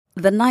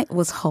The night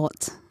was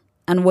hot,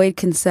 and Wade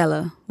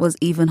Kinsella was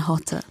even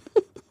hotter.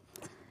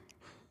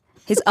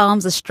 His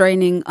arms are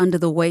straining under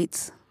the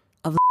weight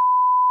of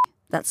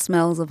that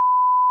smells of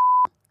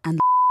and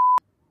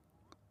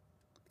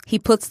he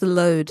puts the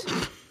load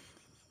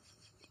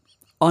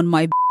on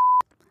my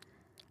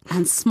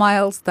and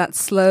smiles that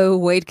slow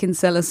Wade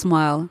Kinsella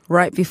smile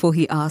right before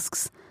he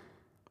asks,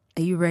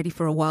 "Are you ready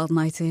for a wild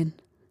night in?"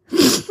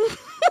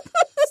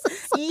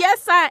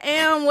 Yes, I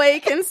am,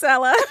 Wade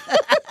Kinsella.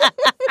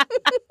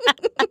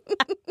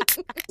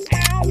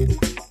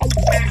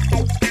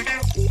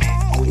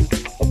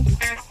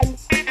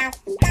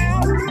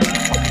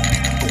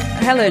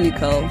 Hello,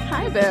 Nicole.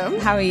 Hi, Bim.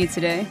 How are you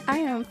today? I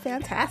am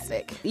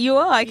fantastic. You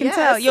are, I can Yes.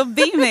 tell. You're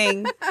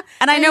beaming.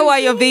 And I know why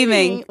you're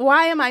beaming.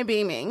 Why am I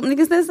beaming?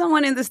 Because there's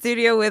someone in the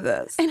studio with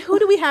us. And who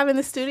do we have in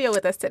the studio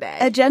with us today?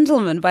 A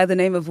gentleman by the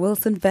name of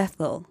Wilson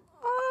Bethel.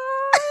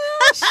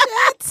 Oh,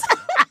 shit.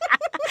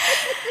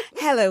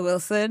 Hello,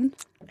 Wilson.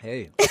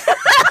 Hey.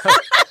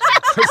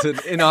 That was an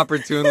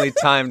inopportunely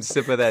timed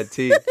sip of that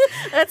tea.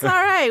 That's all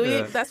right.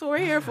 Yeah. That's what we're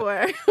here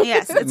for.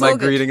 Yes, it's My all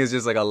good. greeting is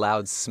just like a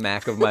loud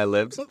smack of my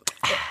lips.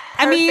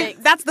 I mean,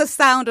 Perfect. that's the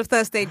sound of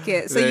First Aid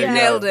Kit, so There you you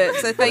nailed go. it.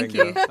 So thank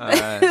you. All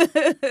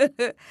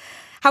right.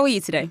 How are you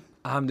today?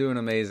 I'm doing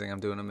amazing.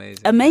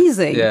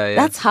 Amazing. Yeah.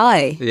 That's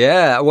high.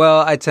 Yeah,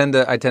 well, I tend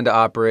to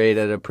operate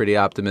at a pretty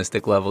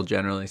optimistic level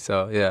generally.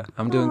 So yeah,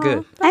 I'm doing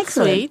good.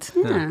 Excellent.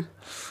 Sweet. Yeah.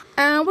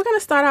 We're going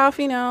to start off,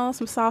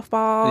 some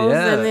softballs.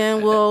 Yeah, And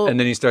then we'll... And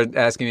then you start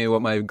asking me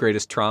what my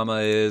greatest trauma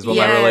is, what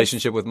my Yes.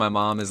 relationship with my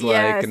mom is like,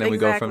 Yes, and then we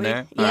go from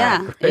there. exactly. All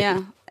Yeah. right, great.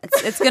 Yeah.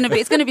 It's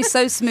gonna be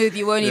so smooth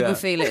you won't even Yeah.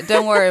 feel it.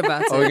 Don't worry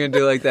about Are we it. gonna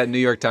do like that New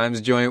York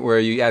Times joint where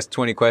you ask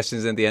 20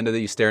 questions and at the end of it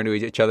you stare into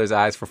each other's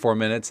eyes for 4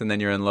 minutes and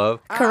then you're in love?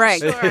 Correct.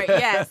 Sure,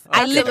 yes.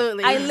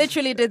 Absolutely. I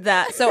literally did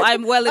that, so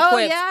I'm well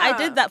equipped. yeah. I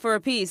did that for a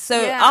piece.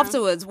 So Yeah.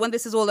 afterwards, when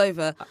this is all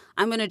over,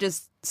 I'm gonna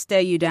just stare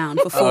you down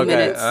for 4 Okay,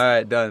 minutes. all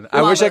right, done. I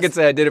wish I Marvelous. could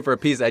say I did it for a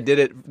piece. I did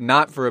it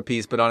not for a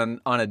piece, but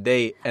on a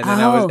date, and then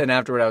Oh. and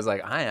afterward I was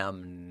like, I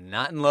am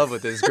not in love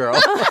with this girl.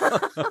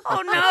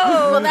 Oh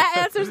no! Well, that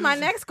answers my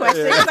next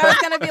question. 'Cause I was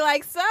going to be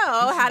like, so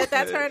how did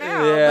that turn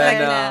out? Yeah, But-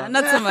 no.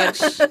 Nah, not so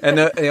much. And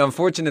the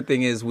unfortunate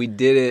thing is, we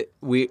did it.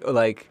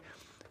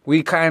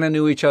 We kind of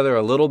knew each other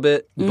a little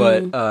bit,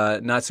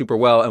 but not super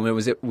well. And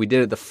we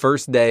did it the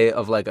first day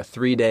of like a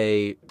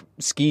 3-day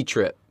ski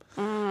trip.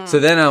 So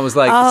then I was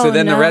like, Oh,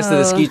 the rest of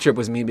the no. ski trip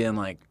was me being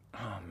like, oh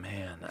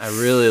man, I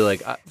really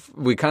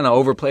we kind of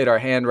overplayed our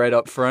hand right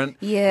up front.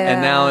 Yeah.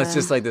 And now it's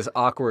just like this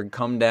awkward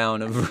come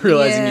down of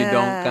realizing you don't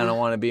Yeah. kind of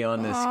want to be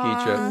on this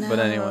ski trip. But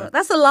anyway.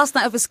 That's the last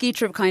night of a ski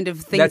trip kind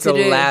of thing That's to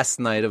the do. last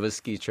night of a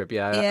ski trip.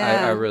 Yeah,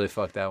 Yeah. I really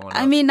fucked that one up.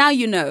 I mean, now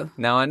you know.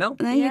 now I know.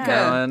 There you Yeah. go.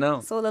 Now I know.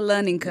 It's all a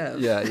learning curve.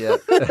 Yeah.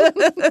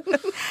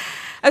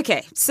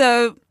 Okay,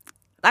 so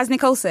as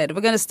Nicole said,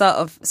 we're going to start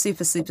off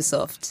super, super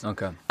soft.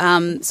 Okay.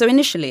 So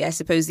initially, I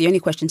suppose the only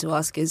question to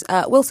ask is,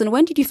 Wilson,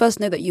 when did you first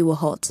know that you were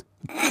hot?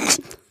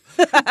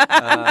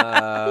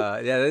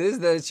 Yeah,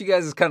 that's you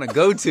guys' kind of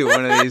go-to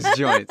one of these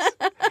joints.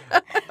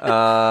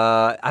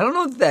 I don't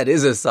know if that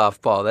is a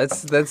softball.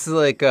 That's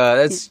like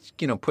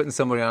putting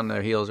somebody on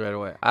their heels right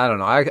away. I don't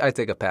know. I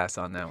take a pass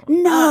on that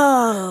one.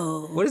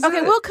 No. What is Okay,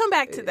 that? we'll come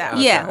back to that.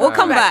 Yeah, we'll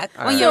come back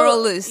when you're all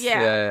loose.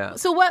 Yeah. Yeah.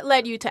 So what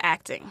led you to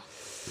acting?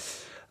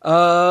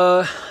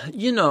 I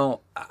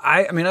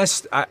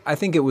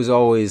think it was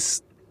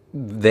always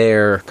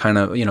there, kind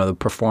of, the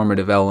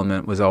performative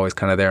element was always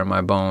kind of there in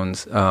my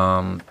bones.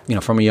 From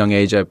a young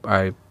age,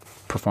 I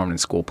performed in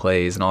school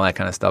plays and all that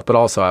kind of stuff, but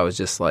also I was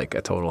just like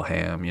a total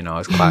ham, I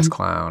was class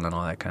clown and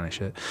all that kind of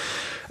shit.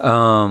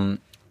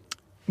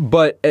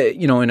 But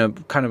in a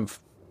kind of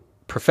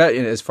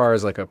as far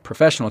as like a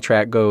professional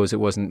track goes, it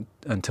wasn't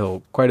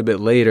until quite a bit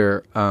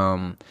later.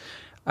 I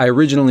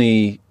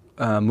originally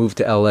moved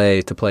to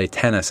LA to play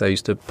tennis. I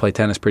used to play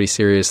tennis pretty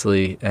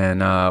seriously and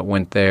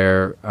went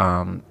there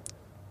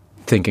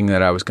thinking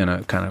that I was going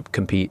to kind of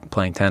compete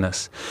playing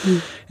tennis.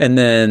 And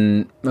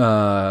then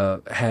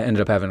ended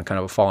up having kind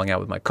of a falling out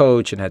with my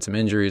coach and had some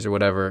injuries or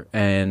whatever.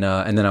 And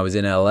then I was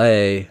in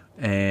LA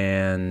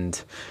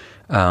and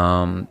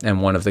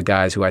one of the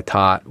guys who I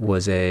taught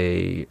was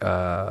a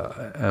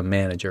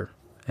manager.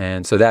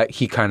 And so that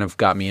he kind of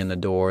got me in the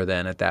door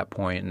then at that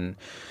point. And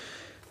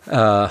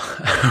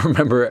I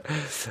remember,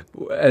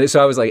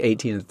 so I was like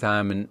 18 at the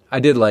time, and I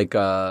did like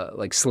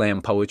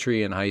slam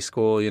poetry in high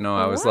school.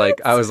 I was like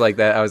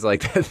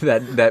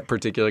that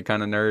particular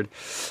kind of nerd.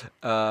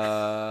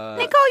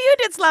 Nicole, you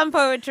did slam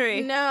poetry.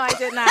 No, I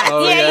did not.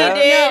 Oh, Yeah,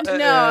 yeah? you did. No,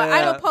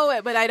 Yeah. I'm a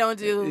poet, but I don't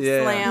do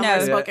Yeah. slam No.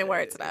 or spoken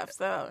word stuff.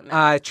 So no.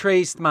 I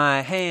traced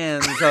my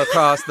hands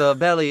across the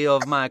belly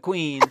of my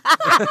queen.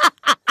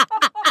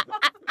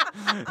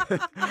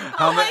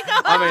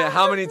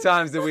 How many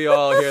times did we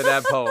all hear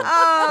that poem?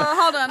 Oh,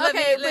 hold on.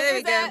 Okay, but There we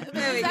is go. that,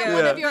 There we is that go.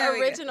 one of There your we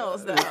go.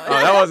 originals, though? Oh,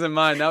 that wasn't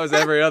mine. That was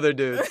every other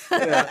dude.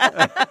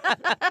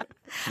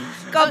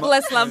 God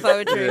bless slam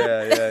poetry.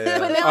 Yeah.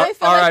 But now I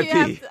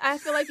R.I.P.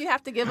 feel like you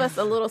have to give us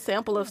a little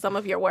sample of some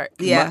of your work.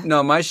 Yeah.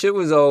 My shit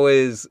was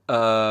always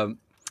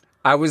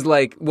I was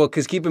like, well,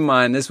 because keep in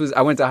mind,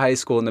 I went to high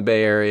school in the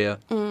Bay Area.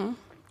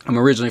 I'm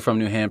originally from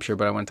New Hampshire,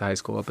 but I went to high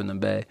school up in the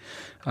Bay.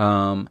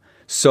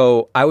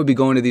 So I would be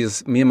going to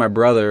these, me and my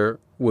brother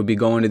would be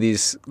going to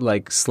these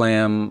like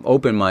slam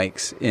open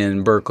mics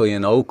in Berkeley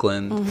and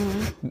Oakland,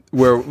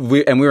 where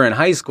we were in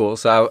high school.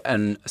 So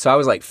I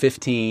was like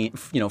 15,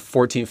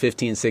 14,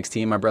 15,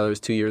 16. My brother was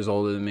 2 years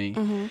older than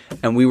me,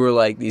 and we were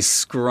like these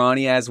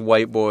scrawny ass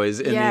white boys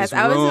in these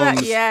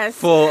rooms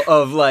full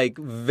of like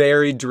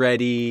very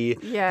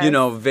dready,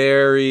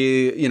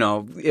 very,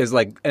 it was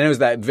like, and it was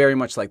that very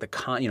much like the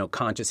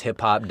conscious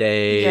hip hop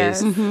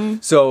days.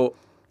 So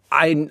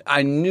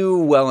I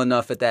knew well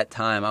enough at that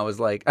time. I was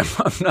like,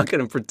 I'm not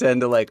going to pretend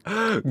to like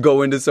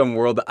go into some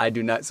world that I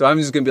do not. So I'm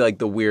just going to be like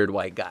the weird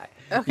white guy,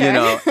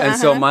 And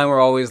so mine were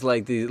always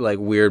like the like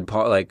weird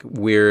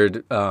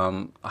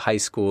high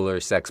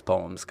schooler sex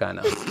poems, kind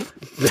of.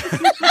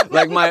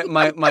 Like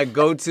my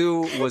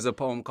go-to was a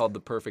poem called "The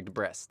Perfect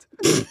Breast."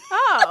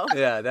 Oh,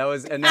 yeah, that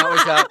was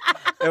how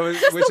it was.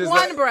 Just which the is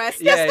one like,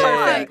 breast. Yeah, Just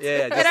perfect.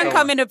 yeah. They don't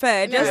come in a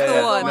pair, just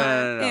the one.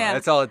 No. Yeah.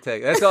 That's all it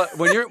takes. That's all.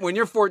 When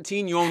you're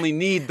 14, you only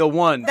need the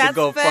one to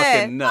go fair.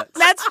 fucking nuts.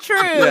 That's true.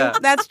 Yeah.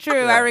 That's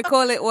true. I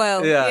recall it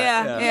well.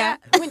 Yeah.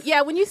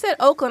 When you said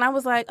Oakland, I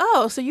was like,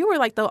 oh, so you were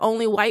like the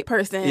only white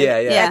person Yeah.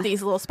 at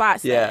these little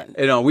spots. Yeah,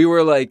 then. we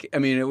were like, I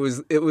mean, it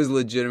was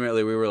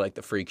legitimately, we were like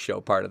the freak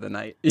show part of the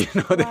night. They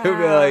would be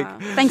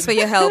like, Thanks for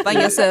your help and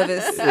your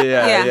service.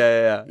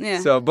 Yeah.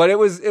 So, but it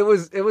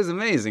was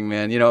amazing,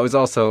 man. It was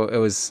also, it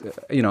was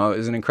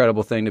an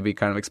incredible thing to be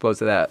kind of exposed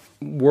to that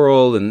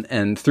world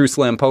and through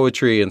slam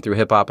poetry and through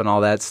hip hop and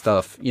all that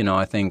stuff.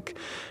 I think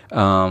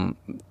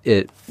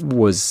it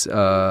was,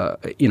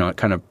 it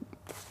kind of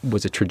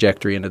was a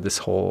trajectory into this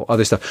whole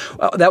other stuff.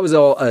 That was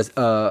all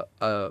a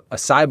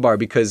sidebar,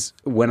 because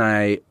when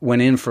I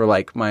went in for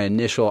like my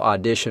initial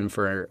audition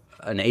for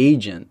an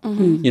agent,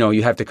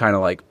 you have to kind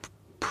of like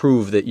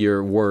prove that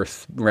you're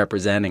worth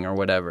representing or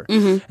whatever.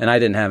 And I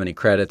didn't have any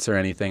credits or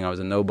anything. I was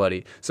a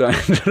nobody. So I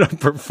ended up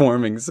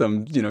performing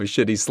some,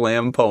 shitty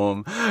slam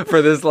poem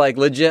for this like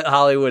legit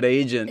Hollywood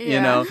agent,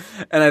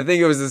 And I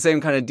think it was the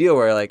same kind of deal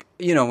where like,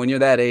 when you're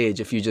that age,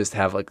 if you just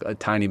have like a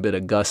tiny bit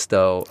of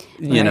gusto,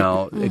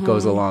 it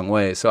goes a long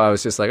way. So I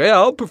was just like, yeah,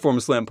 I'll perform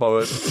a slam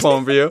poem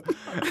for you.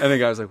 And the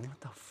guy was like,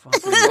 what the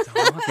fuck are you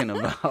talking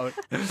about?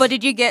 But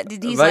did he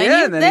sign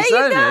you? And then he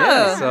signed me.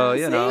 Yeah. So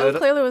See,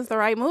 clearly was the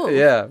right move.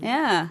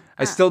 Yeah.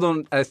 I still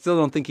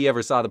don't think he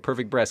ever saw The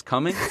Perfect Breast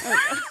coming.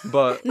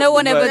 But no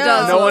one ever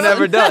does. No one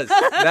ever does.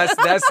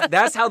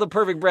 That's how The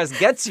Perfect Breast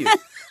gets you.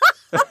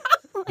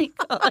 Oh my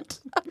God.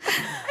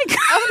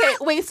 Okay,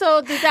 wait,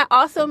 so did that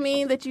also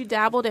mean that you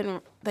dabbled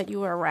in, that you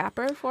were a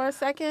rapper for a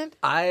second?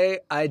 I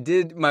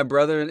did. My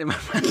brother and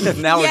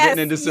now we're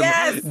getting into some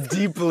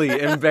deeply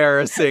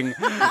embarrassing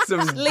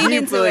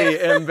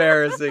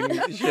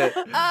shit.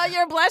 Oh,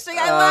 you're blushing.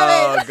 I love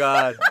it. Oh,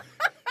 God.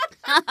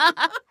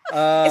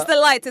 It's the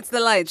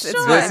lights.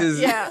 It's fine.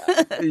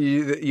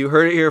 You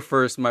heard it here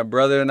first. My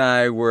brother and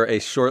I were a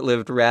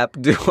short-lived rap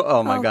duo.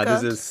 Oh my God,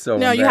 this is so.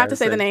 No, you have to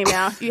say the name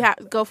now. You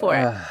have go for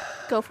it.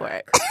 Go for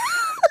it.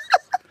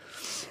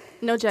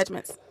 No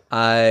judgments.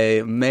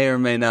 I may or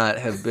may not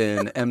have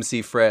been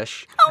MC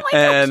Fresh, my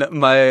and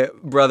my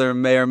brother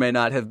may or may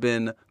not have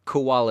been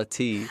Koala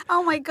T.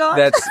 Oh my God.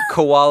 That's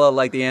koala,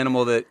 like the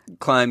animal that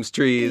climbs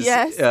trees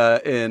Yes.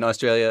 In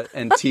Australia,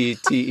 and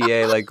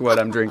TEA, like what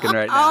I'm drinking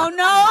right now. Oh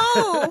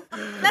no,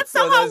 that's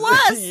somehow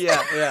was.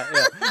 Yeah.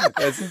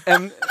 That's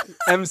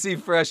MC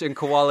Fresh and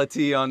Koala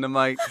T on the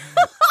mic.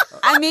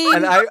 I mean,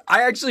 and I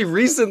actually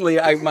recently,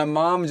 my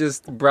mom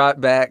just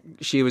brought back,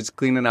 she was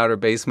cleaning out her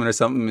basement or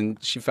something,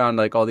 and she found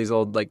like all these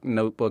old like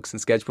notebooks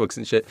and sketchbooks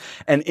and shit.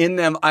 And in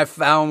them, I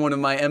found one of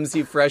my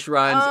MC Fresh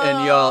rhymes,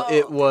 and y'all,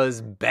 it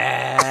was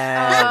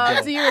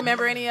bad. Do you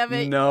remember any of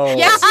it? No.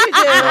 Yes, you do.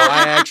 No,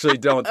 I actually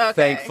don't, Okay.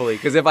 thankfully.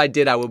 Because if I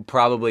did, I would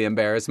probably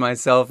embarrass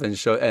myself and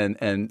show, and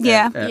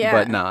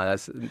but no,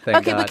 that's,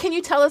 thank God. But can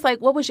you tell us, like,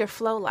 what was your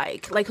flow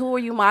like? Like, who were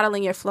you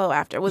modeling your flow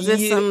after? Was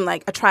this some,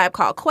 like, a Tribe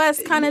Called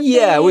Quest kind of thing?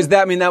 Yeah, it was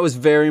that. I mean, that was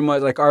very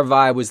much like our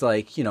vibe was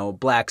like,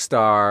 Black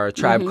Star,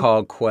 Tribe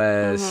Called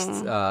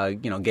Quest,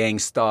 Gang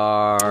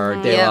Star,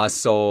 De La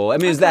Soul. I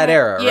mean, it was that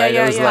era, right?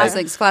 It was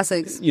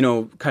classics.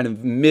 Kind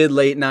of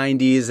mid-late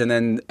 90s,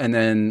 and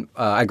then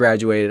I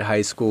graduated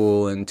high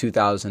school in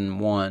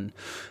 2001.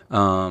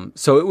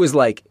 So it was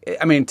like,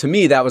 I mean, to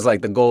me, that was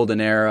like the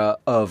golden era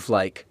of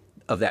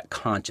that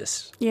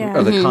conscious,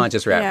 of the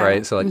conscious rap,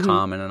 right? So like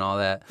Common and all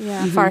that.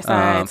 Yeah, Far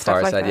Side,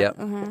 stuff like that.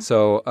 Yeah.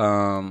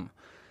 So,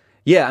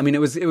 yeah, I mean, it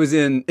was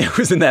in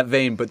that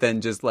vein, but then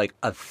just like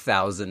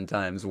 1,000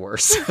 times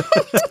worse.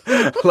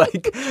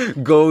 Like,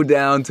 go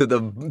down to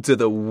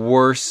the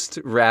worst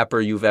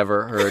rapper you've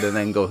ever heard, and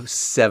then go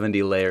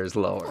 70 layers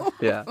lower.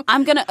 Yeah,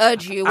 I'm gonna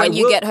urge you when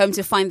you get home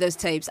to find those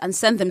tapes and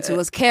send them to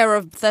us, care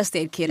of Thirsty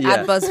Aid Kid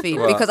at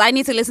BuzzFeed, because I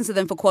need to listen to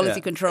them for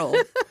quality control.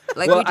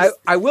 Like, well,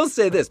 I will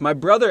say this: my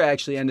brother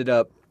actually ended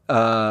up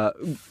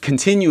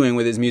continuing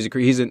with his music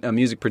career. He's a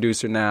music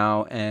producer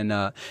now, and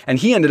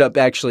he ended up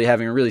actually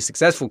having a really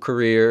successful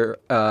career,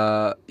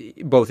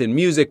 both in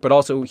music, but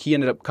also he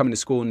ended up coming to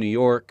school in New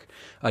York.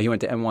 He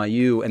went to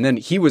NYU, and then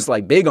he was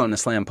like big on the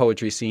slam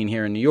poetry scene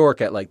here in New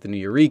York at like the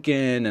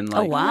Nuyorican, and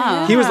like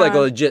wow. he was like a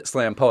legit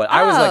slam poet.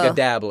 I was like Oh. a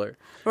dabbler.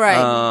 Right.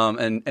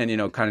 And you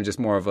know, kind of just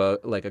more of a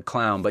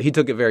clown, but he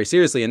took it very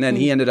seriously, and then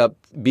he ended up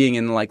being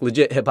in like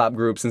legit hip hop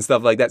groups and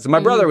stuff like that. So my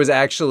brother was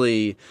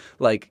actually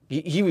like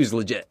he was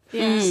legit.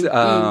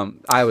 So,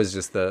 I was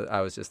just the.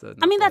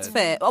 I mean, that's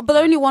fair. But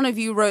only one of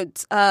you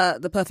wrote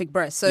The Perfect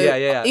Breast. So,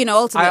 Yeah. you know,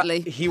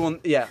 ultimately. he will.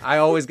 Yeah, I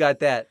always got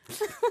that.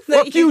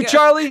 There Fuck you, go.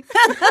 Charlie.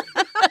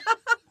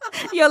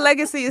 Your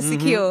legacy is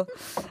secure.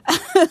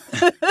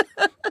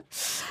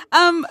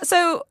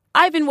 So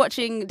I've been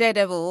watching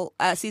Daredevil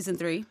season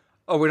 3.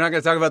 Oh, we're not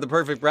going to talk about The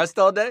Perfect Breast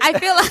all day. I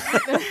feel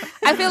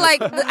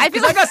like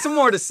I got some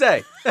more to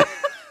say.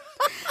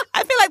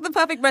 I feel like The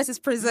Perfect Breast is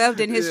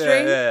preserved in history.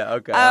 Yeah,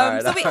 okay. All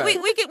right, So all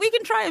right. we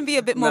can try and be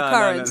a bit more No,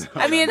 current.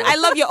 no, I mean, I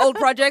love your old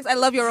projects. I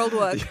love your old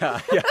work. Yeah,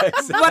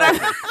 exactly.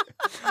 But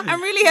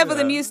I'm really here for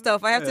the new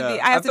stuff. I have to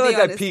be. I have feel to be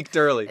like honest. I peaked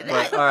early.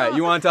 But, all right,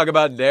 you want to talk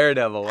about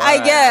Daredevil? All I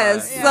right,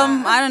 guess all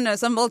right. I don't know,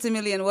 some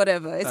multi-million,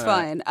 whatever. It's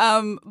fine.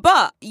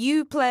 But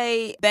you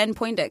play Ben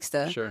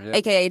Poindexter, Sure, yeah.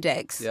 aka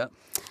Dex. Yeah,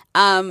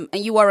 And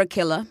you are a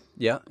killer.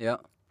 yeah.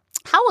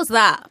 How was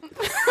that?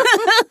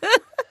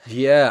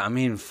 Yeah, I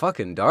mean,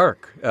 fucking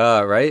dark,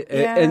 right?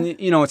 Yeah. And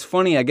you know, it's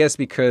funny, I guess,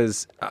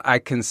 because I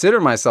consider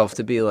myself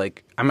to be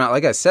like, I'm not,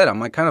 like I said, I'm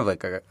like kind of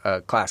like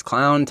a class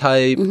clown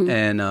type,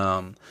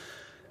 and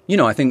you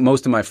know, I think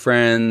most of my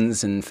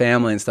friends and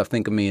family and stuff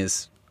think of me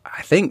as,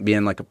 I think,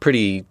 being like a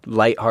pretty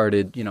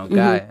lighthearted, you know,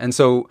 guy, and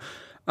so,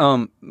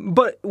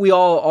 but we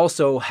all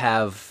also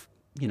have,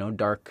 you know,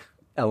 dark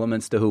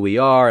elements to who we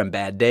are and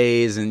bad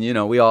days, and you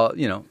know, we all,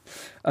 you know.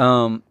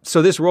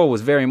 So this role was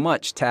very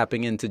much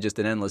tapping into just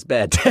an endless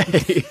bad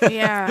day.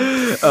 Yeah.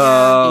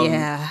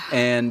 Yeah.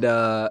 And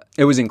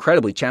it was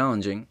incredibly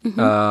challenging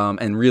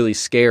and really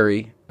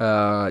scary,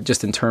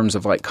 just in terms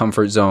of like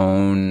comfort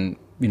zone,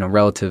 you know,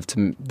 relative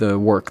to the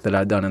work that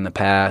I'd done in the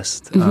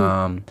past.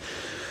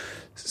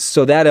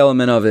 So that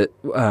element of it,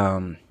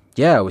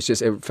 yeah,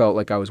 it felt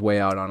like I was way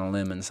out on a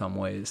limb in some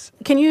ways.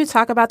 Can you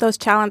talk about those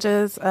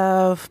challenges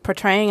of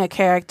portraying a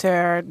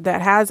character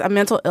that has a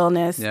mental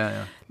illness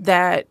Yeah.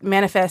 that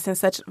manifests in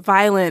such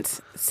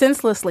violent,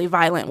 senselessly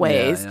violent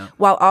ways, Yeah.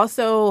 while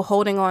also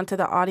holding on to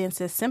the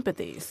audience's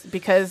sympathies?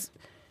 Because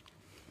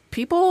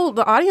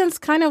the audience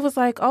kind of was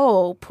like,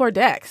 oh, poor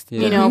Dex,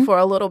 Yeah. you know, for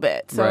a little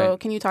bit. So Right.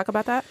 can you talk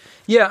about that?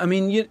 Yeah, I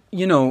mean,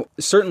 you know,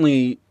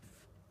 certainly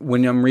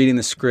when I'm reading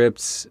the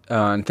scripts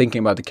and thinking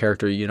about the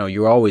character, you know,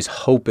 you're always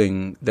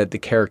hoping that the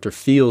character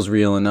feels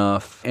real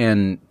enough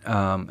and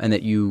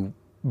that you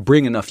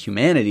bring enough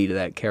humanity to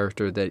that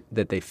character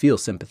that they feel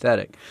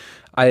sympathetic.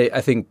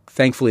 I think,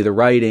 thankfully, the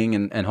writing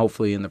and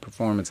hopefully in the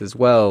performance as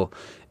well,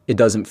 it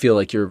doesn't feel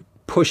like you're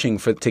pushing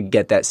to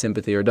get that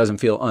sympathy, or it doesn't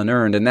feel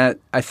unearned. And that,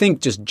 I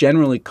think, just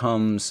generally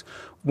comes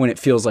when it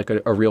feels like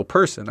a real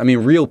person. I mean,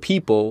 real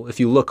people, if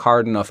you look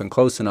hard enough and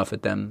close enough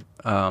at them,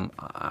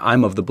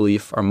 I'm of the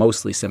belief, are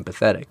mostly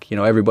sympathetic. You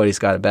know, everybody's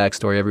got a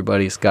backstory.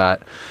 Everybody's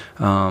got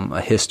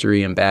a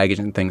history and baggage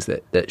and things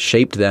that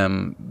shaped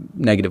them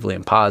negatively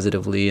and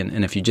positively.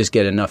 And if you just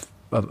get enough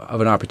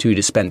of an opportunity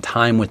to spend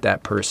time with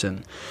that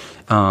person,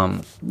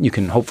 you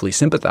can hopefully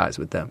sympathize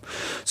with them.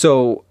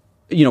 So,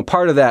 you know,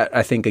 part of that,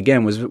 I think,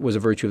 again, was a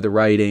virtue of the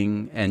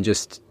writing and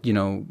just, you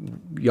know,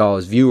 y'all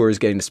as viewers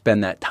getting to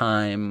spend that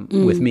time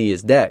with me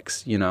as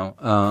Dex, you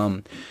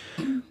know.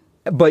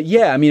 But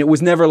yeah, I mean, it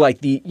was never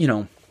like it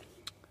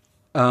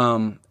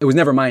was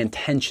never my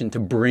intention to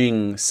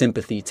bring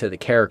sympathy to the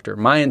character.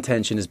 My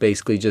intention is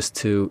basically just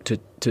to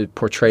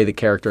portray the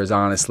character as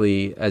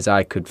honestly as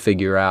I could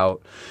figure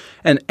out.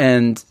 And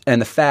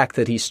the fact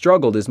that he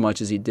struggled as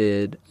much as he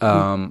did,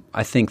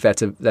 I think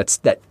that's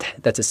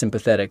a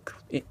sympathetic,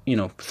 you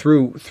know,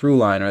 through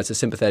line, or that's a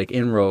sympathetic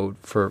inroad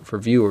for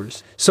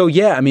viewers. So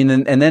yeah, I mean,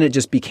 and then it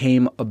just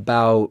became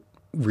about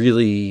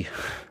really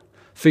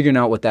figuring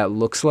out what that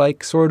looks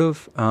like, sort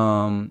of.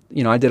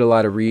 You know, I did a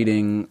lot of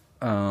reading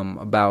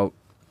about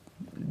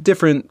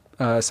different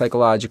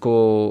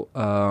psychological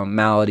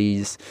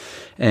maladies,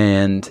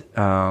 and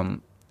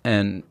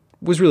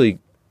was really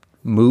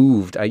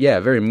moved,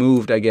 very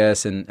moved, I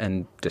guess,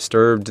 and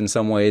disturbed in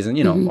some ways, and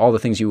you know, all the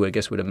things you would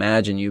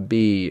imagine you'd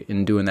be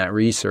in doing that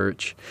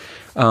research,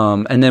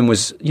 and then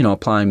was, you know,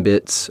 applying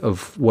bits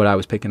of what I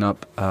was picking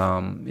up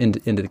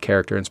into the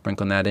character and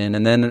sprinkling that in,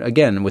 and then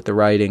again with the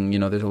writing, you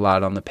know, there's a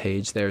lot on the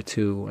page there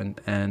too,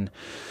 and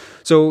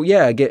so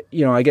yeah, I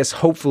guess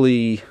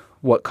hopefully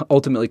what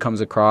ultimately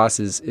comes across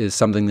is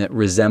something that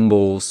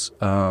resembles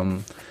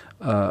an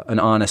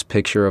honest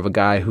picture of a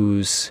guy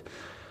who's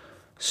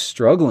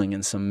struggling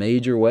in some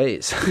major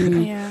ways.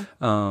 Yeah.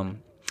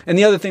 And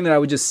the other thing that I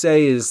would just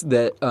say is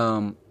that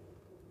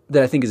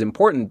that I think is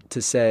important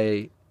to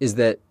say is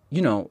that,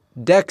 you know,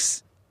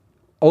 Dex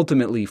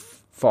ultimately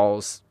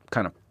falls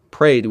kind of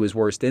prey to his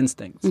worst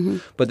instincts,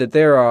 but that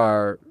there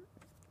are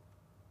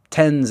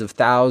tens of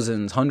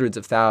thousands, hundreds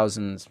of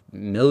thousands,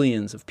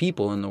 millions of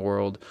people in the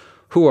world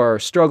who are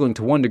struggling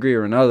to one degree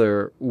or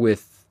another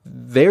with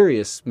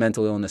various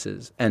mental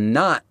illnesses and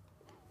not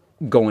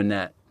going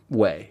that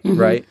way,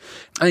 right?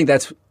 I think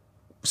that's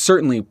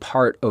certainly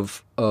part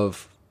of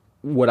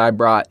what I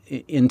brought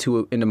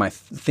into my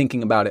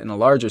thinking about it in a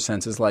larger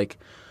sense is like,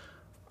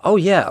 oh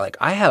yeah, like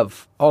I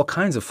have all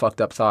kinds of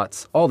fucked up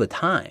thoughts all the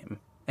time.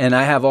 And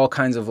I have all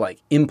kinds of like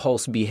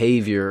impulse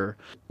behavior,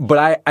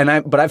 but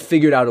I've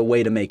figured out a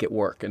way to make it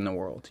work in the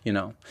world, you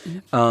know.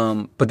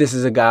 But this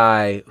is a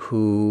guy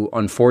who,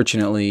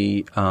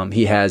 unfortunately,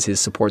 he has his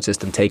support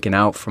system taken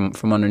out from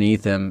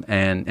underneath him,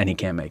 and he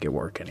can't make it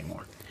work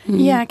anymore.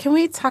 Yeah, can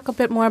we talk a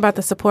bit more about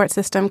the support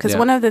system? Because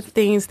one of the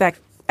things that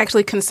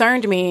actually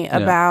concerned me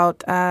about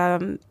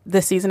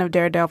this season of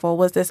Daredevil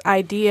was this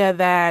idea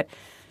that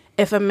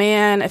if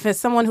it's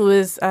someone who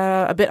is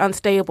a bit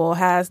unstable,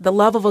 has the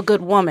love of a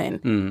good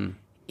woman,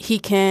 he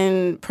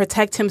can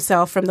protect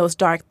himself from those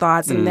dark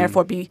thoughts and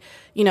therefore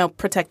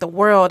protect the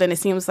world. And it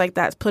seems like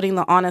that's putting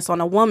the onus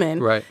on a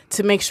woman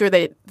to make sure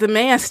that the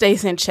man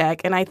stays in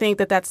check. And I think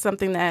that that's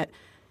something that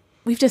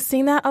we've just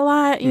seen that a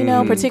lot, you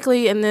know,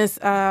 particularly in this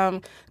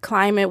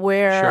climate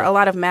where a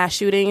lot of mass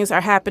shootings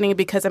are happening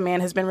because a man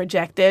has been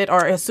rejected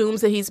or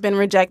assumes that he's been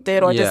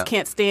rejected or just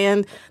can't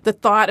stand the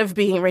thought of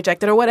being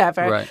rejected or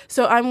whatever. Right.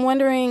 So I'm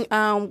wondering,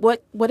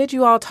 what did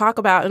you all talk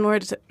about in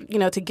order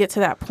to, to get to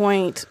that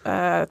point,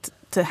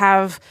 to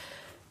have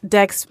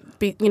Dex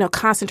be,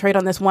 concentrate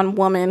on this one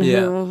woman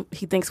who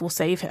he thinks will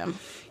save him?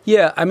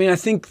 Yeah, I mean, I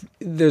think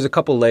there's a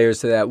couple layers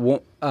to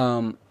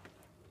that.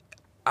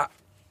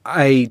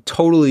 I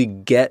totally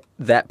get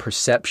that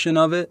perception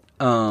of it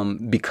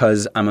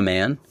because I'm a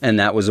man, and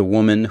that was a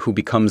woman who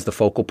becomes the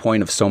focal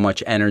point of so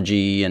much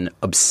energy and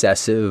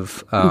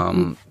obsessive,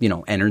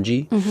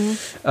 energy.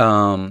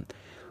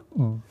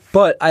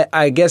 But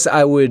I guess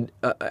I would,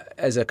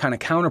 as a kind of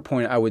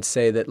counterpoint, I would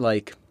say that,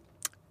 like,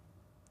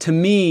 to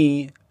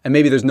me, and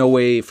maybe there's no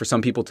way for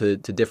some people to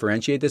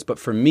differentiate this, but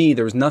for me,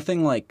 there was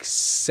nothing like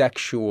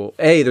sexual.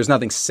 There's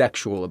nothing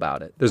sexual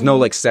about it. There's no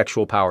like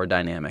sexual power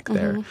dynamic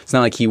there. It's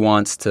not like he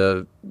wants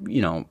to,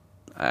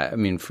 I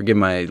mean, forgive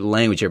my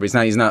language here, but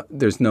he's not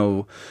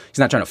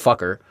trying to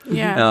fuck her.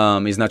 Yeah.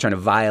 He's not trying to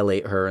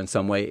violate her in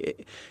some way.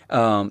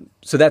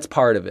 So that's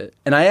part of it.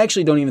 And I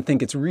actually don't even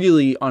think it's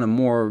really on a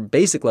more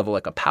basic level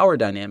like a power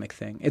dynamic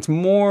thing. It's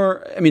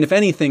more, I mean, if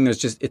anything,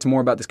 it's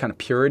more about this kind of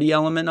purity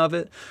element of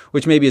it,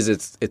 which maybe is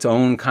its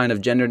own kind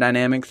of gender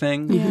dynamic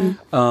thing.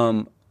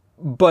 Yeah.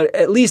 But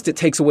at least it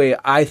takes away,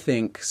 I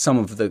think, some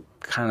of the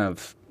kind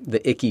of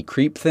the icky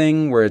creep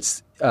thing where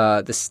it's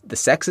the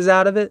sex is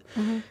out of it.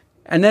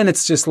 And then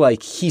it's just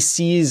like he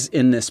sees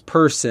in this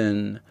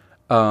person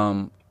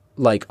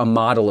like a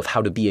model of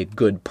how to be a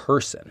good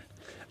person.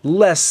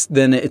 Less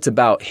than it's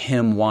about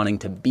him wanting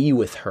to be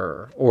with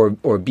her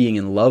or being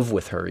in love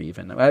with her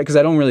even. Because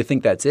I don't really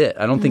think that's it.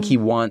 I don't think he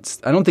wants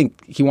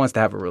to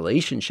have a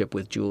relationship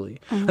with Julie.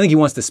 I think he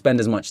wants to spend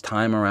as much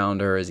time around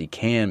her as he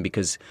can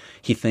because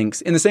he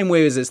thinks, in the same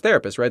way as his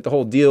therapist, right? The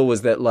whole deal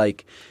was that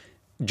like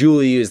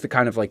Julie is the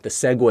kind of like the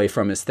segue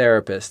from his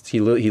therapist. He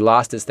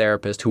lost his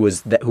therapist, who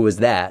was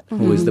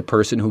the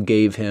person who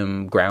gave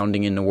him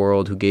grounding in the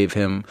world, who gave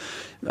him,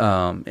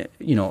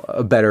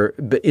 a better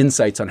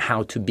insights on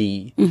how to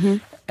be.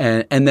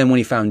 And then when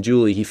he found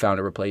Julie, he found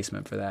a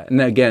replacement for that. And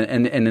again,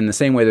 and in the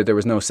same way that there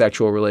was no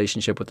sexual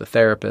relationship with the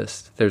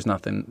therapist, there's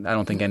nothing. I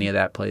don't think any of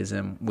that plays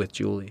in with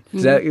Julie.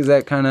 Is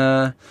that kind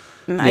of?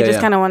 I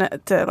just kind of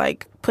wanted to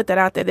like put that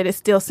out there that it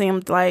still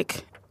seemed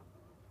like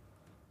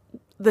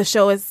the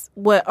show is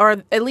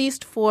or at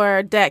least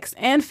for Dex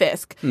and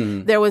Fisk,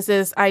 there was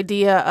this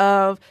idea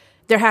of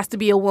there has to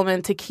be a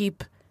woman to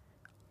keep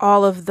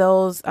all of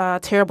those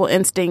terrible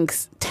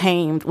instincts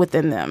tamed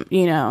within them.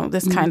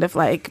 This kind of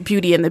like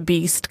Beauty and the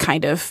Beast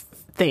kind of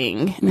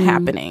thing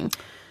happening.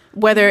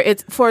 Whether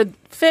it's for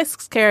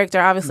Fisk's character,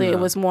 obviously it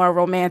was more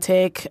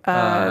romantic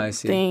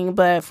thing,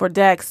 but for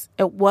Dex,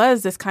 it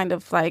was this kind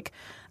of like,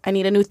 I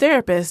need a new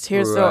therapist.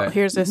 Here's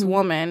this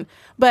woman.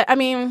 But I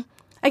mean,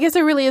 I guess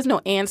there really is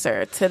no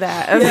answer to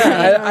that.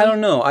 Yeah, I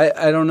don't know.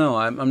 I don't know.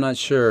 I'm not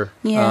sure.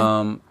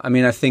 Yeah. I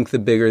mean, I think the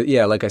bigger,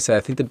 like I said, I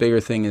think the bigger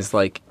thing is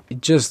like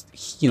just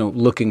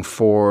looking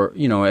for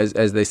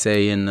as they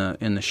say in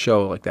the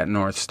show, like that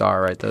North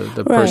Star, right?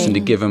 The person to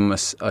give him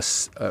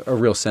a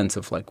real sense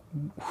of like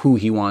who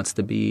he wants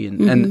to be,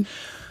 and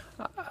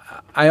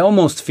I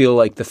almost feel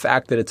like the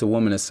fact that it's a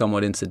woman is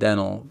somewhat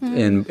incidental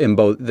in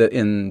both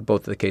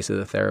the case of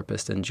the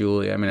therapist and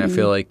Julie. I mean, I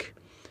feel like.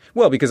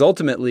 Well, because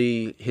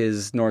ultimately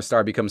his North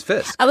Star becomes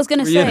Fisk. I was going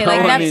to say,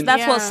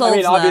 that's what solves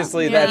that.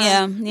 Obviously that's,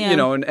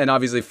 and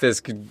obviously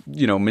Fisk,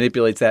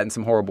 manipulates that in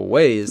some horrible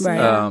ways.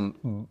 Right.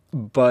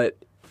 But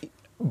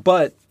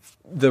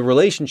the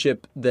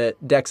relationship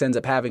that Dex ends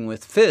up having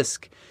with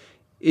Fisk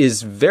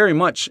is very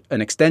much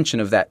an extension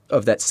of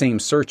that same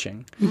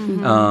searching.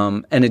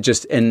 And it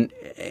just, and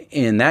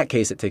in that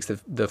case, it takes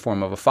the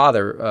form of a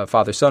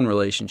father-son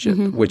relationship,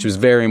 which was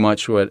very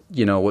much what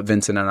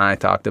Vincent and I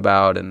talked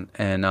about, and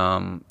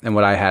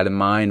what I had in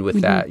mind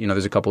with that.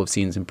 There's a couple of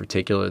scenes in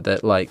particular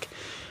that, like,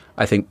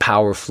 I think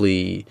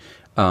powerfully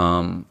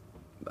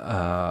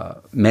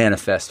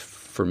manifest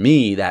for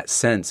me that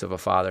sense of a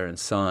father and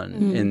son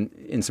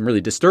in some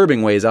really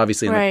disturbing ways,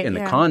 obviously in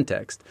the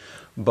context,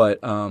 but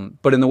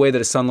in the way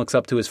that a son looks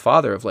up to his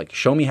father of, like,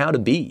 show me how to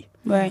be.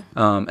 Right.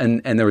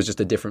 And there was just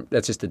a different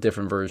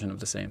version of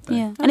the same thing.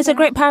 Yeah. And it's a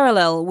great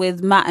parallel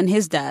with Matt and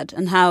his dad,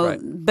 and how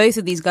both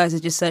of these guys are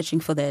just searching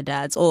for their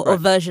dads or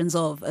versions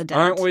of a dad.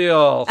 Aren't we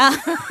all?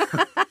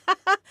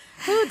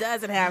 Who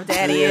doesn't have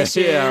daddy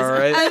issues? Yeah,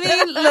 right. I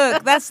mean,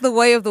 look, that's the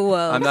way of the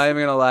world. I'm not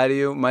even gonna lie to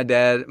you. My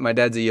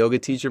dad's a yoga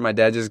teacher. My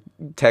dad just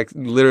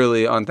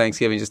literally on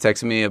Thanksgiving just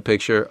texted me a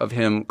picture of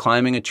him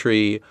climbing a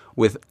tree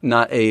with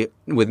not a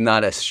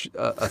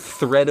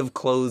thread of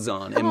clothes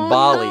on in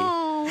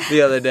Bali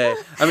the other day.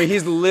 I mean,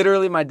 he's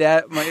literally my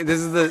dad.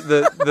 This is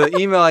the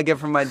email I get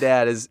from my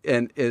dad is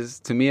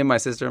to me and my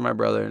sister and my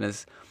brother, and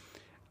is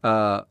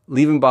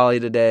leaving Bali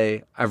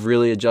today. I've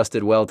really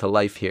adjusted well to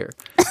life here.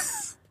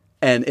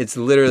 And it's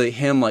literally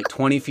him, like,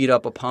 20 feet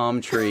up a palm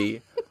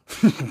tree,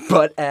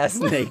 butt ass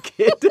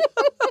naked.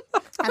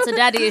 That's a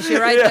daddy issue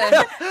right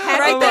there.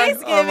 Happy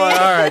Thanksgiving. I'm like,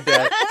 all right,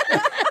 Dad.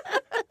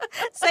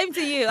 Same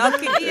to you. I'll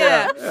keep,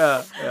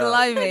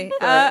 Blimey.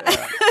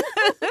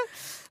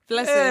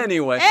 Bless him.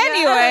 Anyway. No,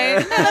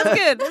 that's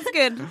good. That's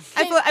good.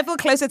 I feel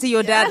closer to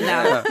your dad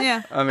now.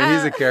 Yeah. I mean,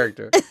 he's a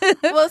character.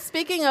 Well,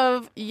 speaking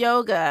of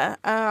yoga,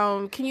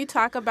 can you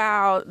talk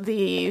about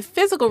the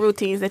physical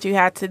routines that you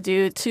had to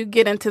do to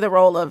get into the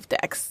role of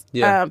Dex?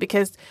 Yeah.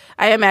 Because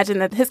I imagine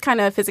that his kind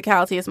of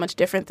physicality is much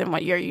different than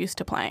what you're used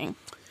to playing.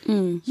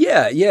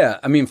 Yeah.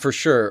 I mean, for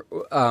sure.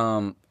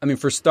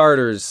 For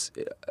starters,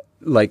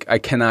 like, I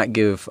cannot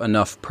give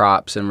enough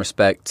props and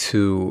respect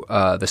to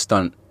the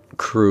stunt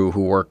crew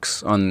who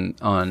works on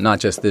not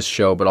just this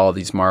show but all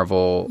these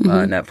Marvel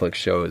Netflix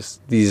shows.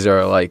 These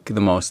are, like,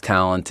 the most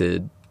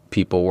talented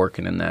people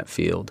working in that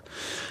field,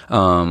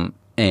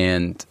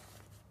 and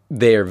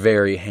they are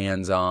very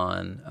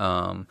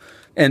hands-on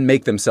and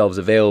make themselves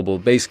available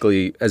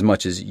basically as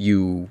much as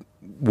you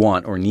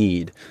want or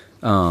need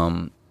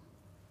in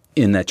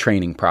that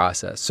training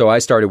process. So I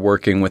started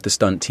working with the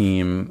stunt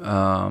team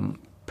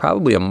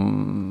probably a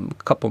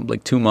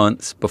 2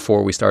 months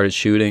before we started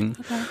shooting.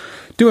 Okay.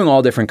 Doing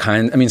all different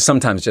kinds. I mean,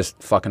 sometimes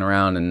just fucking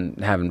around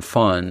and having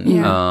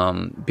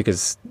fun.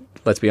 Because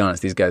let's be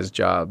honest, these guys'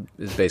 job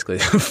is basically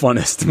the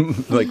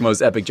funnest, like,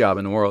 most epic job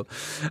in the world.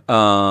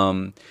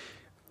 But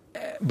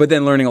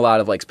then learning a lot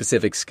of, like,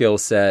 specific skill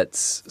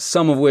sets,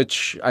 some of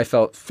which I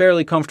felt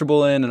fairly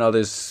comfortable in, and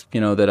others,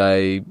 that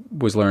I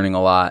was learning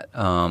a lot.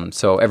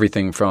 So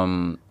everything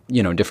from,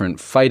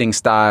 different fighting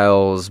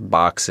styles,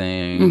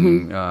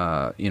 boxing,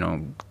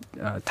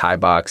 Thai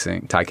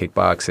boxing, Thai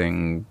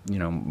kickboxing,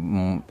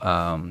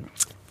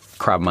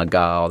 Krav Maga,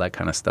 all that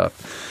kind of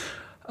stuff,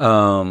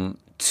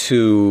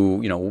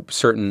 to,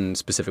 certain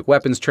specific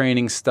weapons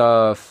training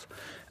stuff,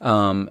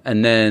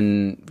 and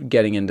then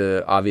getting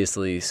into,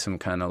 obviously, some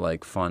kind of,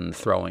 like, fun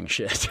throwing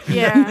shit.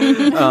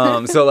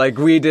 Yeah. So, like,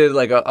 we did,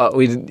 like,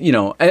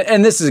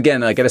 and this is,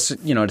 again, like, at a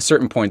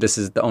certain point,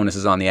 the onus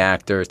is on the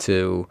actor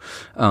to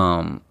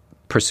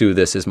pursue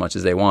this as much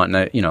as they want,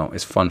 and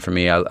it's fun for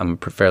me. I'm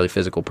a fairly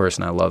physical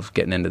person. I love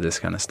getting into this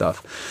kind of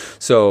stuff.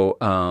 So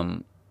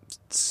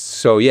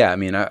yeah, I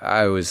mean,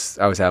 I was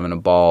having a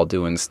ball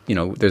doing.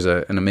 There's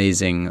an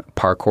amazing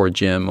parkour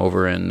gym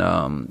over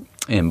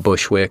in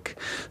Bushwick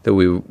that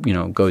we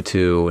go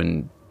to,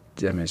 and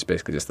I mean, it's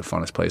basically just the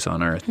funnest place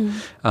on earth.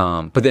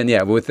 But then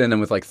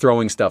with like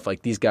throwing stuff,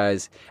 like, these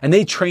guys, and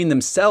they train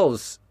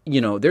themselves.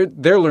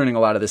 They're learning a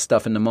lot of this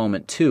stuff in the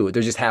moment too.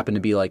 They just happen to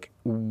be, like,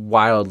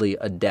 wildly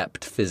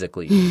adept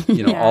physically.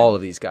 All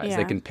of these guys,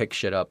 they can pick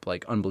shit up,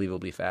 like,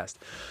 unbelievably fast.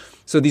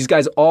 So these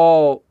guys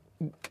all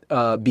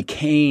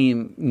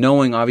became,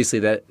 knowing obviously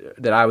that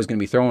I was going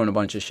to be throwing a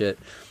bunch of shit.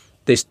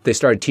 They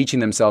started teaching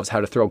themselves how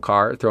to throw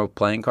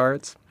playing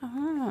cards.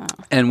 Uh-huh.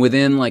 And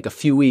within, like, a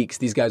few weeks,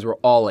 these guys were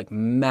all, like,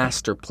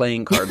 master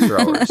playing card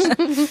throwers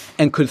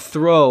and could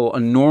throw a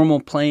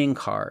normal playing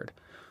card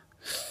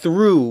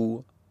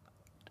through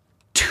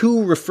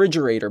 2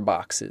 refrigerator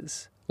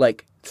boxes,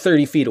 like,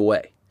 30 feet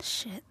away.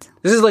 Shit.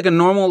 This is like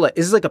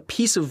this is like a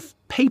piece of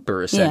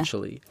paper,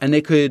 essentially. Yeah. And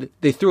they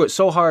threw it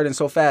so hard and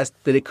so fast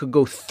that it could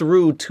go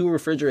through 2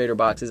 refrigerator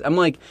boxes. I'm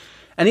like,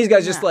 and these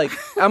guys just, like,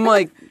 I'm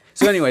like,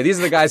 so anyway, these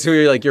are the guys who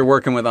you're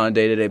working with on a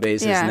day-to-day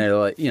basis, and they're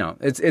like,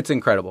 it's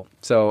incredible.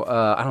 So,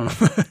 I don't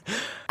know.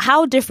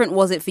 How different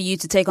was it for you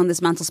to take on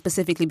this mantle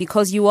specifically?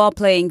 Because you are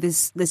playing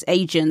this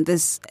agent,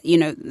 this,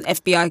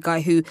 FBI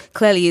guy who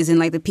clearly is in,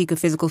 like, the peak of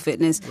physical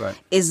fitness, right.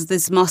 Is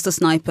this master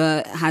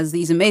sniper, has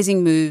these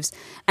amazing moves,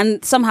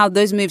 and somehow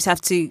those moves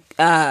have to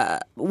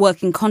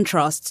work in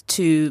contrast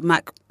to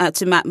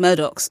Matt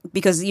Murdock's.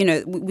 Because,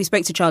 we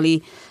spoke to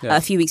Charlie a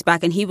few weeks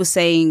back, and he was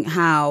saying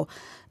how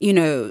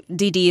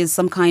DD is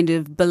some kind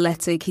of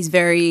balletic. He's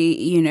very,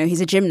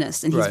 he's a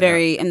gymnast, and he's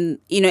very, and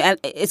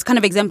it's kind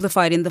of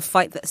exemplified in the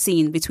fight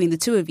scene between the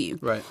two of you,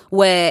 right?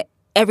 Where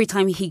every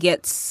time he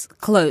gets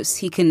close,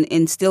 he can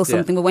instill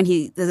something, but when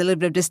there's a little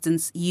bit of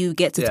distance, you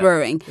get to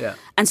throwing. Yeah.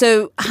 And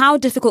so, how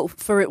difficult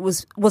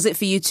was it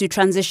for you to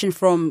transition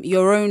from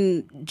your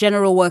own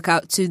general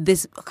workout to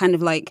this kind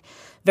of like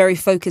very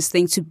focused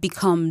thing to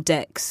become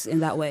Dex in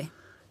that way?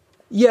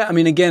 Yeah, I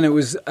mean, again, it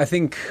was, I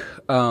think,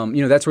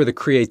 that's where the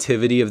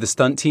creativity of the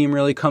stunt team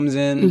really comes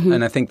in. Mm-hmm.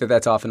 And I think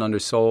that's often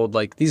undersold.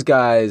 Like, these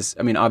guys,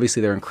 I mean,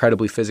 obviously they're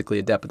incredibly physically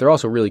adept, but they're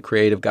also really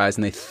creative guys,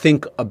 and they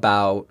think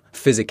about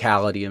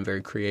physicality in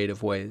very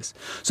creative ways.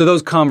 So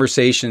those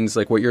conversations,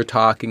 like what you're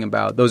talking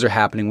about, those are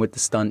happening with the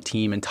stunt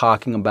team and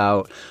talking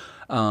about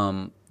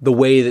the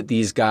way that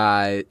these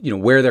guys,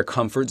 where their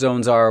comfort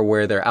zones are,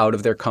 where they're out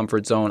of their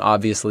comfort zone,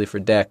 obviously for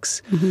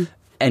Dex. Mm-hmm.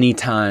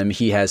 Anytime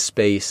he has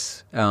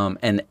space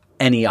and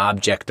any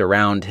object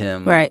around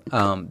him, right?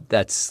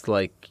 That's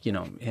like,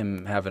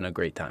 him having a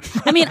great time.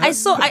 I mean,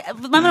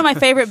 one of my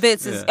favorite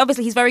bits is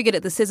obviously he's very good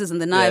at the scissors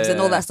and the knives and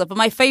all that stuff. But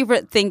my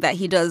favorite thing that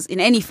he does in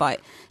any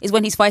fight is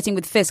when he's fighting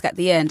with Fisk at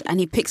the end and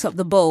he picks up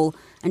the bowl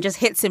and just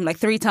hits him like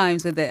 3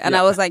 times with it. And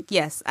I was like,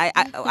 yes,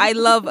 I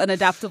love an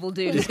adaptable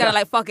dude. He's kind of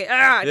like, fuck it,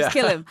 just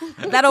kill him.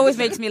 That always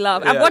makes me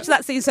laugh. I've watched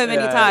that scene so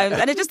many times.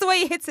 And it's just the way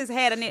he hits his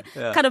head and it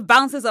kind of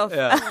bounces off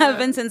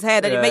Vincent's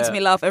head and it makes me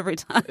laugh every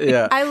time.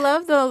 Yeah. I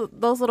love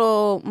those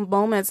little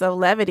moments of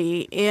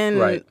levity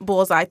in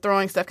Bullseye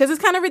throwing stuff because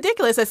it's kind of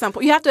ridiculous at some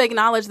point. You have to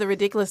acknowledge the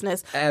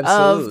ridiculousness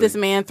of this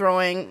man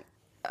throwing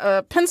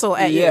a pencil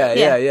at you.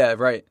 Yeah,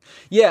 right.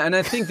 Yeah, and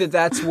I think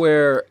that's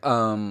where...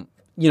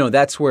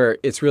 that's where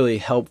it's really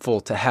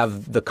helpful to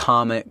have the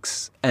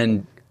comics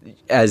and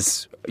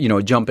as,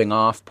 a jumping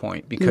off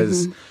point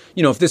because,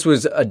 if this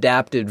was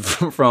adapted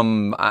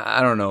from,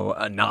 I don't know,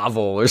 a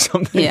novel or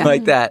something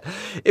like that,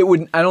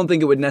 I don't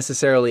think it would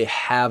necessarily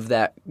have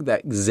that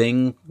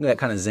zing, that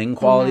kind of zing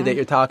quality that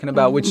you're talking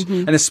about, which,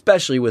 and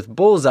especially with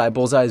Bullseye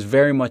is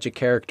very much a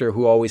character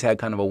who always had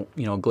kind of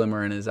a,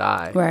 glimmer in his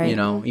eye,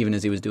 even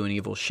as he was doing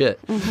evil shit.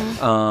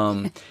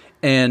 And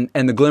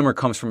the glimmer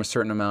comes from a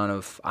certain amount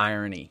of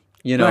irony.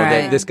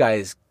 That this guy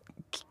is,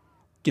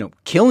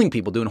 killing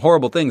people, doing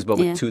horrible things, but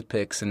with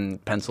toothpicks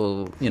and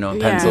pencils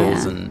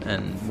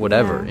and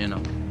whatever, I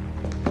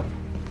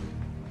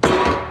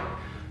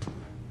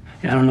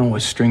don't know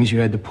what strings you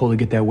had to pull to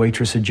get that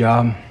waitress a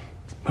job,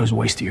 but it was a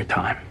waste of your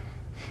time.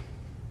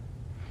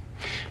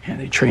 Yeah,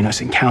 they train us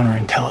in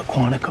counter-intel at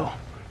Quantico.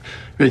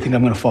 Really think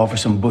I'm gonna fall for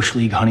some Bush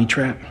League honey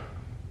trap?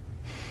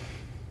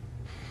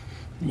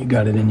 You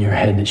got it in your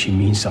head that she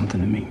means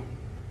something to me.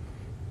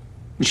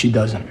 But she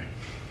doesn't.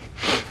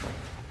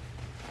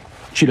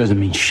 She doesn't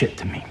mean shit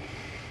to me.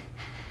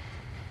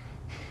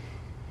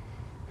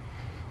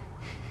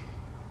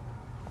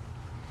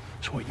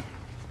 So what, you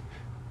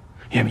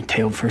had me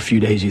tailed for a few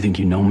days, you think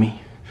you know me?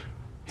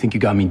 You think you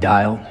got me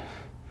dialed?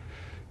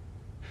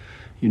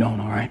 You don't,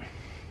 all right?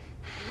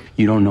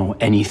 You don't know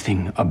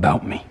anything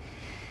about me.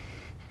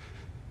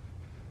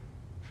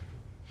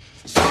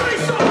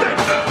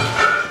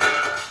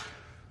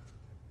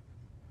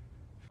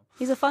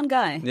 He's a fun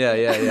guy. Yeah.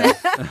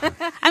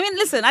 I mean,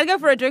 listen, I'd go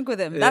for a drink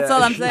with him. That's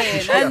all I'm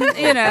saying. And,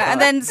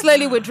 and then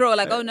slowly withdraw,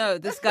 like, oh no,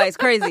 this guy's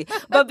crazy.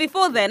 But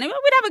before then, we'd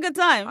have a good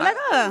time. Like,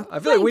 I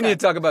feel like we need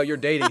to talk about your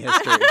dating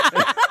history.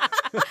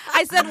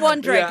 I said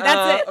one drink.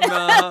 That's it.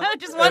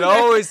 Just one drink.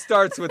 It always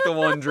starts with the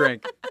one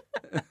drink.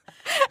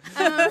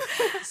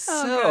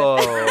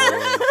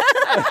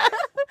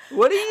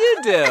 What do you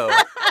do?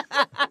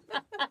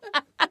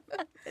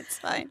 It's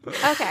fine.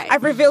 Okay.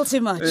 I've revealed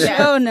too much.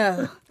 Yeah. Oh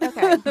no.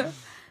 Okay.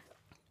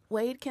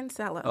 Wade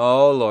Kinsella.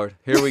 Oh, Lord.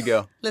 Here we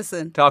go.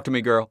 Listen. Talk to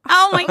me, girl.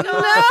 Oh, my God. No,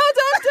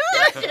 don't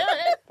do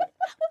it.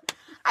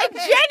 I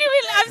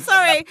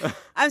genuinely,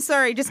 I'm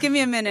sorry. Just give me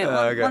a minute.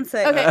 One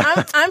second.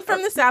 Okay, I'm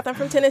from the South. I'm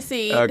from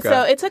Tennessee. Okay.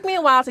 So it took me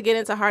a while to get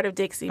into Heart of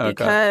Dixie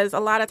because a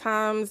lot of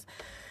times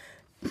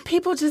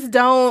people just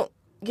don't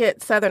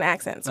get Southern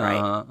accents, right?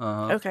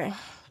 Okay.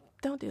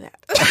 Don't do that.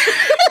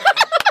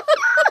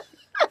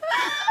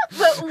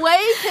 But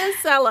Wade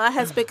Kinsella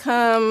has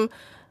become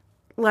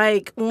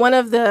like one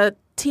of the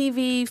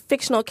TV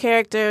fictional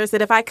characters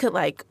that if I could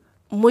like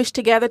mush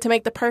together to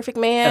make the perfect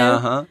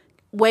man,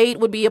 Wade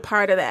would be a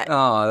part of that.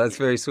 Oh, that's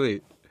very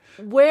sweet.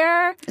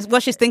 What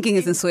she's thinking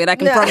isn't sweet, I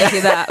can promise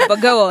you that. But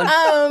go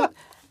on.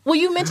 Well,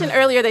 you mentioned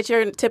earlier that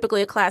you're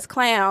typically a class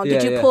clown.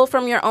 Did you pull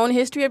from your own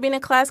history of being a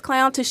class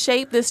clown to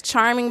shape this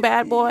charming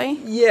bad boy?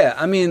 Yeah,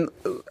 I mean,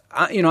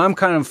 I'm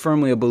kind of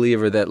firmly a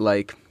believer that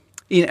like,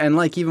 and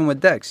like even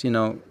with Dex,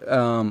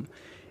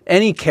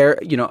 any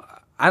character,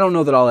 I don't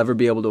know that I'll ever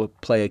be able to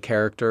play a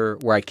character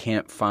where I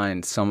can't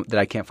find some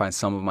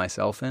of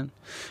myself in.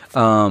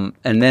 And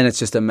then it's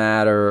just a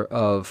matter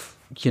of,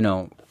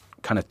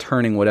 kind of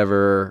turning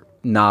whatever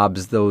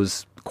knobs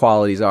those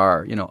qualities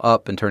are,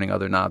 up and turning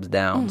other knobs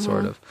down,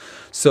 sort of.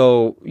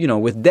 So,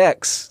 with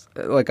Dex,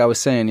 like I was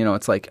saying,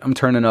 it's like I'm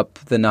turning up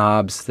the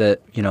knobs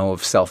that,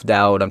 of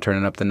self-doubt. I'm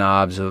turning up the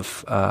knobs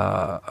of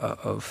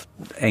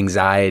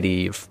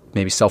anxiety, of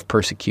maybe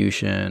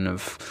self-persecution,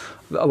 of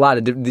a lot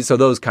of so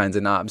those kinds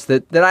of knobs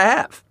that I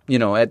have,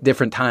 at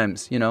different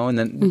times, and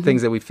then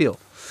things that we feel.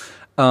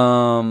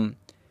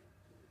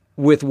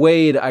 With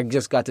Wade, I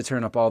just got to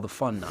turn up all the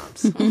fun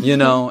knobs,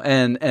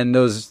 and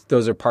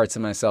those are parts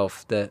of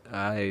myself that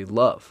I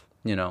love,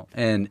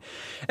 and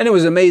it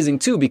was amazing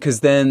too, because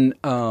then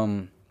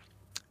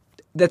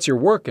that's your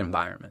work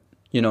environment,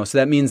 so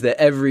that means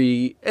that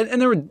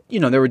and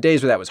there were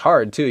days where that was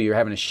hard too. You're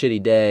having a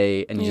shitty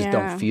day and you just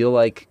don't feel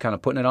like kind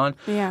of putting it on.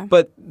 Yeah.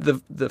 But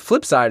the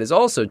flip side is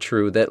also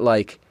true, that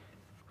like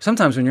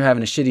sometimes when you're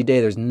having a shitty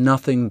day, there's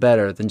nothing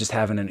better than just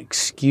having an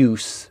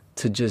excuse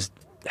to just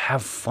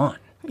have fun.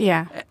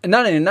 Yeah. And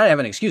not have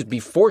an excuse, be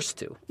forced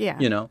to.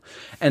 Yeah.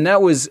 And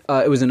that was,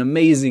 it was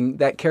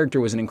that character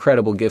was an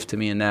incredible gift to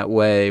me in that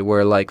way,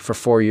 where like for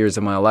 4 years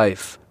of my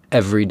life,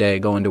 every day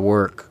going to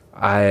work,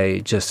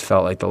 I just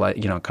felt like I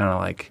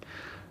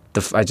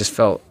just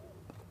felt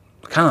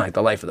kind of like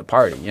the life of the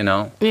party,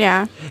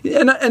 Yeah.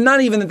 And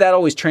not even that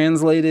always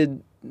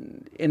translated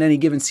in any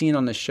given scene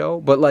on the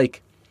show, but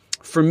like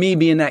for me,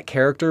 being that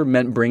character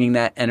meant bringing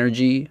that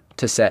energy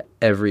to set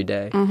every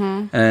day.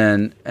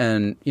 And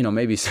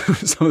maybe some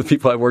of the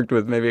people I worked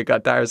with, maybe it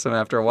got tiresome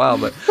after a while,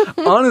 but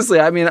honestly,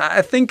 I mean,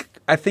 I think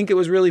it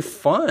was really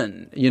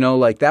fun,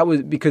 like that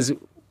was because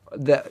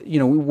that,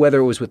 whether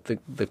it was with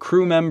the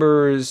crew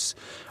members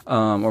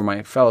or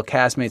my fellow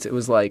castmates, it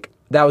was like,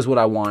 that was what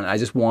I wanted. I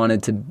just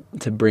wanted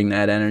to bring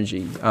that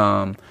energy.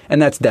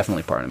 And that's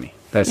definitely part of me.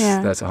 That's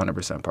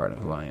 100% part of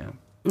who I am.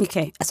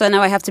 Okay. So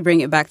now I have to bring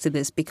it back to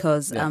this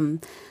because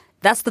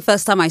that's the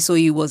first time I saw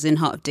you was in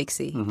Heart of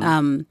Dixie.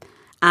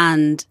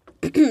 And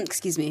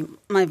excuse me,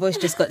 my voice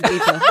just got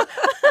deeper.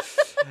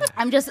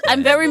 I'm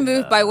very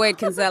moved by Wade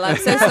Kinsella. I'm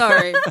so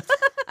sorry.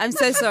 I'm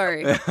so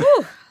sorry.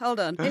 Whew, hold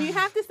on. And you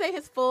have to say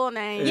his full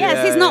name.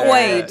 Yes, he's not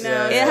Wade.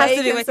 No, it has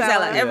to be Wade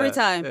Kinsella every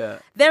time. Yeah.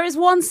 There is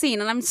one scene,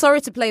 and I'm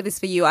sorry to play this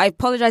for you. I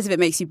apologize if it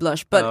makes you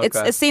blush, but it's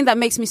a scene that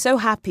makes me so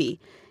happy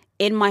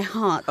in my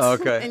heart.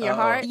 Okay. In your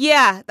heart?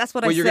 Yeah, that's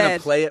what I said. You're going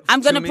to play it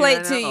I'm going to play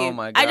it to you. Oh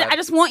my God. I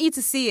just want you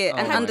to see it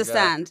and my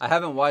understand. God. I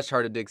haven't watched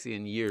Heart of Dixie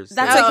in years.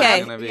 That's so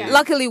okay. be...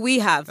 Luckily, we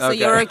have, so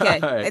you're okay.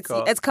 All right,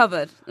 cool. It's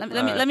covered.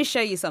 Let me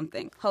show you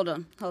something. Hold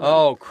on.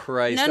 Oh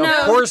Christ! No,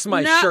 of course,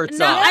 my shirt's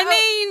off. I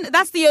mean,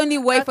 that's the only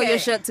way for your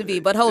shirt to be.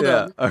 But hold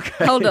on.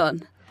 Okay. Hold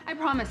on. I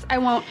promise I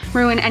won't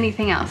ruin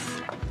anything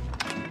else.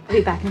 I'll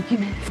be back in a few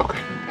minutes. Okay.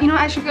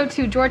 I should go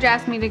too. George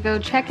asked me to go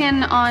check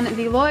in on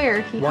the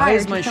lawyer he Why hired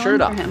is my to fill shirt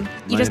in off? for him.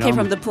 You just came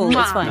from the pool.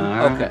 It's fine.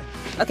 Okay.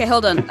 Okay,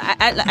 hold on.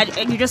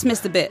 You just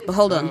missed a bit, but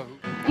hold on.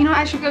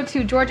 I should go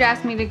too. George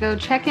asked me to go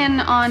check in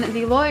on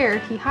the lawyer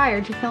he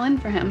hired to fill in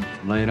for him.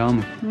 Lay it on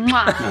me.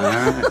 Mwah. All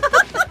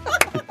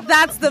right.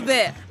 That's the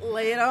bit.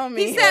 Lay it on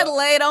me. He said,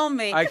 "Lay it on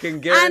me." I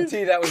can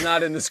guarantee that was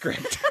not in the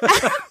script.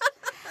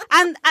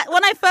 And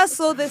when I first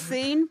saw this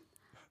scene,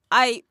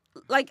 I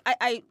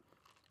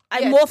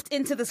morphed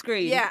into the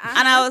screen. Yeah,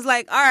 And I was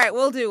like, all right,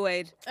 we'll do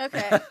Wade.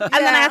 Okay. And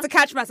then I had to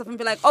catch myself and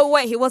be like, oh,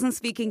 wait, he wasn't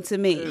speaking to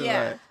me.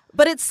 Yeah.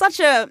 But it's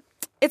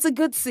a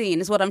good scene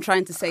is what I'm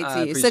trying to say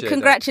to you. So appreciate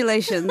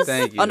congratulations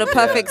Thank you. on a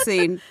perfect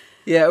scene.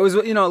 Yeah, it was,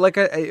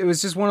 it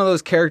was just one of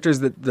those characters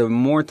that the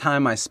more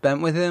time I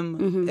spent with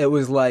him, it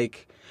was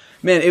like,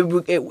 man,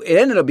 it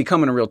ended up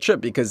becoming a real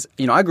trip because,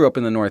 I grew up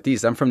in the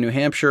Northeast. I'm from New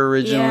Hampshire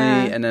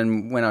originally and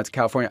then went out to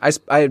California.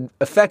 I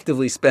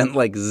effectively spent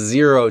like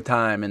zero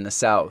time in the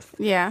South.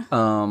 Yeah.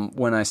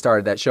 When I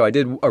started that show. I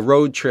did a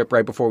road trip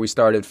right before we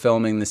started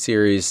filming the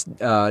series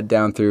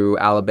down through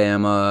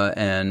Alabama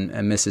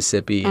and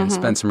Mississippi and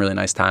spent some really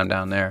nice time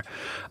down there.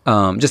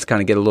 Just to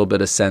kind of get a little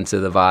bit of sense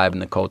of the vibe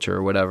and the culture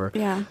or whatever.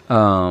 Yeah.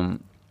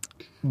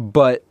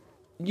 But,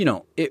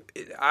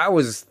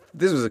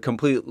 this was a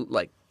complete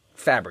like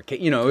fabricate,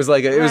 it was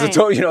like it was a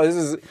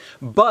total,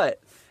 but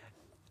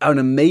an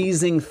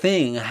amazing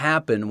thing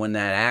happened when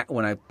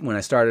when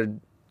I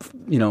started,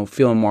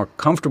 feeling more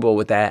comfortable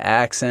with that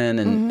accent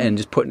and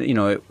just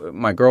putting,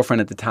 my girlfriend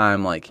at the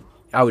time, like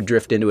I would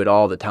drift into it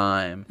all the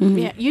time.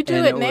 Yeah, you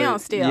do it now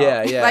still.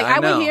 Yeah, Like I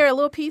know. would hear a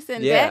little piece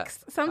in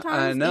Dex sometimes.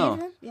 I know.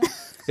 Even. Yeah.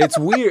 It's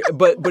weird,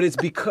 but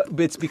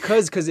it's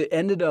because it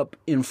ended up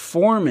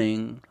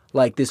informing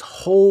like this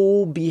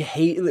whole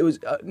behavior. It was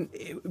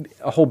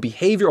a whole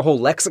behavior, a whole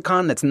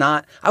lexicon that's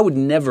not. I would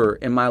never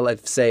in my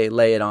life say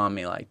 "lay it on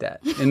me" like that,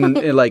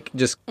 and like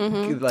just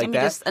like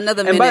that. Just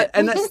another minute,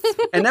 and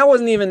that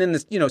wasn't even in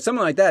this.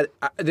 Something like that.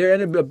 There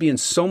ended up being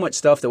so much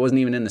stuff that wasn't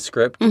even in the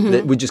script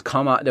that would just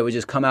come out. That would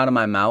just come out of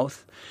my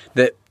mouth.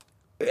 That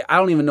I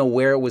don't even know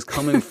where it was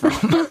coming from,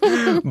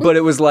 but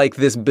it was like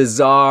this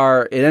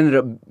bizarre.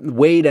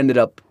 Wade ended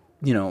up,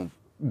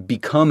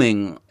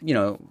 becoming,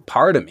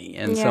 part of me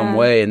in some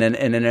way, and then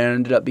it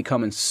ended up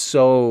becoming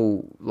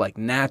so like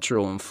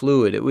natural and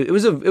fluid. It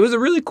was a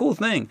really cool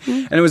thing,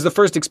 and it was the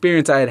first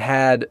experience I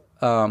had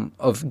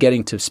of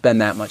getting to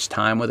spend that much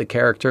time with a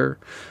character.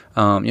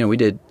 We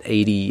did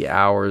 80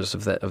 hours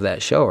of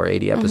that show, or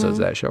 80 episodes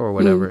of that show, or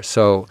whatever.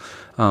 So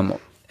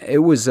it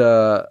was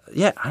I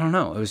don't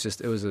know. It was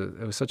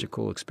such a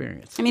cool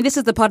experience. I mean, this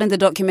is the part in the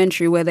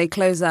documentary where they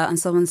close out and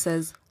someone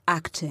says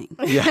acting.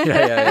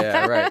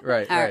 Yeah.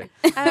 Right.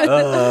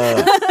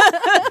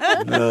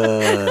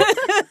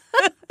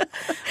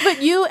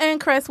 But you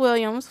and Cress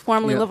Williams,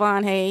 formerly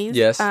LaVon Hayes,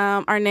 yes,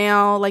 are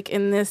now like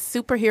in this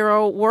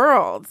superhero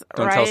world.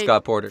 Don't right? tell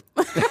Scott Porter.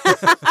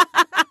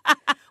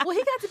 Well,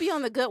 he got to be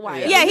on The Good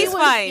Wife. Yeah, he's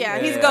fine. Yeah,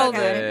 he's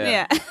golden.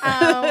 Yeah.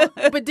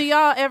 But do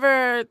y'all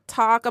ever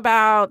talk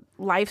about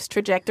life's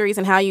trajectories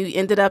and how you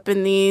ended up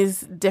in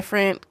these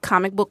different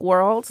comic book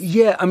worlds?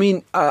 Yeah, I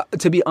mean,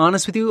 to be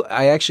honest with you,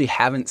 I actually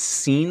haven't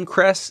seen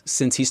Cress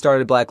since he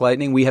started Black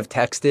Lightning. We have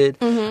texted,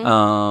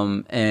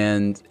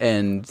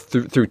 and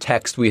through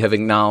text we have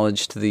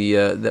acknowledged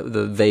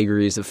the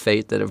vagaries of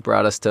fate that have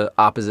brought us to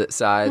opposite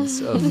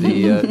sides of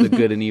the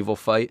good and evil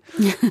fight.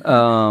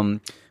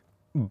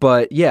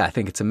 But yeah, I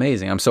think it's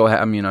amazing. I'm so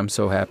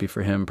happy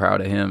for him, proud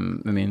of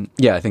him. I mean,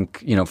 yeah, I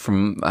think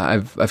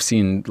I've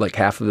seen like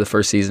half of the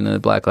first season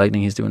of Black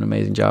Lightning. He's doing an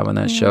amazing job on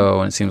that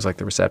show, and it seems like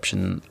the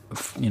reception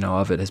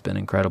of it has been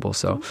incredible.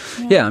 So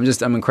yeah,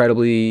 I'm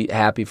incredibly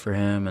happy for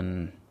him,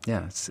 and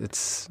yeah,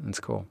 it's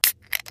cool.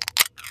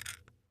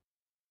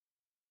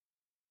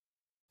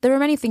 There are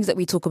many things that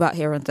we talk about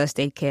here on First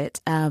Aid Kit,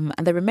 and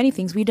there are many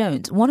things we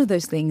don't. One of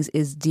those things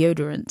is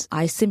deodorant.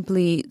 I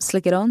simply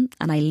slick it on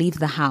and I leave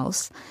the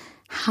house.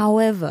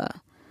 However,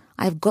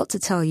 I've got to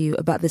tell you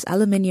about this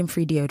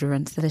aluminium-free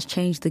deodorant that has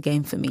changed the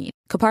game for me.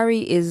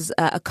 Kopari is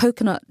a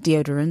coconut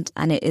deodorant,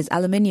 and it is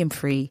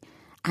aluminium-free.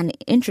 And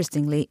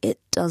interestingly, it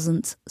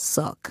doesn't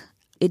suck.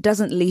 It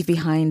doesn't leave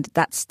behind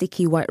that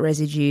sticky white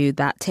residue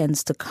that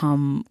tends to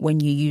come when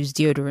you use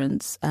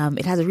deodorants.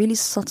 It has a really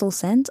subtle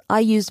scent.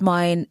 I used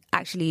mine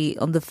actually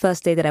on the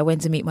first day that I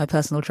went to meet my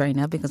personal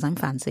trainer because I'm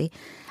fancy.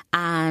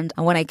 And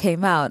when I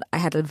came out, I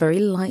had a very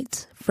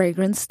light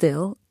fragrance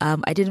still.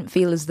 I didn't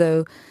feel as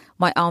though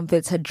my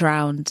armpits had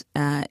drowned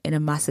in a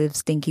massive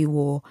stinky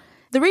war.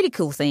 The really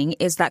cool thing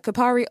is that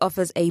Kopari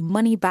offers a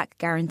money-back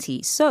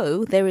guarantee,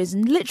 so there is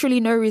literally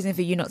no reason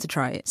for you not to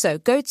try it. So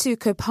go to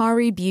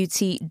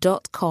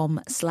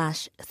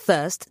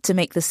koparibeauty.com/thirst to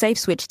make the safe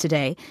switch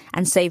today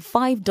and save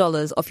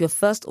 $5 off your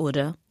first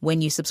order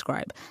when you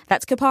subscribe.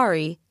 That's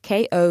Kopari,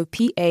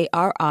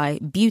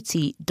 Kopari,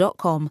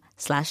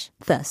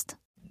 beauty.com/thirst.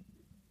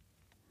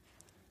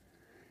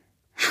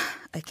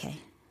 Okay.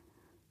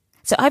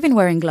 So I've been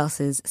wearing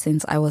glasses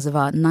since I was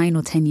about 9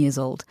 or 10 years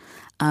old.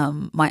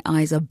 My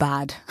eyes are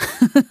bad.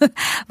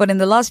 But in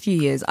the last few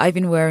years, I've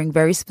been wearing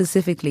very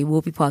specifically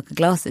Warby Parker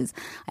glasses.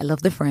 I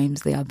love the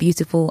frames. They are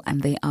beautiful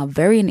and they are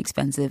very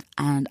inexpensive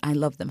and I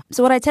love them.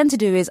 So what I tend to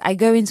do is I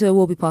go into a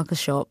Warby Parker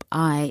shop,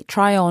 I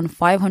try on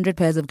 500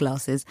 pairs of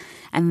glasses,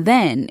 and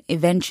then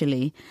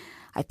eventually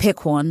I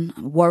pick one,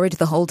 worried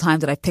the whole time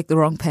that I picked the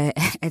wrong pair,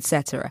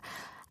 etc.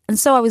 And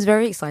so I was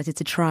very excited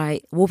to try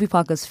Warby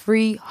Parker's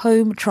free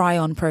home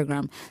try-on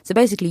program. So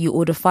basically you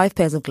order 5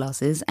 pairs of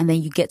glasses and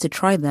then you get to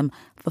try them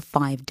for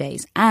 5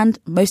 days. And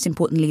most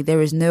importantly,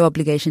 there is no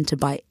obligation to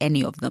buy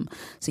any of them.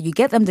 So you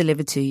get them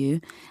delivered to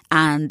you,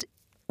 and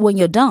when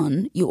you're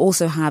done, you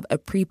also have a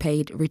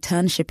prepaid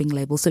return shipping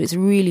label, so it's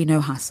really no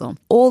hassle.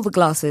 All the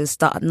glasses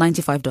start at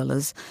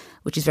 $95,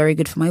 which is very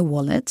good for my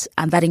wallet,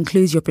 and that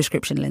includes your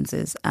prescription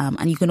lenses.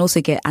 And you can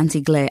also get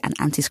anti-glare and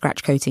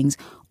anti-scratch coatings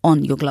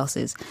on your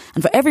glasses.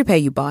 And for every pair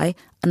you buy,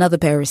 another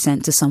pair is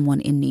sent to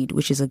someone in need,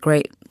 which is a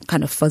great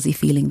kind of fuzzy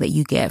feeling that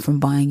you get from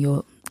buying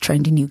your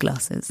trendy new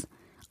glasses.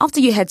 After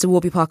you head to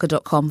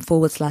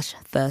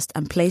warbyparker.com/thirst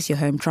and place your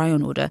home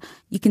try-on order,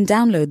 you can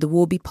download the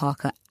Warby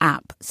Parker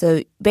app.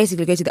 So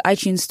basically go to the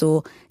iTunes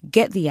store,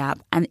 get the app,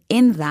 and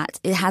in that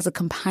it has a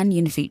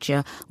companion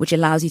feature which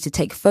allows you to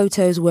take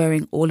photos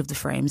wearing all of the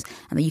frames,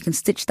 and then you can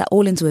stitch that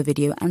all into a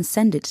video and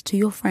send it to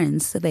your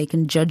friends so they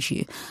can judge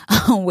you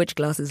on which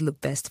glasses look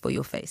best for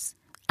your face.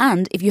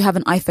 And if you have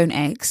an iPhone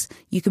X,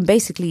 you can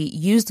basically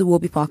use the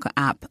Warby Parker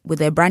app with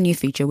their brand new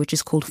feature, which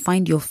is called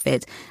Find Your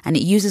Fit. And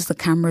it uses the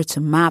camera to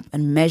map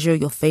and measure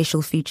your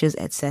facial features,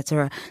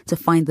 etc., to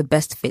find the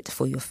best fit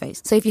for your face.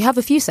 So if you have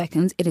a few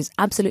seconds, it is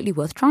absolutely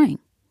worth trying.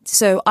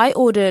 So I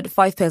ordered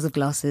 5 pairs of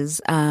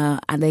glasses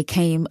and they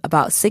came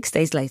about 6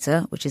 days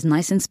later, which is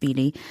nice and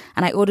speedy.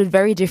 And I ordered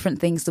very different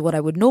things to what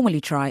I would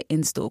normally try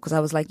in store because I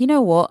was like, you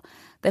know what?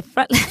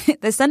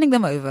 They're sending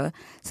them over,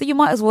 so you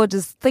might as well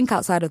just think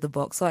outside of the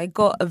box. So I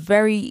got a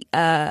very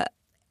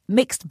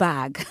mixed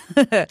bag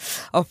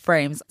of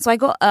frames. So I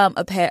got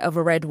a pair of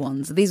red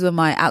ones. These were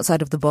my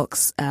outside of the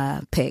box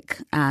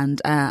pick,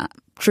 and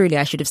truly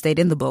I should have stayed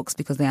in the books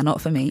because they are not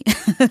for me.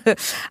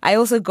 I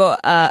also got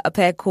a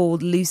pair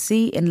called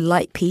Lucy in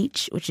light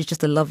peach, which is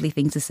just a lovely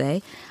thing to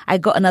say. I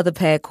got another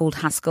pair called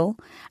Haskell.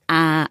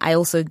 I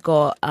also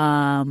got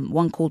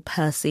one called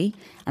Percy.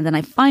 And then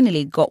I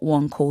finally got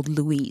one called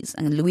Louise.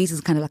 And Louise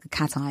is kind of like a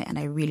cat eye, and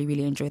I really,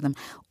 really enjoy them.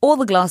 All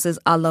the glasses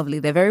are lovely.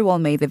 They're very well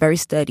made. They're very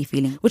sturdy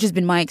feeling, which has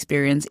been my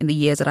experience in the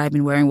years that I've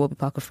been wearing Warby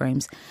Parker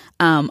frames.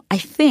 I'm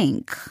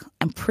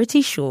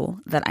pretty sure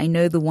that I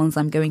know the ones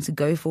I'm going to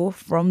go for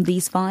from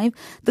these 5.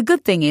 The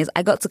good thing is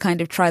I got to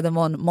kind of try them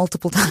on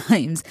multiple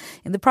times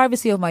in the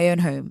privacy of my own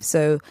home.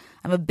 So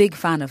I'm a big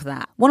fan of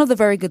that. One of the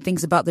very good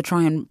things about the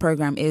try-on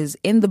program is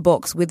in the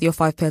box with your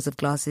 5 pairs of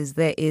glasses,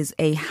 there is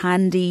a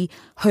handy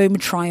home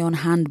try-on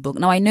handbook.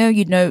 Now, I know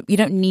you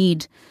don't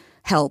need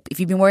help. If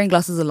you've been wearing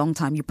glasses a long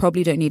time, you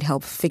probably don't need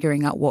help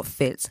figuring out what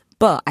fits.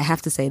 But I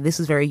have to say this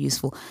was very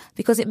useful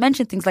because it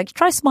mentioned things like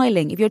try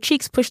smiling. If your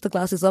cheeks push the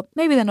glasses up,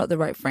 maybe they're not the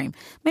right frame.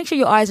 Make sure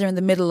your eyes are in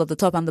the middle of the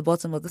top and the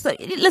bottom of the...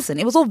 Listen,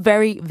 it was all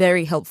very,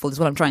 very helpful is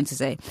what I'm trying to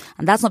say.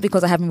 And that's not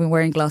because I haven't been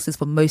wearing glasses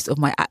for most of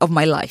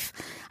my life.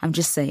 I'm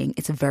just saying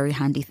it's a very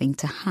handy thing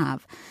to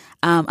have.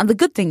 And the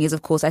good thing is,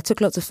 of course, I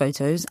took lots of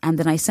photos and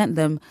then I sent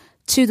them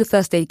to the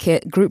First Aid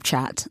Kit group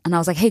chat. And I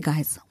was like, hey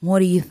guys, what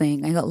do you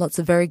think? I got lots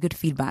of very good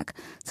feedback.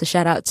 So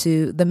shout out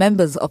to the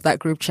members of that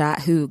group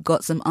chat who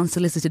got some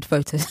unsolicited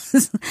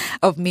photos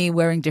of me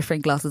wearing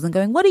different glasses and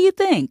going, what do you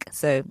think?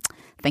 So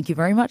thank you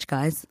very much,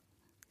 guys.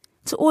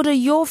 To order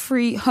your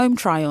free home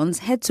try-ons,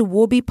 head to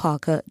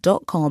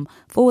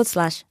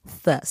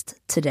warbyparker.com/thirst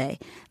today.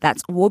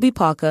 That's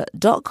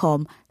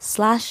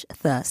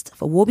warbyparker.com/thirst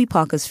for Warby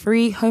Parker's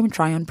free home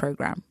try-on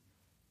program.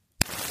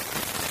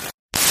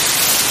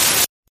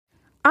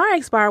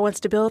 RxBar wants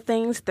to build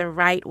things the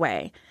right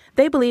way.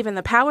 They believe in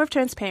the power of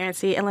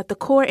transparency and let the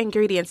core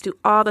ingredients do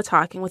all the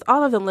talking, with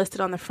all of them listed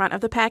on the front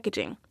of the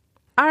packaging.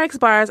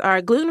 RxBars are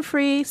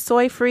gluten-free,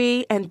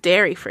 soy-free, and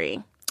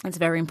dairy-free. It's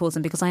very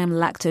important because I am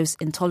lactose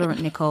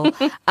intolerant, Nicole.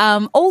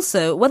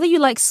 Also, whether you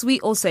like sweet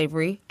or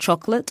savory,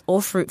 chocolate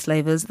or fruit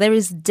flavors, there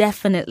is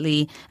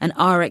definitely an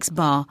RX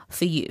bar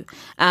for you.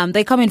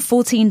 They come in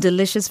 14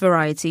 delicious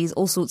varieties,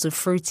 all sorts of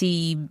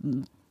fruity,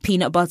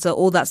 peanut butter,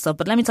 all that stuff.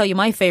 But let me tell you,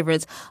 my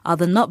favorites are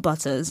the nut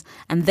butters,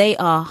 and they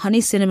are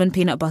honey cinnamon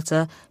peanut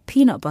butter,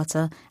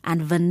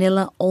 and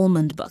vanilla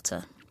almond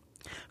butter.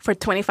 For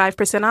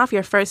 25% off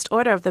your first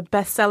order of the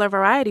bestseller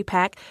variety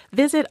pack,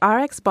 visit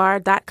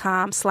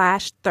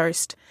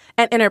rxbar.com/thirst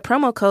and enter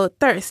promo code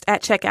THIRST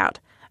at checkout.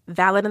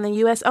 Valid in the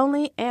U.S.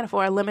 only and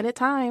for a limited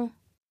time.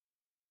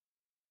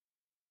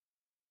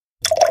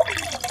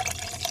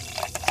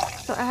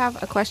 So I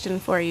have a question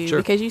for you,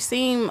 because you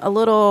seem a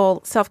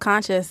little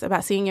self-conscious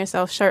about seeing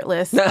yourself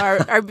shirtless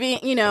or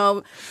being,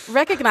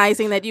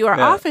 recognizing that you are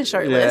often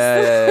shirtless.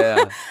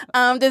 Yeah.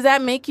 Does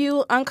that make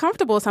you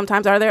uncomfortable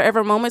sometimes? Are there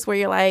ever moments where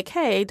you're like,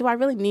 hey, do I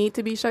really need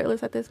to be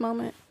shirtless at this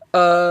moment?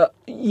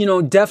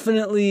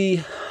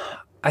 Definitely.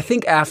 I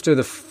think after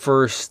the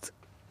first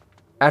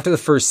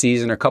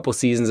season or couple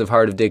seasons of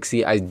Heart of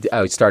Dixie,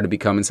 I started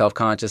becoming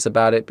self-conscious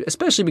about it,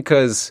 especially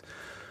because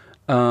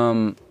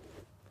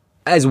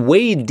as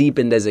Wade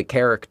deepened as a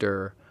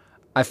character,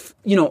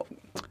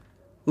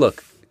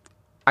 look,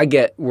 I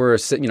get we're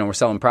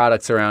selling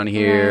products around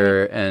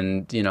here,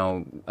 and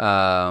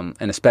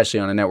and especially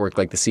on a network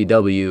like the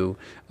CW,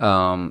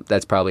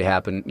 that's probably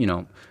happened.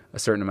 A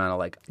certain amount of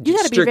like you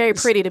got to be very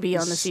pretty to be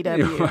on the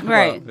CW,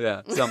 right? Well,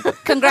 yeah, something.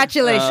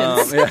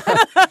 Congratulations.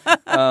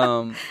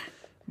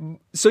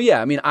 So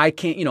yeah, I mean, eye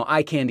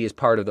candy is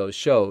part of those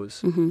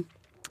shows.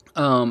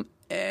 Mm-hmm.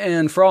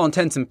 And for all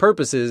intents and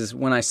purposes,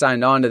 when I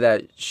signed on to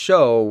that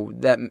show,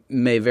 that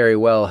may very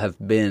well have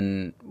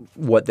been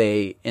what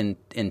they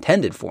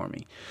intended for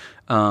me.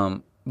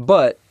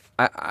 But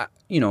I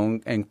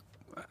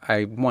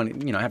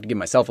want I have to give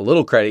myself a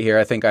little credit here.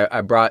 I think I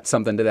brought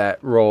something to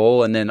that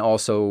role, and then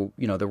also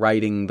the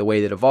writing, the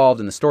way that evolved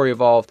and the story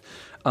evolved.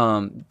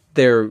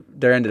 There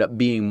ended up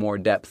being more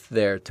depth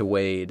there to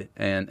Wade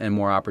and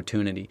more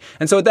opportunity.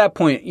 And so at that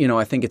point,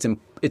 I think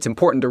it's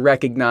important to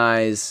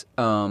recognize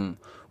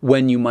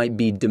when you might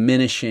be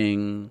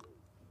diminishing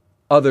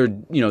other,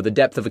 the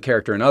depth of a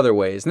character in other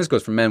ways. And this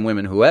goes for men,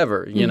 women,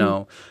 whoever,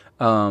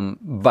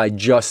 by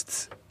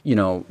just,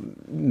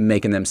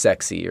 making them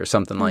sexy or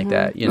something like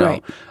that,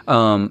 Right.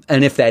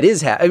 And if that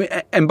is,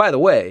 and by the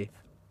way,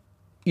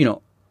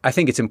 I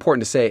think it's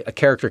important to say a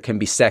character can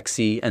be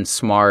sexy and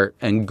smart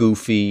and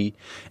goofy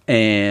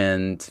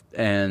and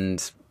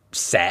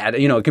sad.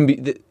 It can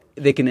be...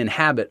 They can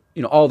inhabit,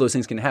 all those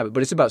things can inhabit,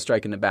 but it's about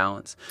striking the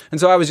balance. And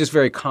so I was just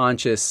very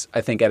conscious,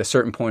 I think, at a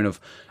certain point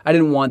I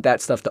didn't want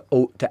that stuff to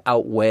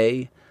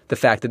outweigh the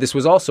fact that this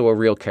was also a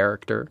real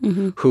character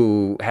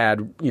who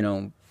had,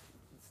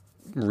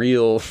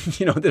 real,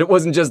 that it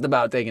wasn't just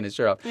about taking his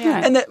shirt off.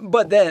 Yeah.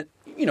 But then,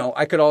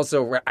 I could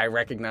also, I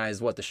recognized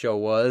what the show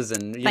was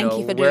and, Thank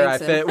you for where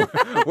doing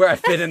where I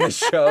fit in the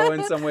show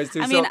in some ways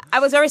too. I mean, I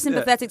was very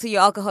sympathetic to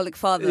your alcoholic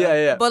father.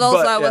 Yeah. But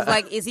also I was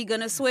like, is he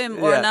going to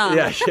swim or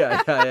not?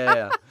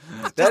 Yeah.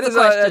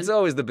 That's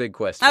always the big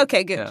question.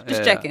 Okay, good.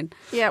 Just checking.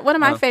 Yeah, one of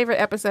my favorite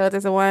episodes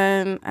is the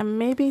one,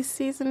 maybe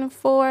season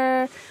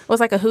 4. It was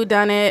like a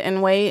whodunit,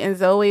 and Wade and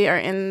Zoe are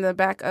in the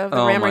back of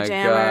the Rammer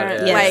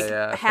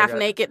Jammer, half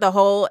naked the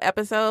whole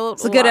episode.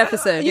 It's a good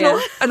episode, you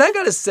know. And I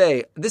gotta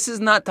say, this is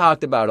not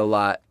talked about a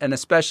lot, and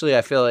especially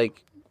I feel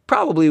like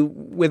probably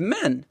with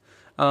men.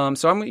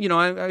 So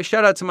I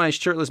shout out to my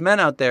shirtless men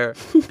out there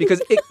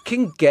because it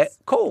can get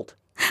cold.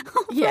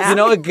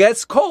 Yeah, it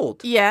gets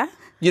cold. Yeah.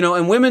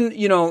 And women,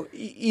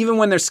 even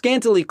when they're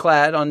scantily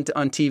clad on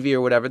TV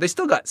or whatever, they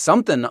still got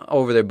something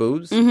over their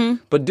boobs.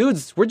 Mm-hmm. But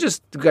dudes, we're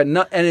just got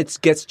and it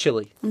gets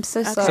chilly. I'm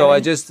so sorry.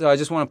 So I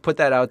just want to put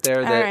that out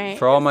there that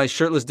for all my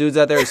shirtless dudes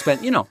out there who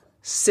spent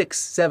 6,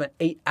 7,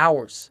 8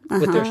 hours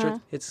with their shirts,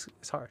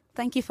 it's hard.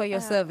 Thank you for your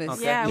service.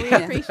 Okay. Yeah, we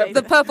appreciate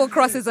the Purple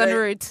Cross is en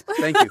route.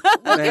 Thank you.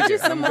 We'll get you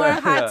some more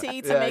hot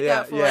tea to make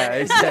up for it. Yeah,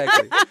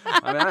 exactly.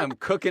 I mean, I'm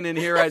cooking in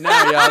here right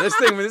now, y'all. This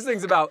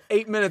thing's about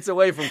 8 minutes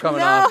away from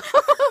coming off.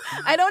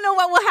 I don't know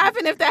what will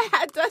happen if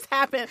that does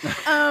happen. Okay.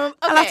 I'll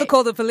have to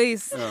call the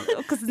police.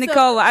 Because,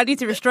 Nicole, I need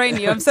to restrain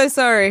you. I'm so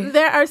sorry.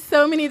 There are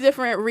so many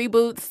different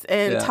reboots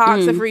and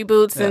talks of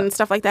reboots and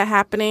stuff like that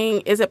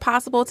happening. Is it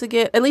possible to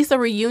get at least a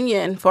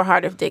reunion for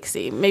Heart of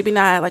Dixie? Maybe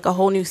not like a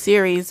whole new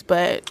series,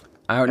 but...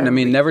 I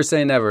mean, never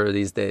say never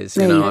these days.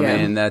 I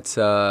mean, that's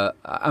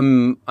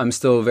I'm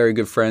still very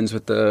good friends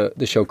with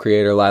the show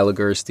creator Lila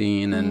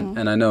Gerstein,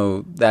 and I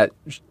know that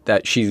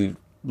she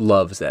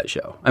loves that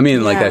show. I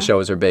mean, like that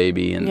show is her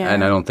baby, and I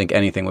don't think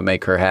anything would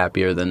make her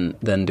happier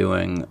than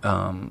doing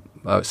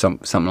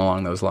something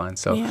along those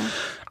lines. So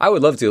I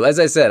would love to. As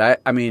I said,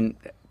 I mean,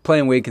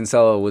 playing Wade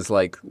Kinsella was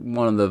like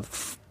one of the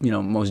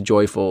most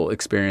joyful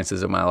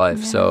experiences of my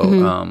life.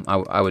 So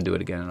I would do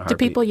it again in a heartbeat.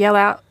 Do people yell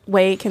out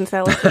Wade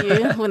Kinsella to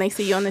you when they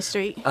see you on the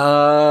street?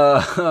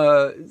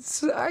 I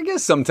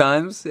guess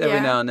sometimes, every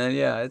now and then.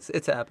 Yeah,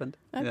 it's happened.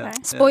 Okay. Yeah.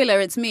 Spoiler,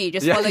 it's me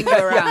just following you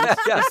around,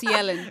 just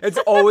yelling. It's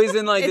always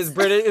in like this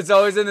British. It's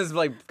always in this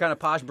like kind of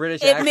posh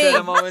British accent.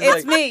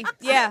 It's me.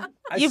 Yeah,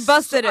 you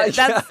busted it.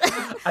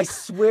 I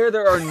swear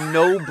there are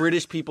no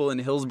British people in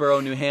Hillsborough,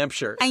 New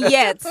Hampshire. And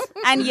yet.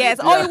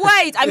 Oh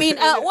wait, I mean,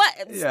 what?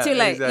 It's too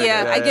late. Exactly.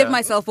 I give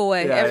myself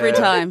away every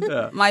time.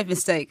 My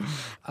mistake.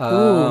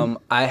 I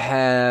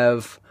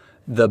have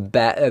the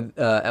bat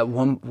at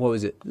one. What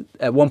was it?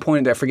 At one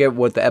point, I forget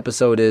what the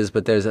episode is,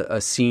 but there's a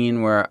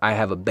scene where I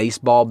have a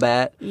baseball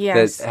bat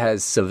that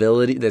has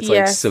civility. That's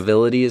like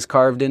civility is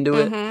carved into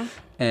it,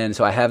 and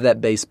so I have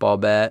that baseball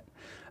bat.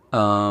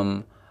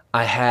 I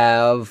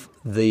have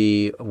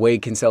the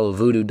Wade Kinsella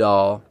voodoo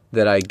doll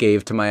that I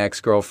gave to my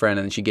ex-girlfriend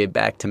and she gave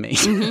back to me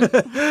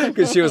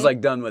because she was like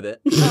done with it.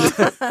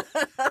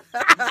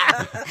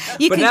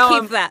 You can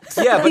keep that.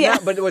 Yeah,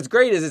 but what's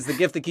great is it's the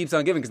gift that keeps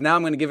on giving because now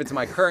I'm going to give it to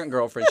my current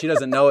girlfriend. She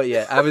doesn't know it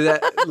yet. I was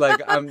at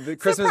the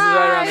Christmas is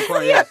right around the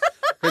corner. Yeah,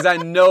 because I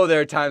know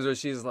there are times where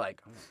she's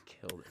like, I'm going to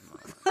kill this.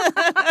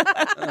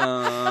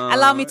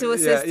 Allow me to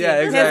assist you.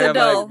 Yeah, exactly. Here's a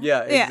doll.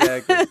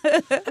 Exactly.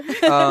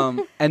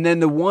 And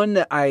then the one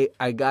that I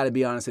got to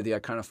be honest with you, I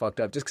kind of fucked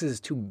up just because it's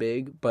too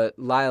big. But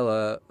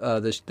Lila,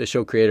 the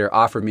show creator,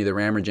 offered me the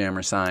Rammer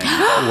Jammer sign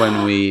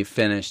when we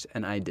finished,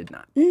 and I did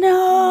not.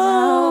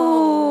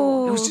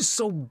 No. It was just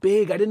so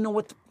big. I didn't know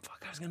what the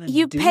fuck I was going to do.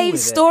 You paid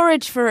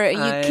storage for it.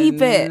 You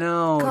keep it.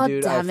 No, God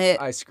dude, damn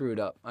it. I screwed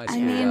up. I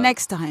mean,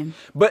 next time.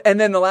 And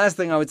then the last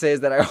thing I would say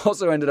is that I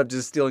also ended up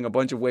just stealing a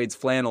bunch of Wade's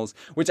flannels,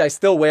 which I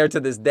still wear to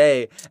this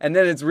day. And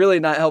then it's really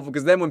not helpful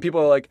because then when people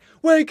are like,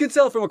 Wade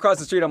Kinsella from across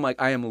the street, I'm like,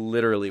 I am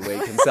literally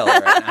Wade Kinsella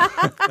right now.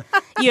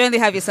 You only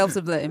have yourself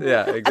to blame.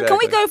 Yeah, exactly. Can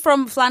we go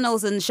from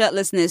flannels and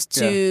shirtlessness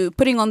to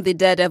putting on the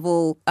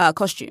Daredevil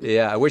costume?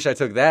 Yeah, I wish I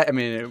took that. I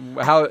mean,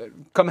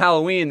 come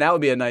Halloween, that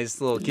would be a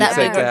nice little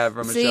keepsake to have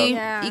from a show.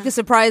 Yeah. You could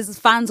surprise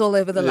fans all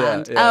over the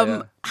land.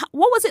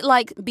 What was it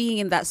like being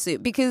in that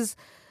suit? Because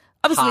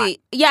obviously,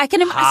 I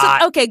can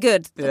imagine. Okay,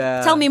 good.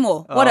 Yeah. Tell me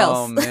more. What else?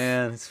 Oh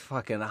man, it's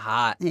fucking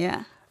hot.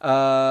 Yeah.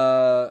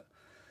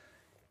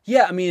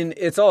 Yeah, I mean,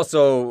 it's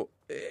also,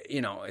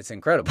 it's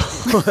incredible.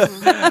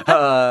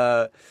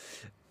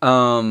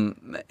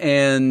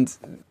 And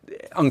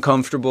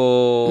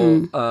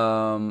uncomfortable.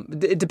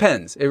 It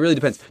depends. It really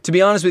depends. To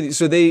be honest with you,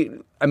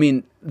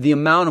 the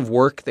amount of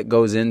work that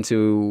goes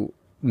into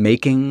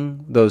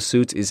making those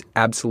suits is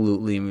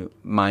absolutely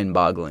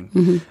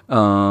mind-boggling.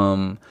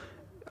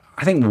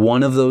 I think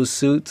one of those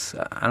suits,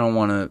 I don't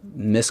want to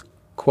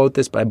misquote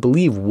this, but I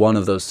believe one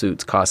of those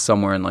suits cost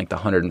somewhere in like the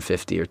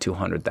 $150,000 or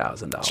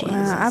 $200,000.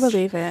 I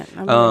believe it.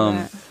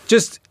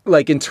 Just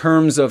like in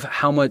terms of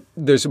how much,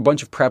 there's a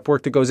bunch of prep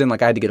work that goes in.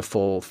 Like I had to get a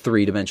full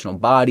 3-dimensional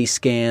body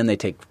scan. They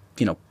take,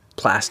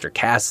 plaster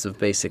casts of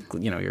basic,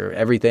 your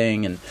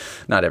everything and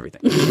not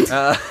everything.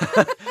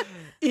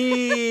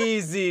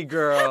 Easy,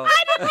 girl.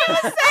 I didn't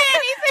even say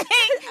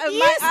anything.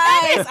 My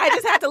eyes. I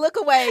just had to look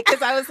away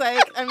because I was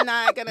like, I'm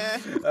not gonna.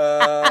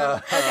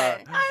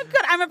 Okay. I'm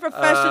good. I'm a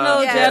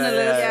professional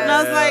journalist, and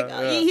I was like,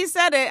 he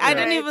said it. I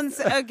didn't even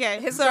say. Okay,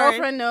 his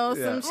girlfriend knows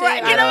some shit. Right,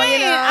 you know what I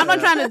mean? I'm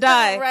not trying to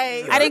die.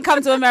 Right. I didn't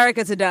come to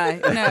America to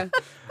die.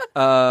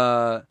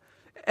 No.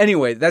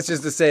 Anyway, that's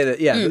just to say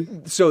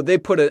that, so they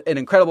put an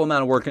incredible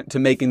amount of work into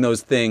making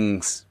those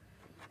things,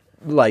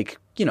 like,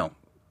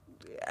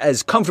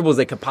 as comfortable as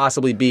they could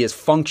possibly be, as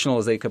functional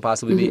as they could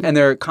possibly be. And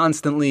they're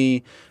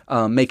constantly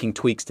making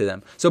tweaks to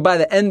them. So by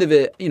the end of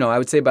it, I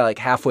would say by like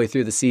halfway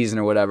through the season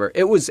or whatever,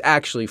 it was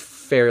actually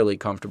fairly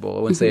comfortable.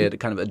 I wouldn't say it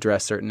kind of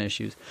addressed certain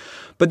issues.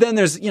 But then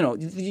there's,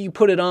 you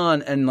put it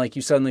on and like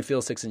you suddenly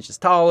feel 6 inches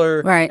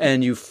taller. Right.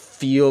 And you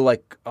feel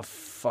like a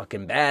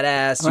fucking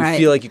badass. You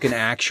feel like you can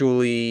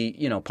actually,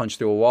 punch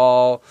through a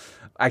wall.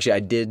 Actually, I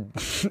did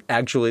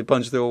actually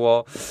punch through a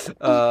wall,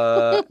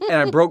 and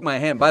I broke my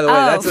hand. By the way,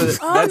 that's a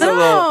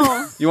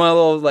little. You want a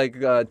little like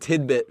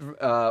tidbit,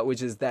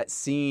 which is that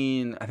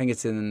scene. I think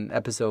it's in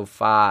episode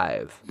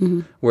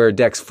 5, where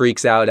Dex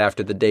freaks out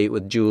after the date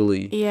with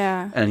Julie.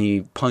 Yeah, and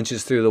he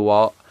punches through the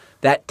wall.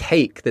 That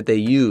take that they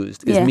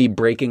used is me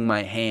breaking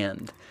my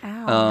hand.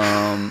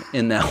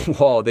 In that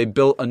wall. They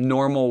built a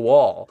normal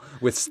wall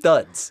with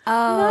studs. So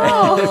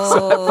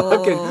I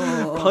fucking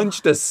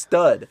punched a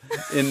stud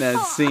in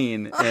that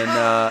scene. And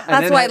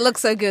that's why it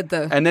looks so good,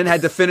 though. And then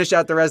had to finish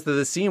out the rest of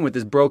the scene with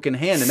this broken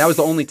hand. And that was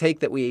the only take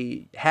that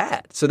we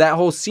had. So that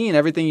whole scene,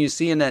 everything you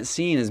see in that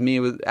scene is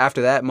me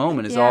after that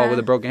moment is all with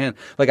a broken hand.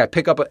 Like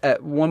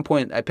at one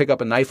point, I pick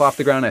up a knife off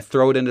the ground. I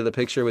throw it into the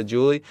picture with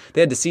Julie.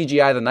 They had to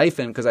CGI the knife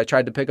in because I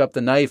tried to pick up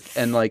the knife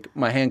and like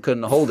my hand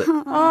couldn't hold it.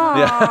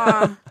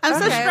 Yeah. I'm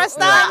so stressed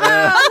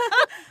out.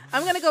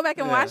 I'm going to go back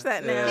and watch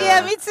that now.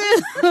 Yeah, me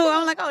too.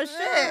 I'm like, oh, shit.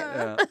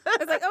 Yeah.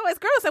 It's like, oh, it's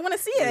gross. I want to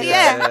see it.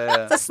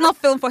 Yeah. It's a snuff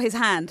film for his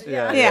hand.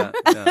 Yeah.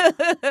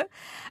 The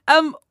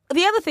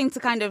other thing to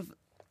kind of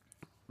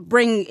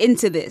bring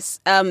into this,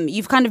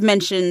 you've kind of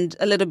mentioned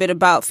a little bit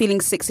about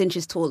feeling 6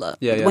 inches taller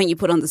when you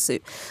put on the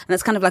suit. And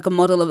that's kind of like a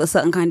model of a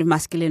certain kind of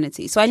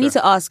masculinity. So I need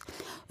to ask,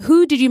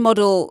 who did you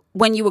model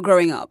when you were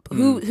growing up?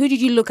 Who did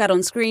you look at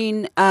on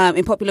screen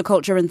in popular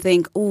culture and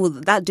think, oh,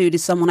 that dude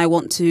is someone I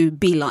want to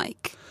be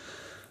like?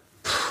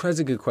 That's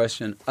a good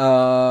question.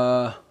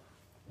 I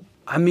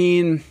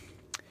mean,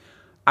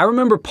 I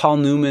remember Paul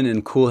Newman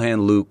and Cool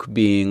Hand Luke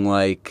being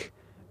like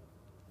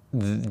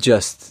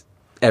just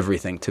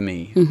everything to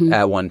me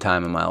at one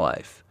time in my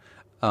life.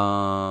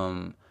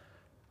 And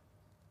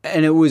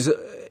it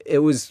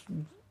was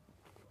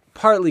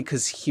partly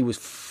because he was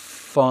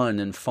fun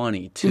and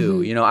funny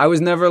too. I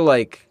was never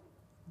like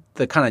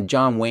the kind of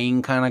John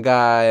Wayne kind of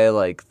guy,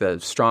 like the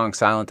strong,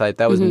 silent type.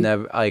 That was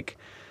never like.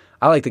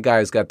 I like the guy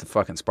who's got the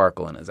fucking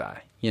sparkle in his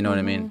eye. You know what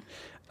I mean?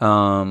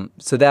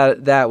 So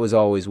that was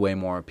always way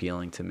more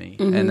appealing to me.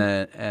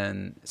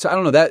 And so I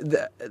don't know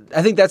that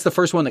I think that's the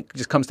first one that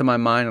just comes to my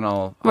mind, and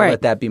I'll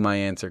let that be my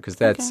answer because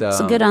that's it's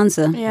a good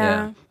answer.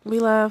 Yeah. We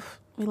love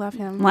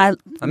him. Well,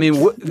 I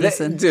mean,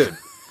 listen, dude,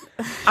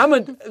 I'm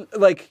a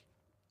like.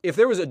 If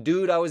there was a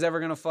dude I was ever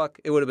gonna fuck,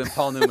 it would have been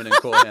Paul Newman and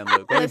Cool Hand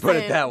Luke. Let me put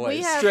it that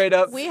way, straight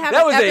up.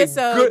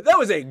 That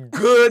was a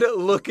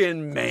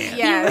good-looking man.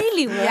 Yes. He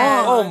really was.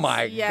 Yes. Oh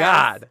my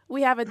God.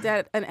 We have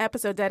an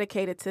episode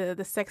dedicated to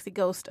the sexy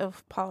ghost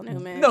of Paul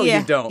Newman. No,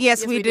 you don't.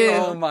 Yes, we do.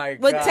 Oh my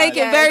God. We'll take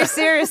it very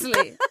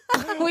seriously.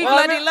 We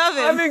bloody love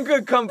him. I'm in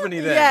good company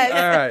then. Yes.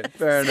 All right,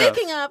 fair enough.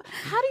 Speaking of,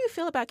 how do you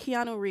feel about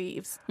Keanu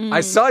Reeves?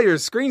 I saw your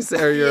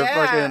your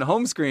fucking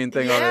home screen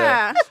thing over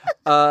there.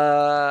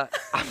 I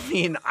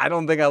mean, I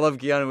don't think I love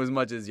Keanu as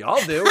much as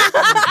y'all do.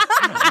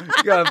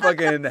 You got a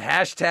fucking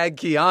hashtag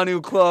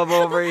Keanu club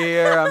over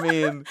here. I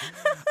mean,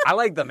 I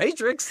like The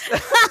Matrix,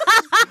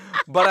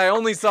 but I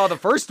only saw the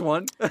first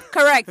one.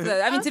 Correct.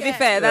 Though. I mean, to be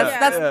fair,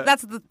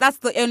 that's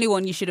the only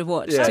one you should have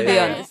watched. To be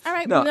honest. All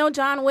right. No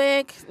John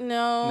Wick.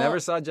 No. Never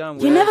saw John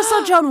Wick. You never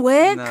saw John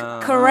Wick?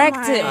 No.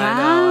 Correct it.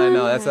 I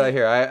know. That's what I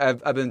hear.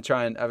 I've been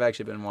trying. I've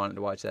actually been wanting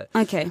to watch that.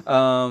 Okay.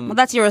 Well,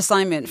 that's your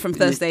assignment from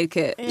First Aid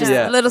Kit. Just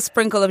a little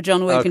sprinkle of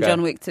John Wick and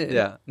John Wick 2.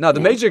 Yeah. No,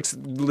 The Matrix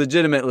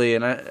legitimately,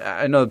 and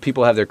I know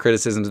people have their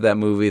criticisms of that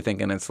movie,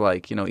 thinking it's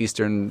like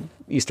Eastern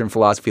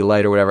philosophy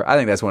light or whatever. I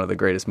think that's one of the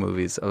greatest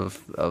movies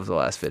of the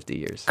last 50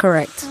 years.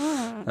 Correct.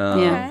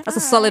 Yeah, that's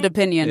a solid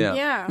opinion.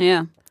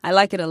 Yeah. I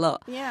like it a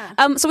lot. Yeah.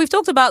 So we've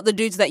talked about the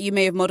dudes that you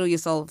may have modeled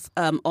yourself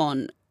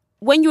on.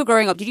 When you were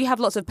growing up, did you have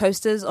lots of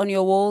posters on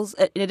your walls?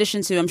 In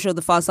addition to, I'm sure,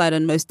 The Far Side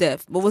and Mos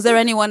Def. But was there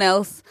anyone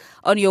else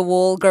on your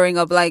wall growing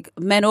up, like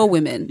men or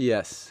women?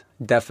 Yes,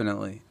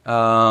 definitely.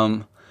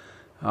 Oh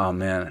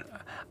man.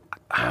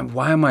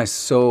 Why am I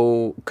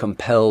so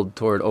compelled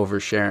toward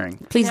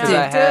oversharing? Please do.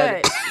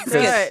 Do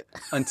it.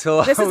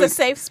 Until this is a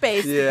safe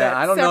space. Yeah,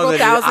 I don't know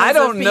that. I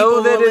don't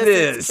know that it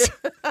is.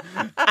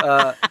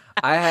 I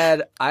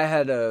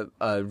had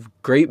a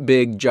great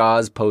big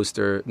Jaws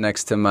poster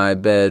next to my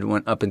bed.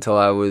 Went up until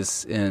I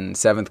was in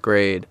 7th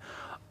grade.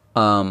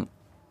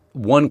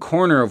 One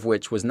corner of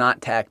which was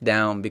not tacked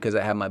down because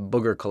I had my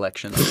booger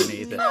collection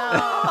underneath it.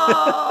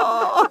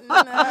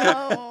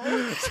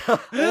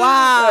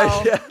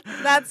 Wow.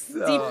 That's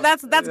deep.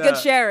 That's good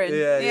sharing.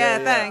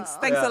 Thanks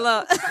a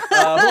lot.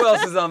 Who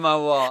else is on my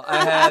wall?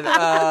 I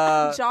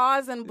had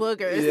Jaws and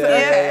boogers.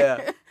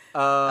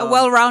 A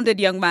well-rounded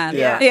young man.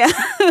 Yeah.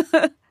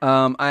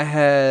 I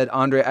had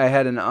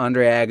an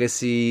Andre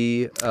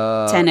Agassi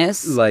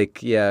tennis,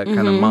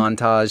 kind of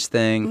montage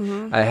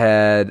thing. I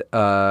had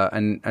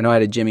and I know I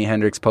had a Jimi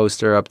Hendrix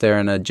poster up there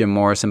and a Jim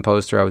Morrison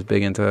poster. I was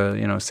big into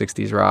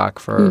 60s rock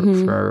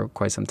for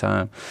quite some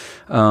time.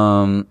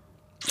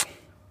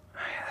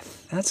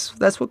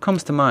 That's what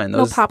comes to mind.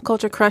 No pop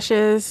culture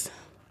crushes.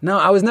 No,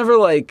 I was never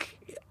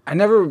I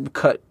never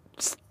cut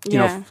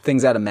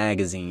things out of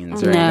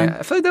magazines or anything.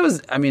 I feel like that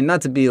was,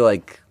 not to be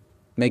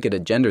make it a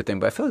gender thing,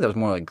 but I feel like that was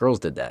more like girls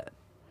did that.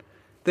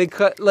 They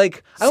cut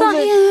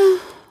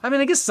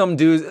I guess some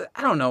dudes,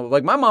 I don't know,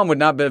 my mom would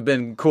not have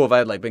been cool if I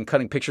had been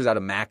cutting pictures out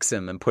of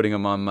Maxim and putting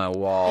them on my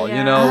wall,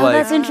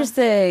 that's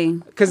interesting.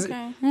 Because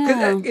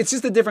it's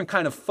just a different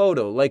kind of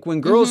photo.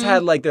 When girls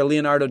had their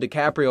Leonardo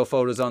DiCaprio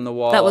photos on the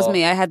wall. That was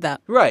me, I had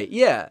that. Right,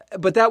 yeah.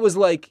 But that was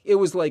it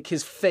was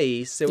his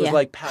face. It was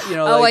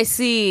I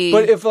see.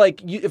 But if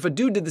if a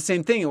dude did the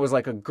same thing, it was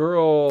a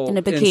girl in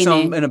a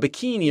bikini, in a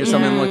bikini or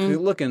something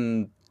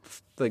looking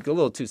a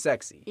little too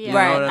sexy. Yeah.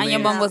 Right. And your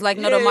mom was like,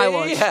 not on my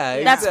watch.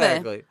 Yeah, that's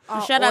exactly.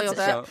 fair. Shout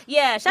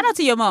out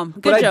to your mom.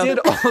 Good but job. I did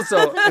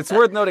also, it's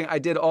worth noting, I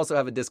did also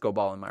have a disco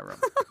ball in my room,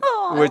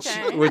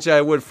 which I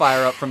would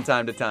fire up from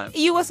time to time.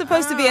 You were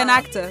supposed to be an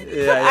actor.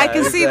 Yeah, I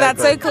can see that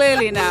so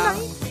clearly now.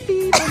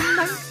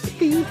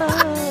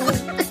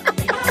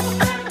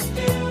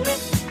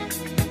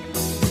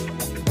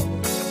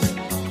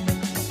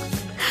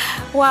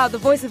 Wow, the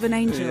voice of an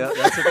angel. Yeah,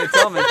 that's what they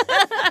tell me.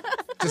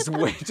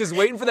 Just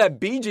waiting for that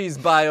Bee Gees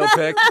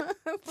biopic.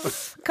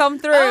 Come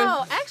through.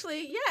 Oh,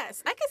 actually,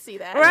 yes. I can see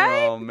that.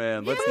 Right? Oh,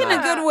 man. Let's in not.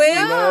 a good wig.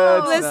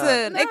 No,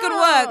 listen, it could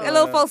work. A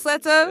little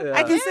falsetto. Yeah.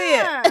 I can see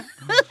it.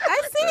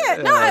 I see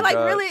it. No, Oh, I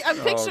God. really, I'm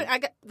picturing, I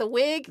got the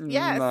wig.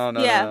 Yes.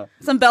 No.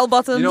 Some bell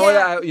bottoms. You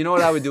know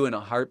what I would do in a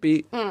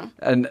heartbeat?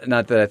 And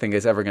not that I think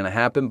it's ever going to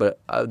happen, but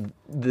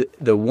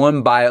the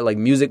one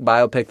music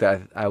biopic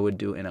that I would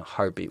do in a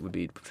heartbeat would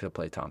be to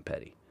play Tom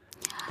Petty.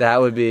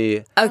 That would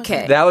be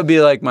okay. That would be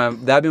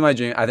that'd be my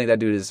dream. I think that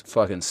dude is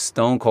fucking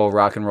stone cold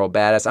rock and roll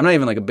badass. I'm not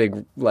even a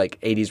big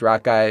 80s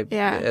rock guy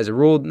as a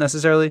rule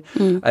necessarily.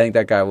 I think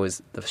that guy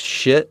was the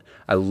shit.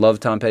 I love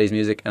Tom Petty's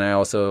music, and I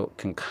also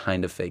can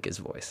kind of fake his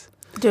voice.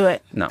 Do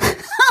it. No.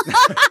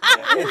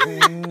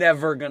 It's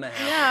never gonna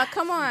happen. Yeah,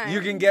 come on.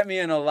 You can get me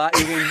in a lot.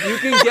 You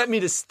can get me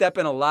to step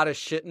in a lot of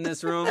shit in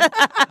this room,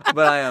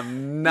 but I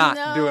am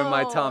not doing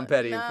my Tom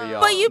Petty for y'all.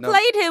 But you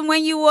played him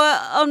when you were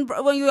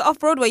off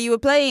Broadway. You were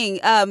playing.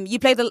 You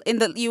played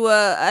you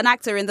were an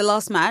actor in The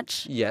Last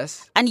Match.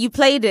 Yes. And you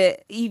played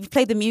it. You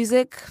played the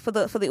music for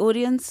the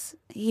audience.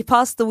 He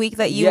passed the week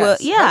that you were.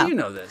 Yes. Yeah. How do you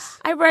know this?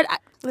 I read.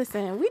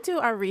 Listen, we do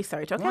our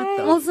research,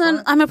 okay?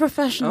 Listen, I'm a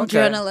professional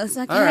journalist,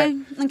 okay? All right.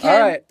 Okay. All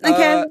right.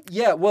 Okay.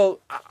 Yeah,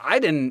 well, I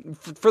didn't,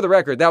 for the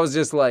record, that was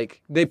just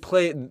they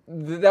played,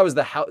 that was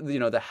the house,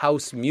 the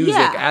house music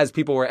as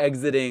people were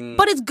exiting.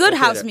 But it's good the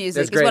house theater.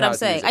 music, It's is great what I'm house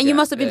saying. music, And you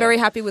must have been very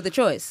happy with the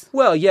choice.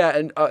 Well, yeah,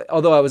 and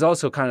although I was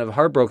also kind of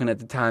heartbroken at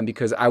the time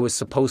because I was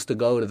supposed to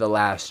go to the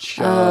last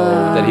show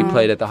that he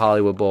played at the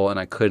Hollywood Bowl, and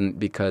I couldn't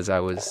because I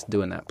was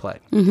doing that play.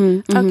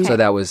 Okay. So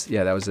that was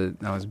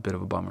a bit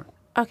of a bummer.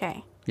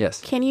 Okay.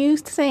 Yes. Can you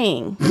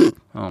sing?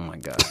 Oh my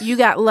God. You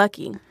Got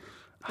Lucky.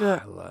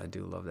 I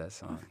do love that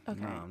song. Okay.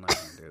 No, I'm not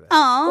going to do that.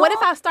 Aww. What if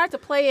I start to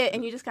play it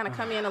and you just kind of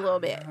come in a little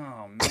bit?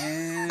 Oh,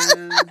 man.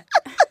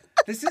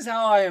 This is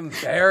how I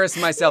embarrass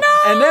myself.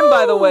 No! And then,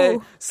 by the way,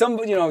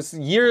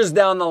 years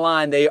down the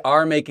line, they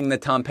are making the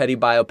Tom Petty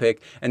biopic,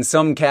 and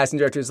some casting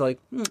director is like,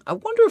 I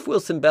wonder if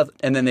Wilson Beth...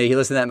 And then they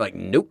listen to that and like,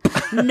 nope.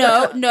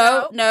 No.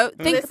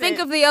 Think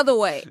of the other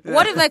way.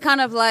 What if they're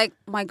kind of like,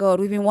 my God,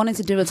 we've been wanting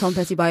to do a Tom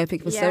Petty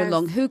biopic for so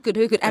long. Who could?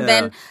 And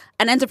then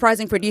an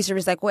enterprising producer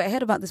is like, wait, I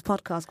heard about this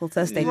podcast called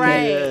Thursday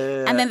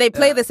Kid. And then they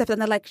play this episode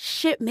and they're like,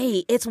 shit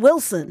me, it's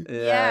Wilson.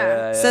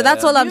 So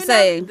that's all I'm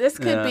saying. This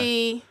could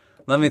be...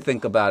 Let me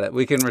think about it.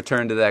 We can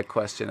return to that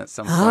question at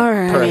some point. All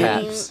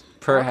right.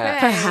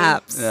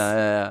 Perhaps.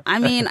 Yeah. I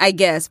mean, I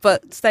guess,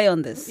 but stay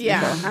on this.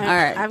 Yeah. All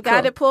right. I've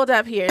got it pulled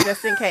up here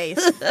just in case.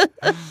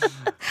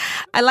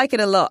 I like it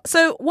a lot.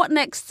 So what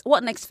next?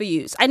 What next for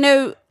you? I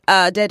know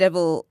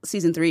Daredevil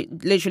season 3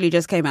 literally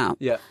just came out.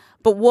 Yeah.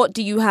 But what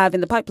do you have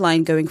in the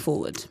pipeline going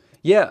forward?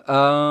 Yeah.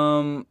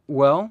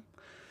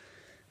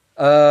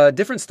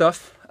 Different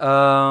stuff.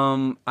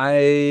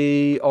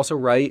 I also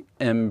write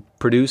and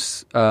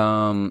produce.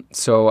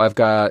 So I've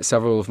got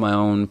several of my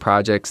own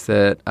projects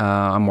that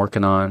I'm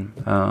working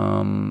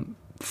on.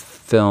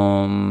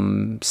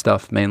 Film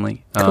stuff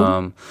mainly.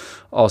 Cool.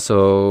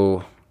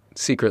 Also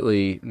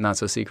secretly, not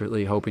so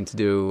secretly, hoping to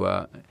do,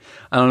 I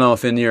don't know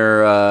if in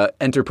your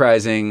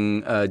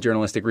enterprising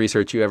journalistic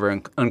research you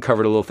ever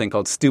uncovered a little thing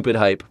called Stupid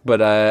Hype,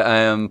 but I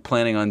am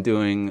planning on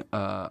doing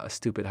a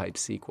Stupid Hype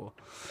sequel.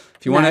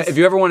 If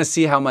you ever want to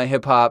see how my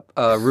hip hop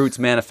roots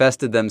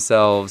manifested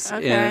themselves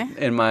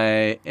in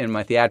my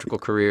theatrical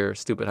career,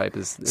 Stupid Hype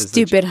is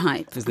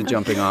the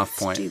jumping off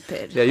point.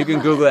 Stupid. Yeah, you can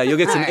Google that. You'll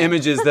get some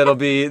images that'll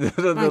be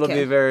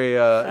very.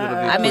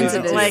 I'm into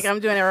this. Like I'm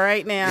doing it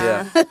right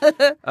now.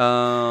 Yeah.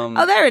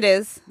 Oh, there it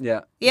is.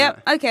 Yeah.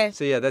 Yep. Yeah. Okay.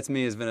 So yeah, that's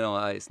me as Vanilla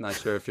Ice. Not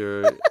sure if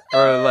you're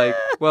or like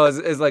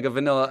it's like a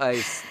Vanilla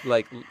Ice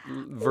like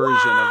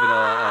version of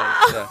Vanilla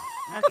Ice. Yeah.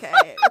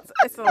 Okay,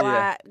 it's a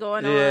lot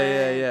going on.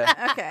 Yeah.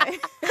 Okay.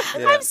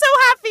 Yeah. I'm so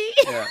happy.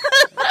 Yeah.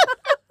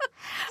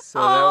 So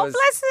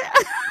Bless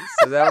it.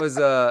 So that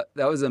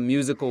was a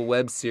musical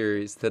web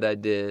series that I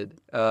did.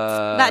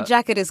 That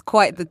jacket is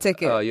quite the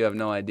ticket. Oh, you have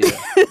no idea.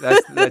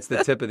 That's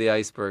the tip of the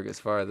iceberg as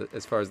far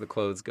as the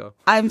clothes go.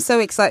 I'm so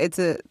excited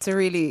to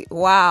really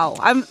wow.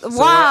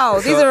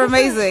 These are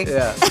amazing.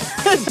 Yeah.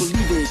 I couldn't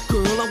believe it,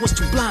 girl. I was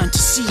too blind to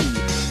see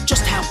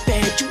just how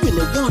bad you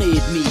really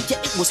wanted me. Yeah,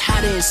 it was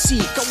hide and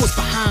seek. I was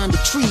behind the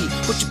tree,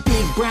 but your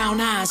big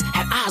brown eyes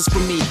had eyes for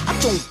me. I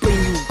don't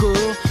blame you,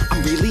 girl.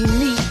 I'm really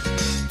neat.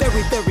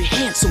 Very, very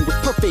handsome with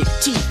perfect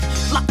teeth.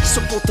 Lots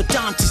of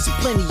orthodontics and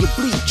plenty of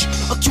bleach.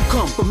 A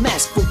cucumber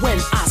mask for when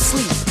I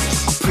sleep.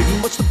 I'm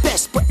pretty much the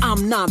best, but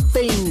I'm not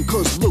vain.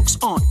 Cause looks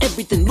aren't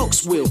everything,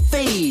 looks will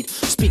fade.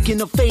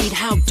 Speaking of fade,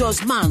 how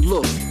does mine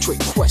look? Trick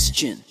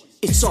question,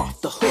 it's off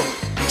the hook.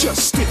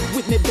 Just stick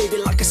with me, baby,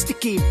 like a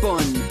sticky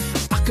bun.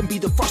 I can be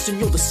the frost and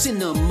you're the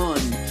cinnamon.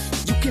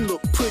 You can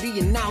look pretty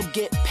and I'll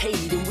get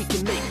paid. And we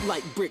can make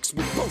like bricks,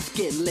 we both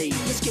get laid.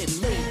 Let's get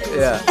laid.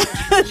 Yeah.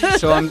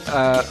 So I'm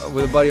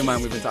with a buddy of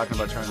mine. We've been talking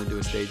about trying to do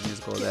a stage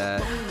musical of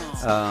that,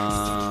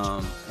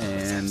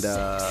 and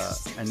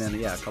then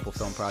a couple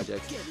film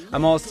projects.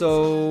 I'm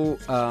also,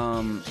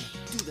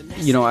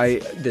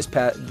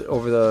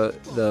 over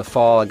the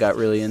fall I got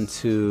really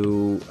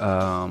into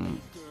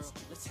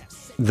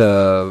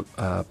the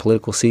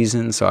political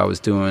season. So I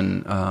was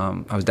down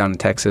in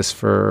Texas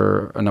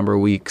for a number of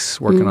weeks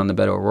working on the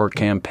Beto O'Rourke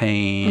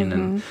campaign,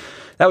 and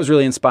that was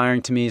really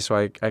inspiring to me. So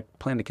I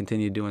plan to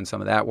continue doing some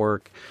of that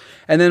work.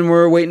 And then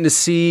we're waiting to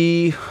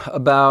see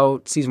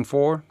about season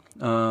 4.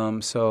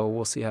 So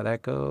we'll see how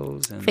that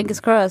goes. And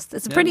Fingers crossed.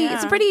 It's a pretty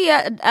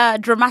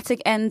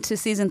dramatic end to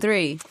season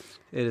 3.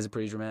 it is a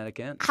pretty dramatic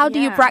end. How do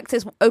you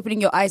practice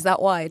opening your eyes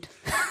that wide?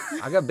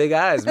 I got big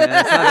eyes, man.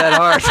 It's not that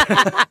hard.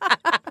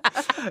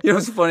 You know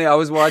what's funny? I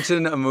was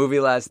watching a movie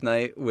last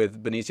night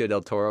with Benicio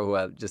del Toro, who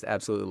I just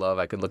absolutely love.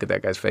 I could look at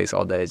that guy's face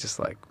all day. It's just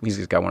like, he's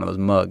just got one of those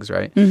mugs,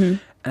 right?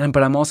 Mm-hmm.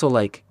 But I'm also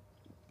like,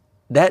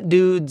 that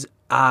dude's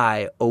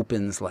eye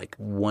opens like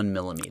 1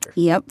 millimeter.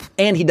 Yep.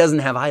 And he doesn't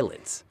have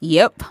eyelids.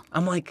 Yep.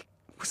 I'm like,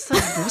 what's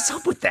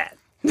up with that?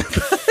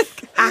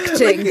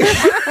 Acting.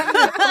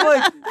 I'm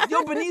like,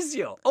 yo,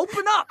 Benicio,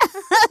 open up.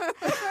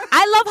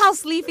 I love how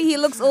sleepy he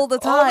looks all the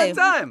time. All the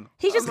time.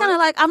 He's just kind of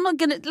like, I'm not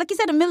going to, like you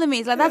said, a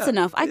millimeter. Like, that's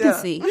enough. I can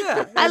see.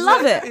 Yeah. I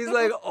love it. He's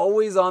like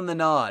always on the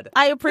nod.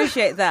 I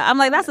appreciate that. I'm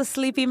like, that's a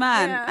sleepy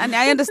man. Yeah. And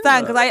I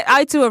understand because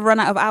I too have run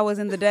out of hours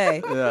in the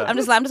day. Yeah. I'm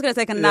just going to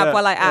take a nap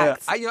while I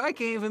act. I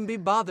can't even be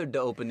bothered to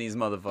open these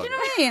motherfuckers. You know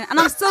what I mean? And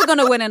I'm still going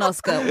to win an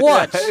Oscar.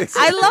 Watch. Yeah,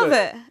 exactly. I love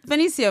it.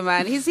 Benicio,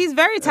 man. He's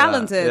very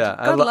talented. Yeah.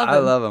 God love him. I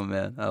love him,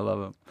 man. I love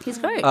him. He's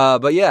great.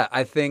 But yeah,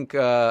 I think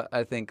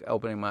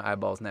opening my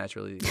eyeballs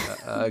naturally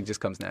just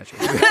comes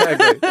naturally.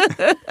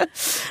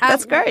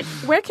 That's great.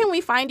 Where can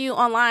we find you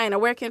online, or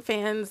where can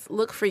fans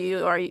look for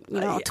you? Or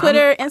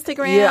Twitter,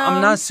 Instagram? Yeah,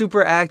 I'm not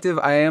super active.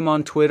 I am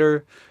on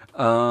Twitter.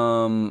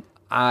 I'm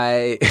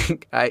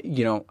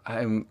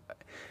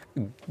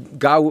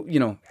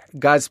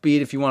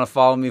Godspeed. If you want to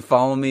follow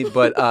me.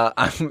 But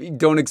I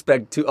don't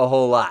expect a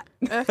whole lot.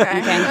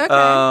 Okay.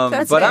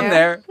 But fair. I'm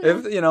there.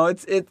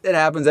 If it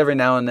happens every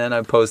now and then.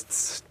 I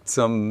post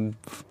some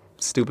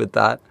stupid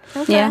thought.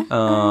 Okay. Yeah.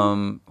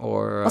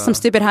 Or some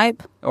stupid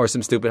hype. Or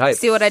some stupid hype.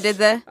 See what I did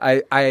there?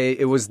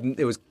 It was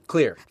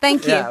clear.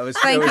 Thank you. Yeah, it was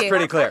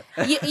pretty clear.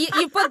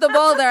 You put the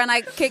ball there and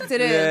I kicked it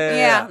in.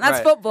 Yeah, that's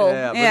right. Football.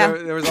 Yeah.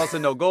 But there was also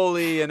no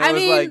goalie, and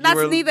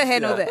that's neither here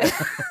nor there.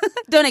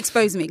 Don't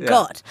expose me,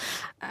 God.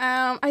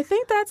 I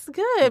think that's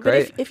good.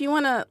 Great. But if you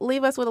want to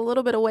leave us with a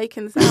little bit of Wade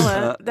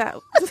Kinsella, that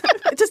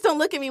just don't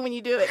look at me when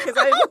you do it.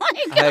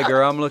 Hey,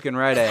 girl, I'm looking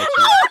right at you.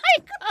 Oh my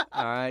God!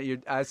 All right,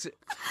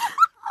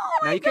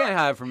 now you can't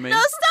hide from me. No,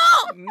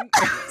 stop!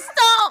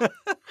 Stop!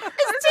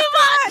 It's too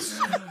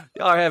much.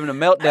 Y'all are having a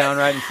meltdown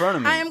right in front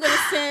of me. I am going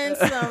to send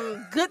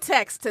some good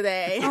text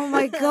today. Oh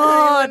my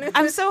God!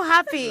 I'm so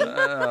happy.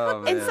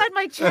 Inside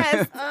my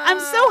chest, I'm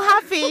so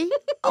happy.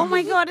 Oh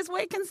my God! It's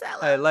Wade Kinsella.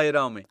 Hey, lay it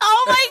on me.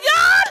 Oh my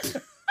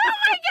God! Oh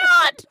my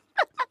God!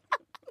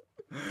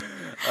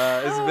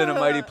 This has been a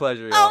mighty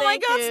pleasure. Y'all. Oh my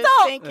God!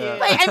 Stop! Thank you.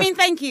 Wait,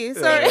 thank you.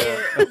 Sorry.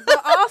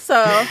 But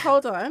also,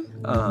 hold on.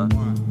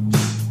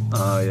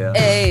 Oh yeah.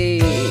 Hey.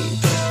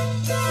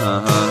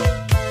 No,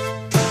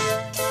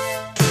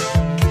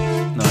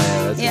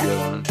 yeah, that's a good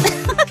one.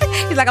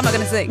 He's like, I'm not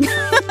gonna sing.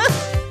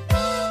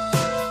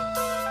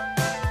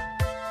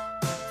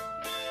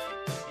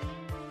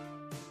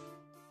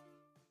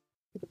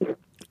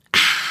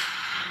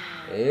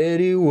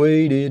 Eddie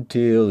waited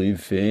till he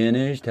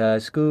finished high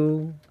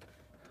school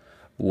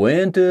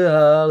Went to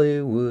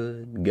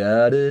Hollywood,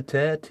 got a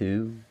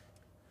tattoo.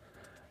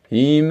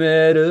 He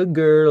met a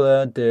girl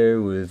out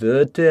there with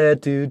a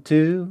tattoo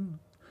too.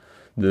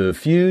 The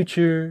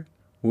future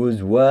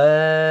was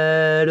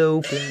wide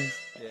open.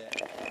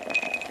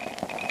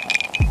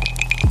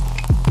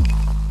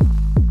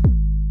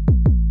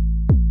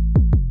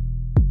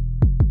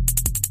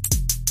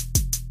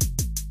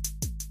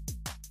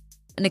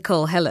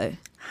 Nicole, hello.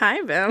 Hi,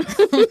 Bim.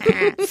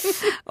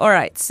 All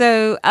right.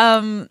 So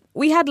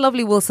we had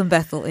lovely Wilson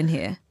Bethel in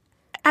here.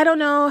 I don't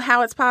know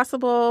how it's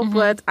possible,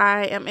 but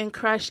I am in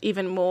crush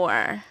even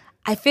more.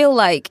 I feel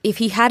like if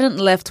he hadn't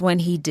left when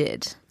he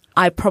did,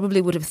 I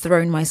probably would have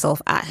thrown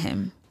myself at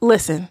him.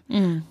 Listen,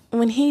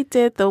 when he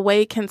did the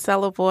Wade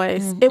Kinsella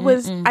voice, it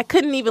was, I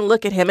couldn't even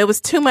look at him. It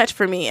was too much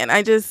for me. And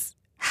I just,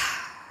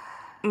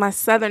 my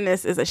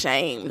southernness is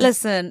ashamed.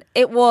 Listen,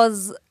 it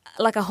was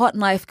like a hot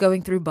knife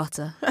going through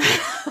butter.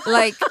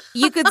 Like,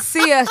 you could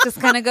see us just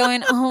kind of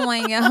going, oh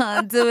my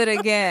God, do it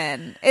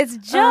again. It's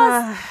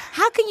just,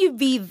 how can you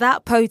be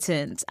that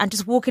potent and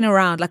just walking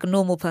around like a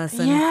normal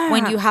person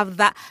when you have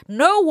that?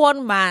 No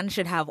one man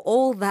should have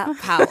all that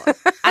power.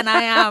 And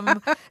I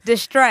am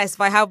distressed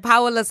by how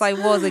powerless I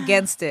was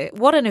against it.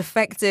 What an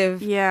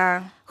effective...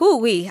 Yeah.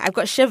 I've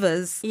got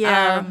shivers.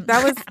 Yeah,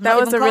 that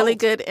was a really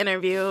good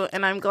interview,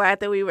 and I'm glad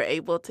that we were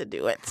able to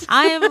do it.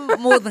 I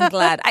am more than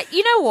glad.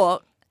 You know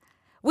what?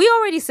 We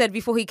already said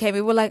before he came, we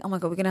were like, oh my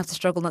God, we're going to have to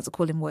struggle not to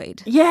call him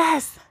Wade.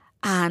 Yes.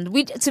 And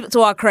we, to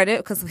our credit,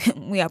 because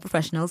we are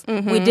professionals,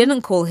 we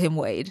didn't call him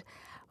Wade.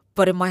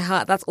 But in my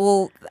heart, that's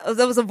all.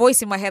 There was a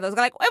voice in my head that was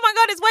like, oh my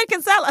God, it's Wade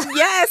Kinsella.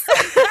 Yes.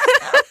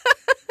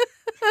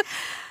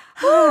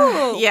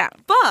 Yeah.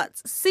 But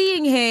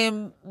seeing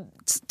him,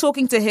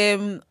 talking to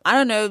him, I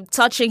don't know,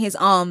 touching his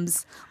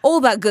arms, all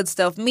that good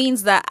stuff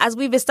means that, as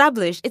we've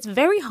established, it's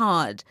very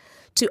hard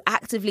to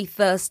actively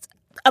thirst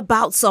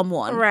about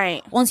someone.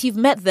 Right. Once you've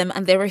met them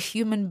and they're a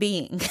human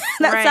being.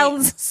 That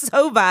sounds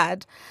so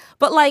bad.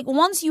 But like,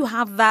 once you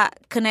have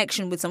that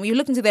connection with someone, you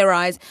look into their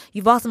eyes,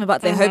 you've asked them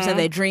about their hopes and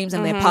their dreams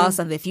and their past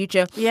and their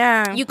future.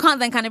 Yeah. You can't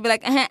then kind of be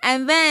like,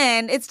 and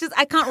then it's just,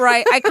 I can't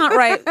write.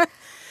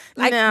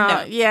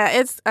 No.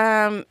 Yeah,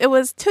 it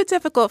was too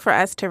difficult for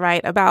us to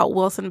write about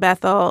Wilson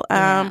Bethel.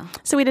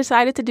 So we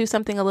decided to do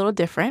something a little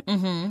different.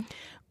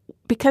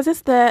 Because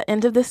it's the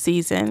end of the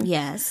season.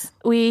 Yes.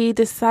 We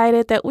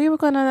decided that we were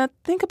going to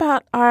think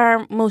about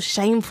our most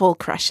shameful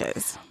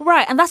crushes.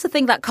 Right. And that's the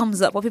thing that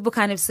comes up where people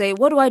kind of say,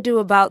 what do I do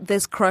about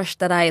this crush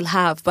that I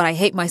have, but I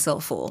hate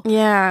myself for?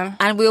 Yeah.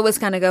 And we always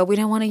kind of go, we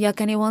don't want to yuck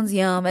anyone's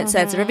yum,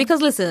 etc.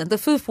 Because listen, the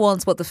foof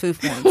wants what the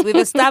foof wants. We've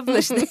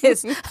established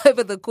this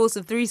over the course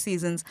of 3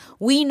 seasons.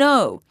 We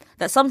know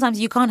that sometimes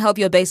you can't help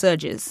your base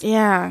urges.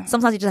 Yeah.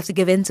 Sometimes you just have to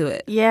give into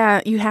it.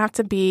 Yeah. You have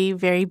to be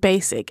very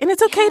basic. And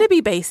it's okay to be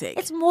basic.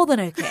 It's more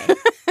than okay.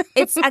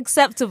 It's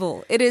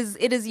acceptable. It is,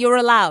 you're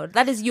allowed.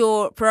 That is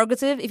your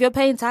prerogative. If you're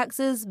paying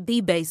taxes,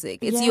 be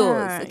basic. It's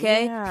yours,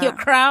 okay? Yeah. Your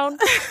crown,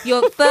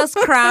 your first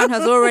crown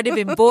has already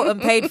been bought and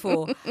paid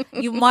for.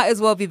 You might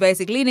as well be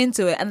basic. Lean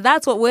into it. And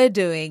that's what we're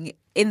doing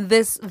in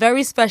this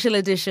very special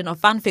edition of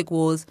Fanfic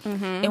Wars,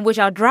 in which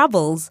our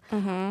drabbles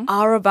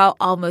are about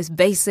our most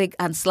basic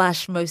and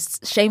 /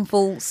 most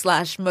shameful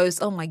 /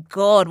 most, oh my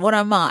God, what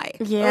am I?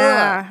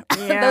 Yeah.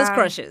 Those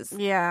crushes.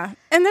 Yeah.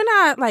 And they're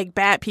not like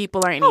bad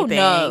people or anything.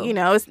 No. You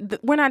know,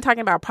 we're not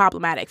talking about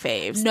problematic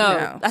faves.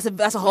 No.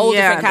 That's a whole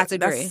different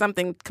category. That's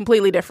something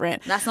completely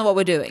different. That's not what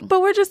we're doing.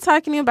 But we're just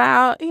talking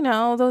about, you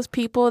know, those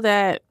people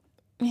that,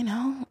 you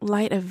know,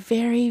 light a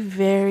very,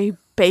 very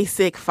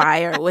basic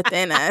fire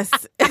within us.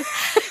 Do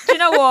you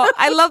know what?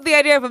 I love the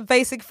idea of a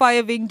basic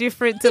fire being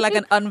different to like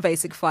an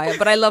unbasic fire.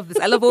 But I love this.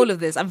 I love all of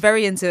this. I'm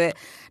very into it.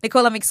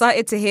 Nicole, I'm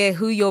excited to hear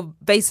who your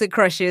basic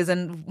crush is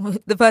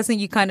and the person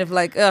you kind of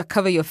like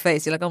cover your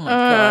face. You're like, oh my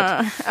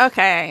God.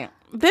 Okay.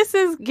 This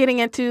is getting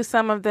into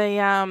some of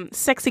the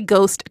sexy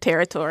ghost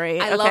territory.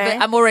 I love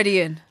it. I'm already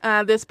in.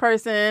 This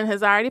person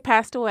has already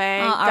passed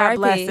away. God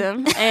bless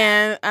him.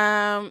 And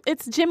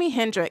it's Jimi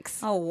Hendrix.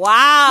 Oh, wow.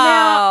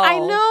 Now, I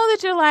know that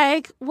you're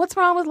like, what's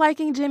wrong with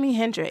liking Jimi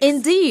Hendrix?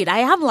 Indeed. I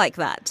am like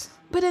that.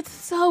 But it's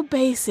so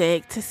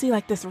basic to see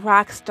like this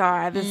rock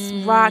star, this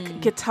rock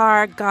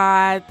guitar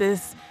god,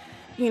 this,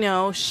 you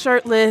know,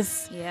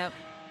 shirtless,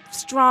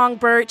 strong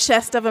bird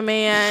chest of a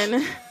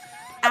man.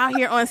 Out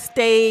here on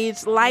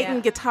stage,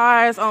 lighting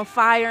guitars on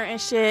fire and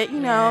shit. You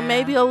know,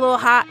 maybe a little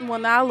hot, well,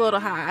 not a little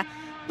high.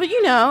 But,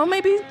 you know,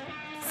 maybe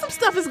some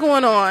stuff is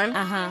going on.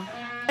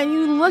 And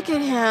you look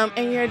at him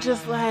and you're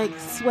just like,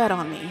 sweat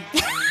on me.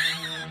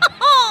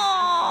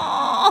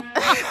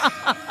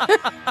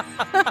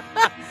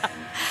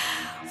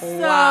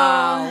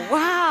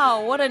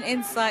 Wow. What an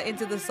insight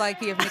into the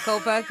psyche of Nicole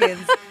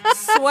Perkins.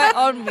 Sweat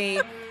on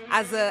me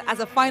as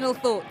a final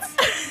thought.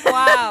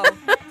 Wow.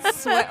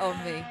 Sweat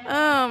on me.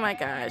 Oh my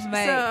gosh.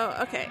 Mate. So,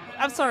 okay.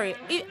 I'm sorry.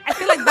 I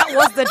feel like that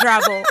was the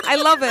drabble. I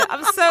love it.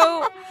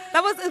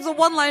 It was a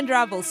one-line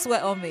drabble.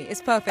 Sweat on me.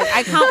 It's perfect.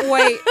 I can't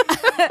wait.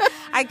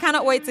 I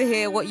cannot wait to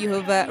hear what you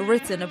have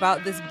written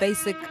about this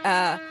basic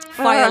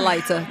fire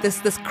lighter,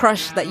 this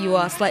crush that you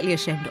are slightly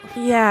ashamed of.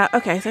 Yeah,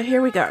 okay, so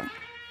here we go.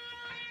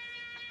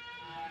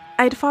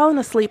 I'd fallen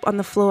asleep on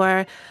the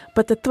floor,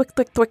 but the thwick,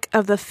 thwick, thwick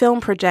of the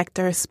film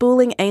projector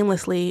spooling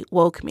aimlessly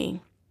woke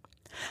me.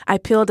 I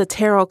peeled a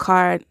tarot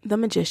card, the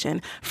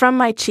magician, from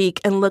my cheek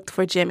and looked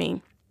for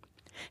Jimmy.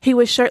 He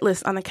was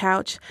shirtless on the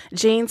couch,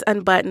 jeans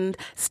unbuttoned,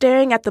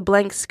 staring at the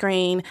blank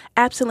screen,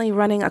 absently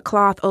running a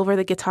cloth over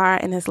the guitar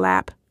in his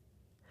lap.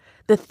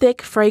 The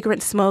thick,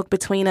 fragrant smoke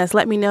between us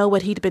let me know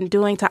what he'd been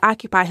doing to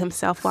occupy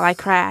himself while I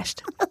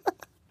crashed.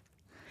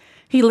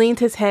 He leaned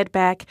his head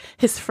back,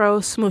 his fro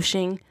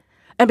smooshing,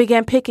 and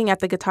began picking at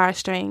the guitar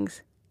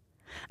strings.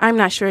 I'm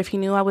not sure if he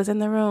knew I was in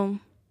the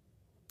room.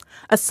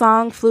 A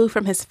song flew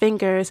from his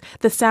fingers,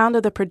 the sound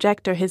of the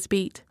projector his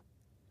beat.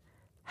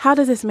 How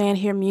does this man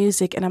hear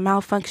music in a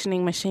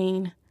malfunctioning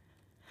machine?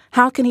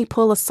 How can he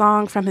pull a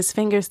song from his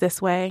fingers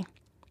this way?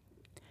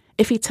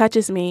 If he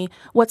touches me,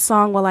 what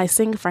song will I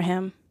sing for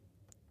him?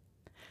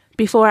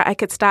 Before I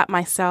could stop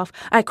myself,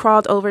 I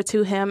crawled over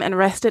to him and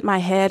rested my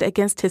head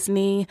against his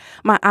knee,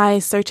 my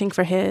eyes searching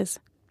for his.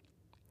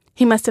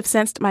 He must have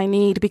sensed my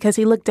need because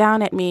he looked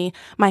down at me,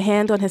 my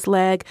hand on his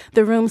leg,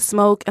 the room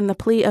smoke and the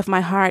plea of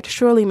my heart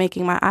surely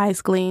making my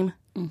eyes gleam.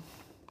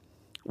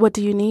 What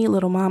do you need,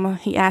 little mama?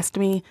 He asked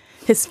me,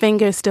 his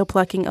fingers still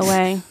plucking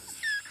away.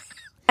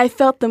 I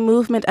felt the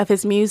movement of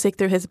his music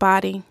through his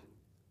body.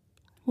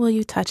 Will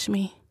you touch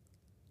me?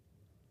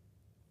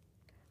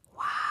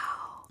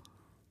 Wow.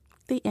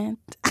 The end.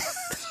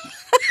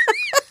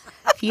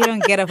 If you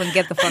don't get up and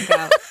get the fuck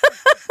out.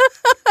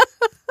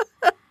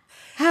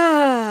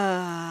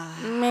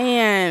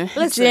 Man,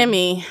 Listen.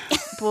 Jimmy,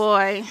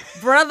 boy.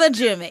 Brother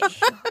Jimmy,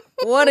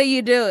 what are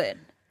you doing?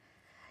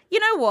 You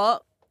know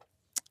what?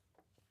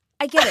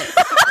 I get it.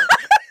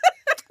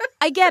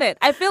 I get it.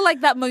 I feel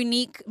like that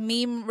Monique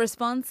meme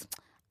response,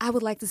 I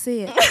would like to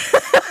see it.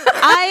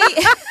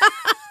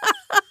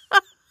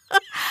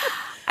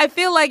 I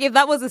feel like if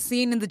that was a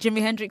scene in the Jimi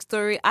Hendrix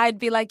story, I'd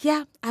be like,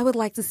 yeah, I would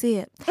like to see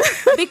it.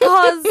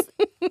 Because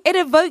it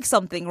evokes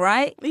something,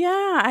 right?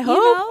 Yeah, I hope.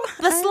 You know?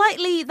 The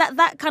slightly,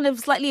 that kind of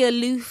slightly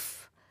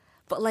aloof,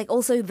 but like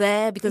also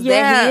there because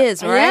there he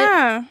is,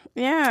 right?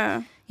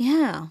 Yeah.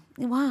 Yeah.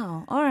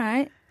 Wow. All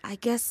right. I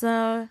guess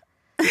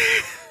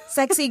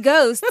sexy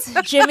ghost,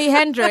 Jimi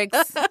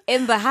Hendrix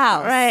in the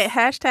house. Right.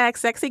 Hashtag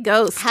sexy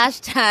ghost.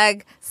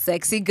 Hashtag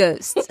sexy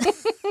ghost.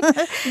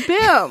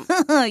 Bim.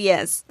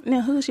 Yes.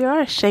 Now, who's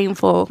your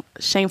shameful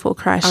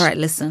crush? All right,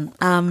 listen.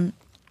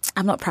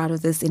 I'm not proud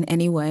of this in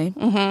any way.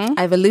 Mm-hmm.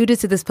 I've alluded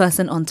to this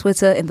person on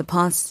Twitter in the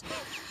past.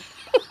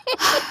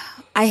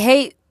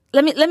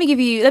 Let me give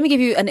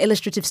you an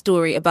illustrative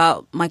story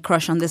about my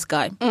crush on this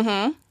guy.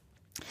 Mm-hmm.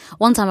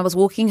 One time I was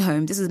walking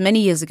home. This was many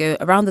years ago,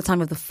 around the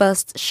time of the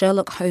first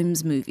Sherlock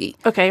Holmes movie.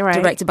 Okay, right.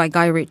 Directed by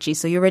Guy Ritchie.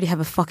 So you already have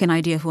a fucking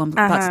idea who I'm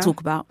about to talk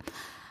about.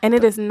 And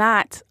it is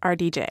not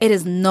RDJ. It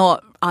is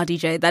not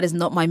RDJ. That is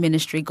not my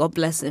ministry. God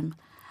bless him.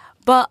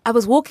 But I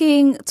was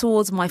walking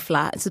towards my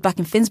flat. This was back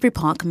in Finsbury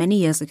Park many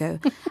years ago.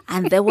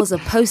 And there was a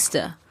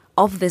poster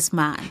of this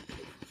man.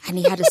 And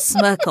he had a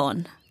smirk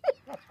on.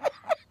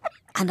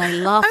 And I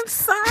laughed. I'm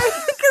sorry,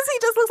 because he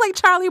just looks like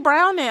Charlie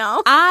Brown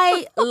now.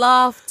 I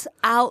laughed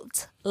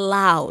out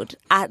loud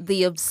at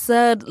the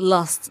absurd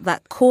lust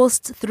that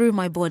coursed through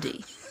my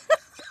body.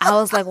 I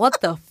was like, what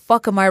the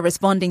fuck am I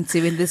responding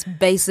to in this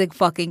basic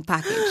fucking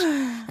package?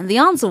 And the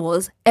answer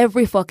was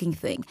every fucking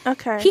thing.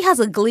 Okay. He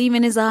has a gleam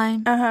in his eye.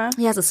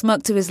 He has a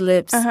smirk to his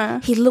lips.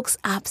 He looks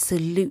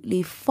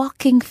absolutely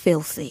fucking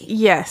filthy.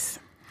 Yes.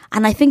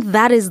 And I think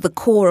that is the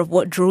core of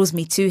what draws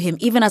me to him,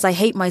 even as I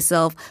hate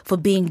myself for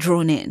being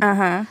drawn in.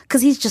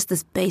 Because he's just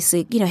this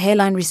basic,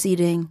 hairline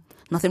receding.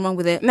 Nothing wrong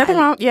with it. Nothing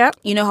wrong, yeah.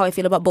 You know how I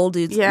feel about bald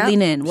dudes. Yeah.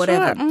 Lean in,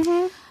 whatever. Sure.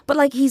 Mm-hmm. But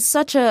like he's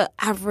such a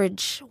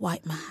average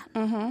white man.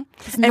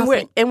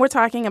 Mm-hmm. And we're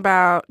talking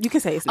about, you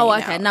can say his name. Oh,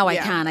 okay. Now I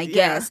can, I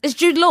guess. It's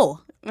Jude Law.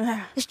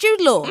 It's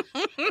Jude Law.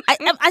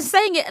 I'm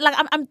saying it like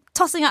I'm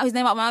tossing out his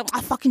name out my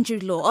mouth. Fucking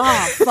Jude Law.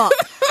 Oh, fuck.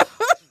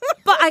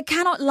 But I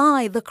cannot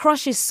lie. The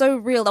crush is so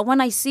real that when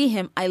I see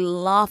him, I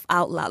laugh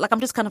out loud. Like I'm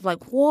just kind of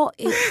like, what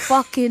is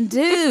fucking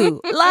do?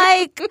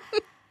 Like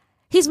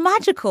he's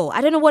magical.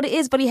 I don't know what it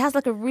is, but he has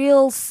like a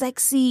real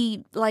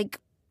sexy, like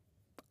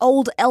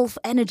old elf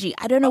energy.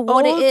 I don't know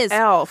what it is.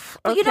 Elf.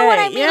 But you know what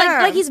I mean?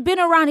 Yeah. Like he's been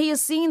around. He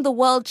has seen the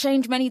world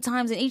change many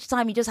times, and each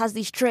time he just has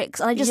these tricks.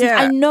 And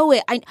I know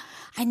it.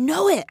 I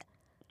know it.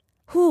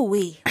 Who are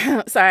we?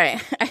 Sorry,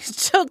 I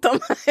choked on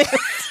my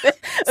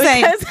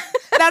Same.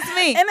 That's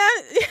me. And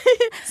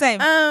Same.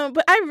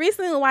 But I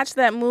recently watched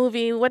that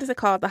movie. What is it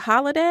called? The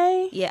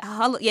Holiday? Yeah,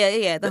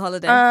 The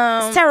Holiday.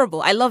 It's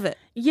terrible. I love it.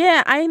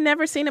 Yeah, I had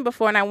never seen it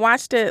before, and I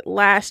watched it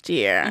last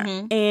year.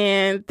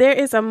 And there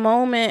is a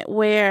moment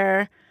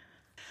where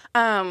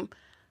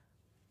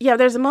Yeah,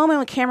 there's a moment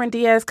when Cameron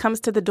Diaz comes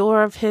to the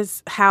door of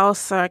his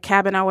house or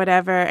cabin or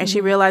whatever, and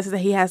she realizes that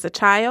he has a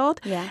child.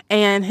 Yeah.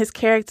 And his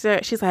character,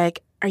 she's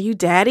like, "Are you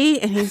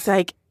daddy?" And he's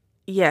like,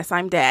 "Yes,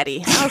 I'm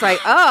daddy." I was like,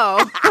 "Oh,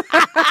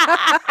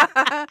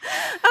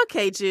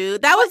 okay,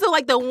 Jude." That was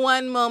the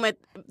one moment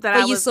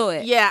that you saw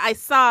it. Yeah, I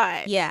saw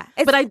it. Yeah.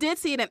 But I did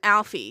see it in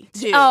Alfie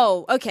too.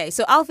 Oh, okay.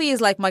 So Alfie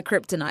is like my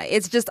kryptonite.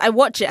 It's just, I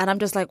watch it and I'm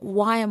just like,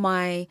 why am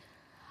I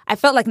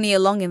felt like Nia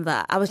Long in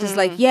that. I was just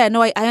like, yeah,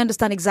 no, I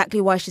understand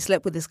exactly why she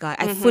slept with this guy.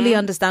 I fully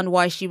understand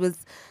why it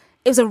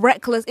was a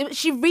reckless,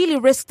 she really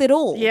risked it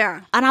all.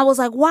 Yeah. And I was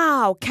like,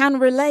 wow, can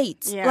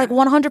relate. Yeah. Like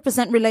 100%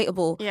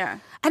 relatable. Yeah.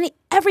 And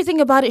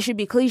everything about it should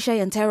be cliche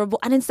and terrible.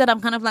 And instead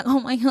I'm kind of like, oh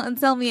my God,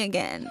 tell me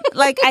again.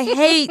 Like I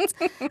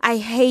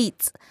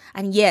hate.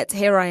 And yet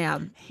here I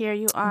am. Here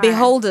you are.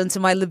 Beholden to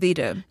my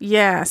libido.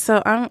 Yeah.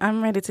 So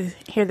I'm ready to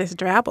hear this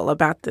drabble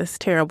about this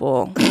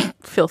terrible,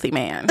 filthy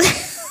man.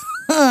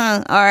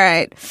 All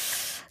right.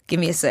 Give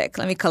me a sec.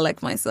 Let me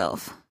collect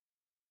myself.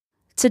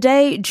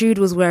 Today, Jude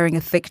was wearing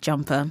a thick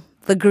jumper,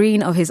 the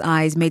green of his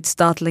eyes made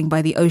startling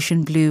by the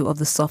ocean blue of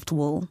the soft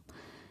wool.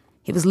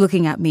 He was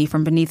looking at me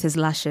from beneath his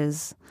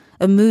lashes,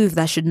 a move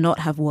that should not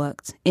have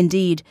worked.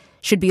 Indeed,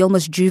 should be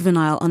almost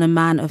juvenile on a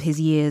man of his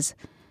years.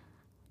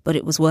 But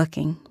it was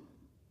working.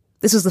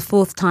 This was the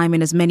 4th time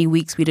in as many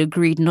weeks we'd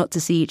agreed not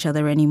to see each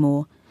other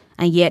anymore,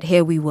 and yet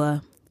here we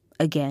were,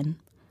 again.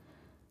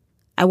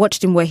 I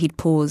watched him where he'd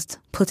paused,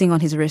 putting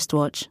on his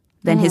wristwatch,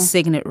 then his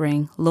signet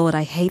ring. Lord,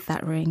 I hate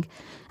that ring.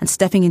 And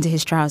stepping into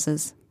his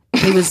trousers.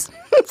 He was...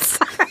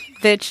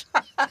 Bitch.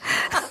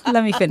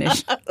 Let me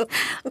finish.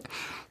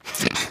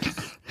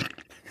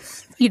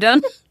 You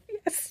done?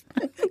 Yes.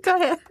 Go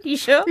ahead. You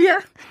sure?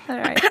 Yeah. All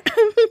right.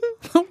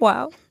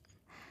 Wow.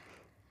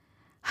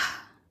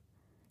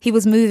 He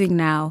was moving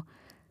now,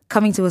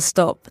 coming to a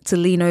stop to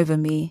lean over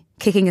me,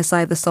 kicking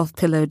aside the soft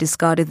pillow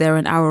discarded there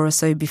an hour or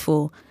so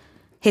before,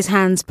 his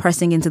hands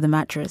pressing into the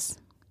mattress.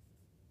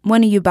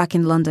 When are you back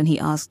in London, he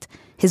asked,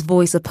 his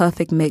voice a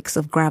perfect mix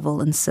of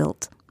gravel and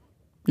silt.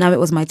 Now it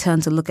was my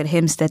turn to look at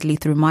him steadily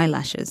through my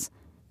lashes.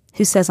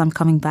 Who says I'm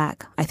coming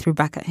back? I threw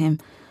back at him,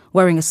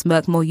 wearing a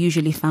smirk more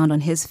usually found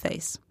on his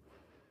face.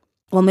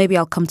 Well, maybe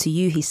I'll come to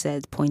you, he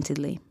said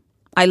pointedly.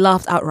 I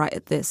laughed outright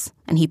at this,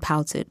 and he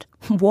pouted.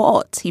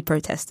 What? He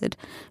protested,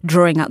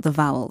 drawing out the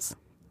vowels.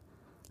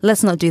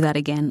 Let's not do that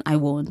again, I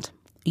warned.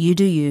 You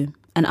do you,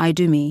 and I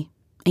do me,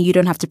 and you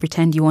don't have to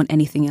pretend you want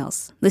anything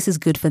else. This is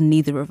good for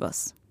neither of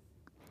us.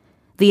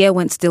 The air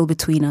went still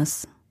between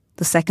us.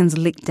 The seconds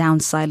licked down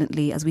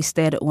silently as we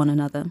stared at one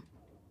another.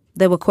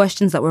 There were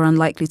questions that were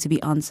unlikely to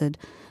be answered,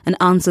 and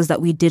answers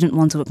that we didn't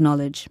want to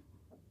acknowledge.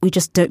 We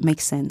just don't make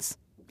sense.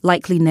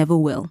 Likely never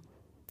will.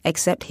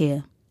 Except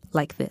here,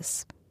 like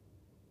this.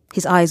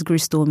 His eyes grew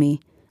stormy,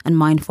 and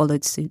mine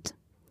followed suit.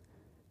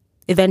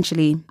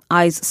 Eventually,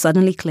 eyes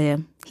suddenly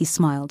clear, he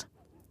smiled.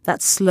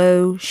 That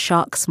slow,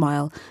 shark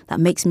smile that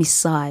makes me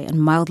sigh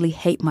and mildly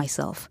hate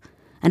myself.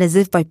 And as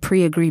if by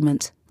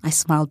pre-agreement, I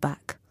smiled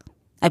back.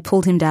 I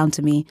pulled him down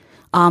to me,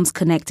 arms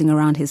connecting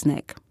around his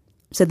neck.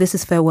 So this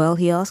is farewell,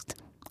 he asked.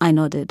 I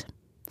nodded.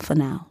 For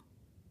now.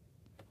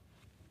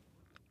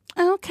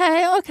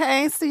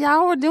 Okay. So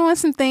y'all were doing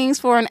some things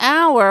for an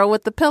hour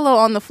with the pillow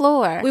on the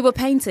floor. We were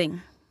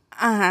painting.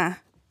 Uh-huh.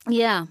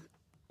 Yeah.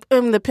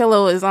 The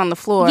pillow is on the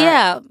floor.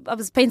 Yeah. I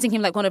was painting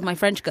him like one of my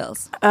French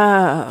girls.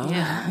 Oh.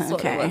 Yeah. That's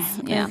okay. what it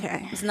was. Yeah.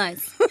 Okay. It was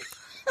nice.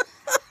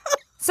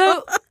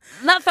 So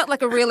that felt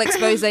like a real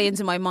expose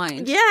into my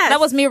mind. Yes. That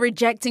was me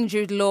rejecting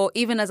Jude Law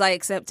even as I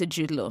accepted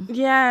Jude Law.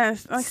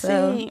 Yes. I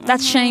see.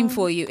 That's shame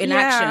for you in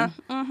action.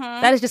 Mm-hmm.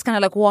 That is just kind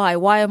of like, why?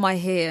 Why am I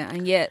here?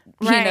 And yet,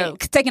 you know,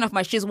 taking off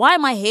my shoes. Why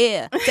am I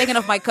here? Taking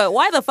off my coat.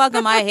 Why the fuck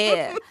am I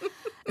here?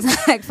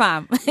 It's like,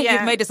 fam,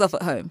 you've made yourself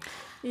at home.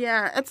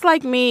 Yeah, it's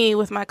like me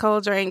with my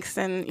cold drinks,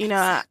 and you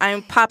know,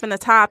 I'm popping the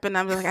top, and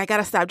I'm like, I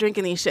gotta stop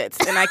drinking these shits,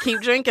 and I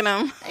keep drinking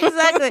them.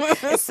 Exactly,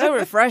 it's so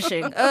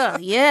refreshing.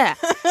 Yeah,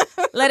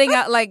 letting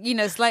out like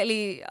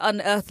slightly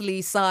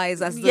unearthly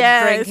sighs as the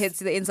drink hits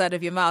the inside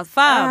of your mouth.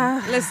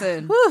 Fam,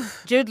 listen,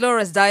 Jude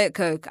Law's Diet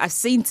Coke. I've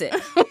seen it.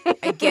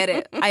 I get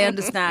it. I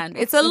understand.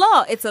 It's a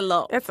lot. It's a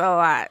lot. It's a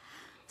lot.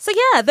 So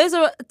yeah, those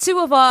are two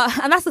of our,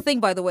 and that's the thing,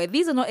 by the way,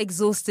 these are not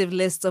exhaustive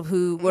lists of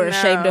who we're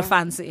ashamed of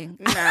fancying.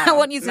 No, I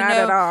want you to know,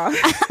 at all.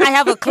 I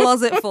have a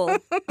closet full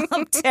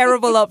of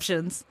terrible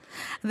options.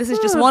 This is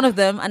just one of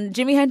them, and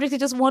Jimi Hendrix is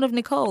just one of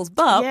Nicole's.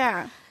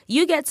 But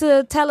you get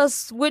to tell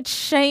us which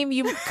shame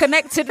you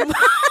connected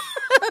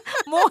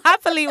more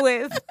happily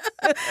with.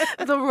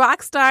 The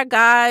rock star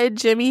guy,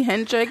 Jimi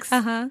Hendrix,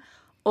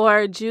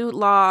 or Jude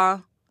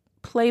Law,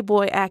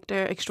 Playboy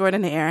actor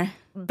extraordinaire.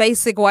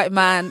 Basic white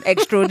man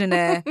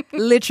extraordinaire,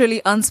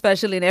 literally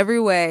unspecial in every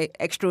way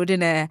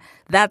extraordinaire.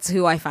 That's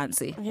who I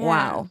fancy. Yeah.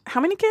 Wow. How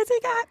many kids he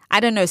got? I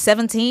don't know.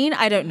 17?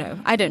 I don't know.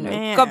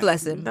 Man, God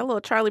bless him. That little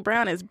Charlie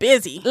Brown is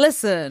busy.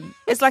 Listen,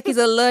 it's like he's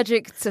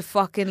allergic to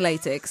fucking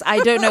latex. I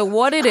don't know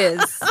what it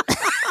is.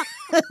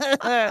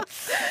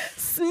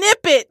 Snip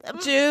it,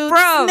 Jude.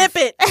 Bro. Snip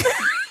it.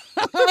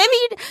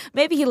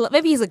 maybe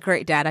he's a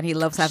great dad and he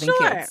loves having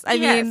kids. I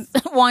mean,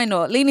 yes. why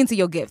not? Lean into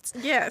your gifts.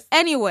 Yes.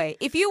 Anyway,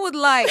 if you would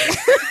like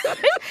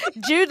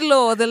Jude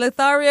Law, the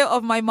Lothario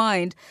of my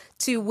mind,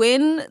 to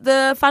win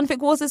the fanfic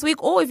wars this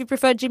week, or if you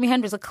prefer Jimi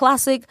Hendrix, a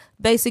classic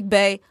basic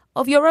bae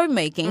of your own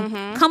making,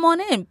 come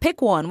on in,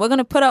 pick one. We're going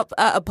to put up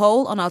a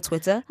poll on our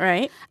Twitter.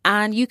 Right.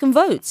 And you can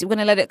vote. We're going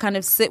to let it kind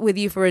of sit with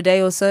you for a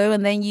day or so,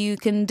 and then you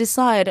can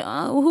decide,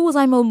 who was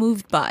I more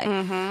moved by?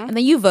 And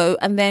then you vote,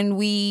 and then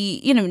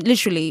we,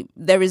 literally,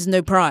 there is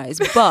no prize.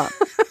 But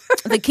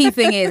the key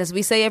thing is, as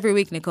we say every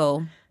week,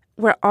 Nicole,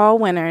 we're all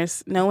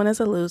winners. No one is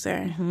a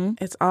loser.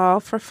 It's all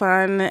for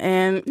fun.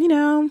 And,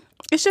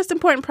 it's just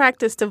important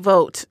practice to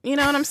vote. You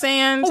know what I'm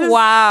saying?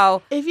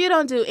 Wow. If you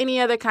don't do any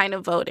other kind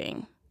of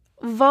voting,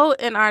 vote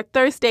in our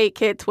Thirst Aid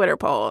Kit Twitter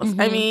polls.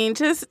 I mean,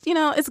 just,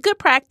 it's good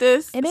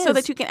practice so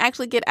that you can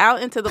actually get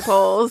out into the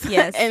polls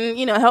Yes. and,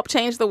 help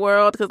change the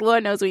world, because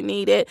Lord knows we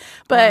need it.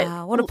 But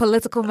wow, what a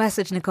political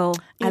message, Nicole.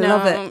 I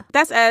love it.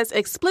 That's as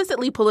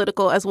explicitly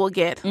political as we'll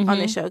get on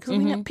this show, because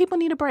people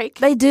need a break.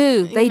 They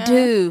do. They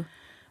do.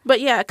 But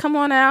yeah, come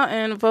on out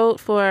and vote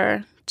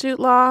for Jude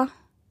Law,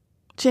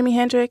 Jimi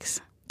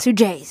Hendrix. 2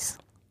 J's.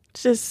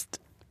 Just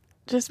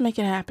make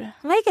it happen.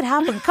 Make it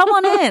happen. Come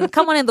on in.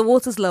 Come on in. The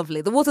water's lovely.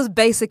 The water's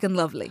basic and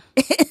lovely.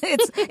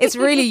 It's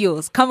really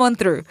yours. Come on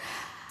through.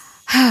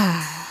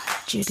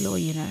 Jude Law,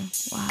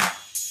 Wow.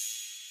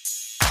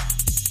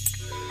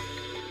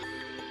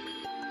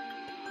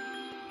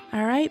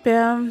 All right,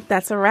 Bim.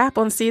 That's a wrap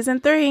on season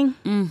 3.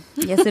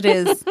 Yes, it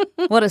is.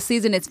 What a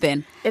season it's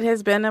been. It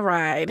has been a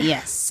ride.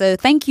 Yes. So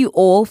thank you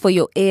all for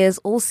your ears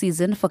all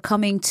season, for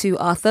coming to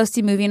our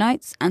Thirsty Movie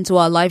Nights and to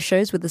our live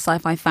shows with the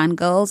Sci-Fi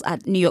Fangirls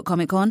at New York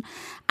Comic Con,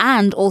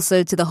 and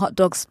also to the Hot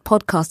Dogs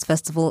Podcast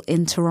Festival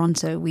in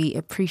Toronto. We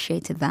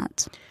appreciated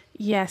that.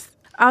 Yes.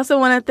 I also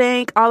want to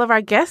thank all of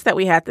our guests that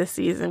we had this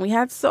season. We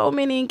had so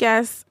many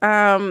guests.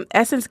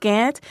 Essence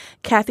Gant,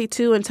 Kathy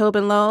Tu, and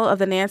Tobin Lowe of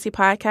the Nancy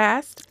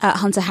Podcast.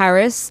 Hunter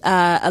Harris,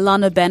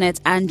 Alana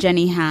Bennett, and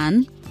Jenny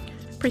Han.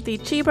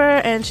 Preeti Cheeber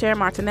and Cher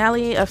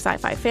Martinelli of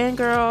Sci-Fi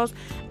Fangirls.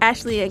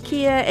 Ashley and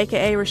Kia,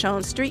 a.k.a.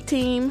 Rashon Street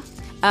Team.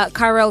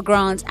 Kyrell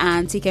Grant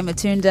and TK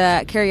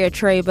Matunda, Kerio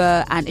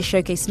Traber, and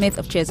Ishoke Smith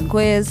of Cheers and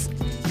Quiz.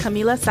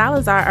 Camila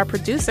Salazar, our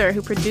producer,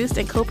 who produced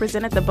and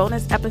co-presented the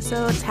bonus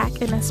episode Tac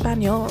en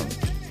Espanol.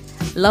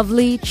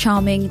 Lovely,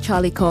 charming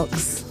Charlie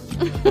Cox.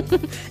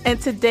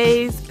 And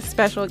today's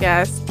special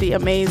guest, the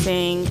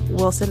amazing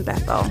Wilson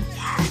Bethel.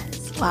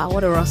 Yes. Wow,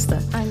 what a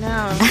roster. I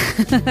know.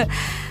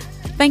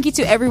 Thank you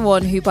to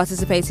everyone who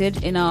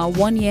participated in our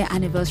 1-year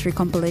anniversary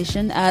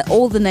compilation.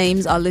 All the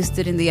names are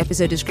listed in the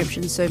episode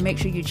description, so make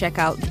sure you check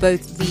out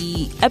both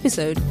the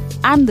episode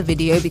and the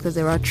video, because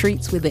there are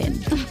treats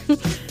within.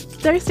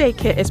 Thirst Aid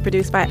Kit is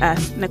produced by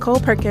us, Nicole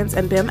Perkins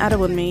and Bim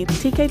Adewunmi,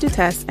 TK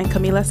Dutess, and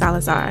Camila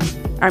Salazar.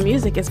 Our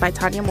music is by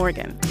Tanya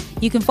Morgan.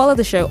 You can follow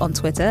the show on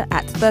Twitter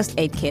at Thirst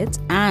Aid Kit,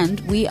 and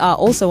we are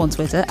also on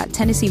Twitter at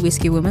Tennessee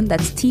Whiskey Woman,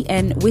 that's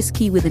TN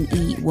Whiskey with an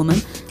E Woman,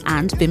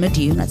 and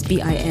Bimadew, that's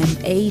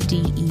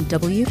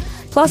BIMADEW.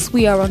 Plus,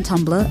 we are on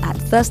Tumblr at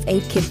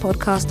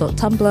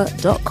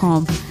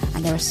thirstaidkitpodcast.tumblr.com,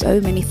 and there are so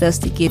many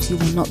thirsty gifts you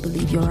will not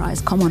believe your eyes.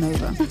 Come on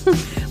over.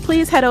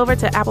 Please head over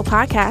to Apple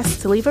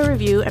Podcasts to leave a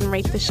review and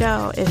rate the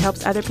show. It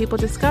helps other people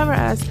discover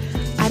us.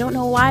 I don't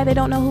know why they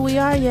don't know who we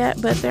are yet,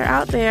 but they're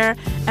out there.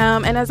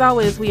 And as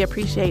always, we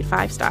appreciate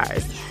 5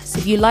 stars. Yes,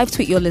 if you live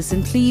tweet your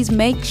listen, please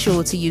make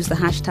sure to use the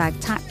hashtag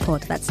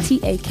TACPOD, that's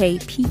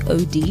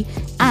TAKPOD,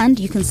 and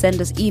you can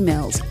send us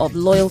emails of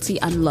loyalty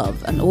and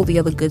love and all the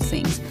other good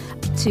things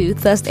to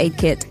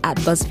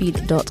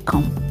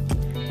thirstaidkit@buzzfeed.com.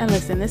 And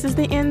listen, this is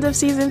the end of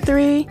season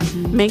 3.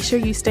 Make sure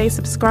you stay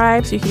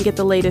subscribed so you can get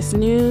the latest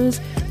news.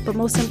 But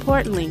most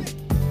importantly,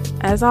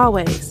 as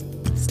always,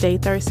 stay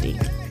thirsty.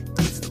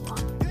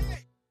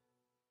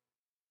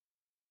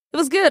 It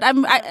was good. I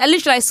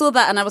literally saw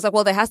that and I was like,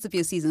 well, there has to be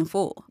a season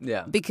 4.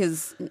 Yeah.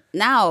 Because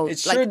now It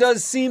sure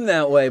does seem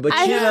that way, but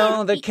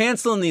they're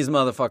canceling these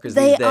motherfuckers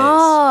they these days.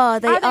 are.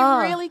 They Are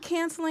are. they really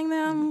canceling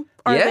them?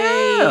 Are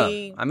Yeah.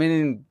 they... I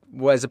mean,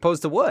 as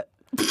opposed to what?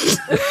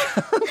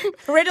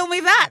 Riddle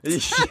me that.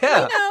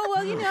 Yeah.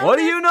 Well, What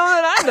do you know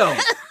that I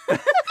don't?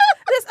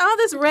 There's all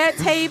this red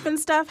tape and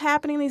stuff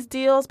happening, these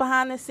deals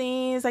behind the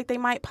scenes. Like they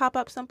might pop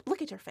up some.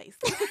 Look at your face.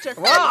 Look at your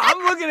face. Wow,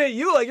 I'm looking at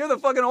you like you're the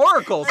fucking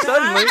oracle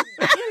suddenly.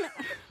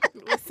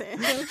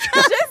 Listen,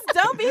 just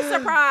don't be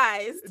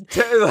surprised.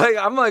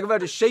 I'm like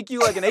about to shake you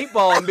like an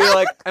 8-ball and be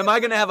like, am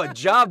I going to have a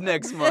job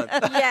next month?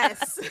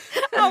 Yes.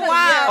 Oh,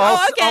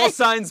 wow. All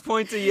signs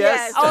point to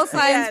yes. All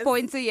signs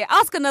point to yes.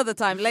 Ask another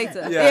time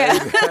later.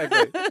 Yeah,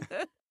 exactly.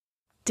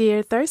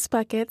 Dear Thirst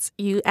Buckets,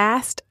 you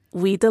asked,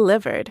 we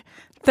delivered.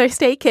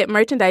 Thirst Aid Kit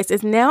merchandise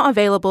is now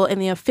available in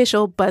the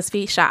official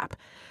BuzzFeed shop.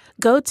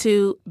 Go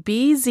to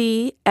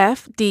bzfd.it/shop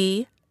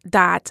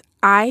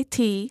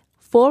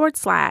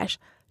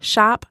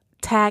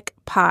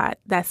TACPOD.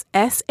 That's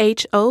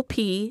SHOP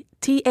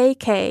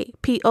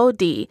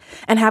TAKPOD,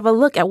 and have a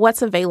look at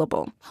what's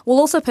available. We'll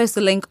also post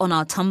a link on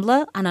our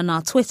Tumblr and on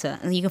our Twitter.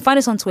 And you can find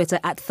us on Twitter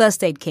at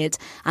Thirst Aid Kit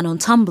and on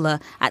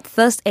Tumblr at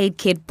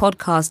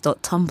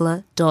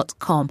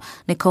thirstaidkidpodcast.tumblr.com.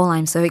 Nicole,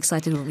 I'm so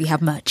excited that we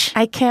have merch.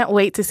 I can't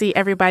wait to see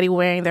everybody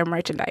wearing their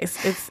merchandise.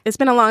 It's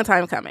been a long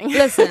time coming.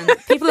 Listen,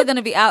 people are going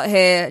to be out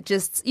here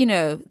just,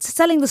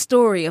 telling the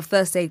story of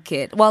Thirst Aid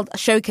Kit while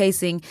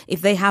showcasing,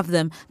 if they have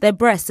them, their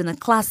breasts in a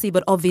classy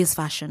but obvious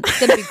fashion. It's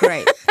going to be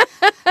great.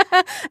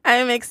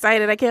 I'm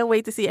excited. I can't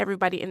wait to see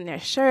everybody in their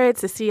shirts,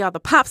 to see all the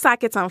pop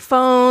sockets on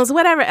phones,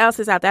 whatever else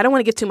is out there. I don't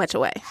want to give too much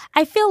away.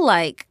 I feel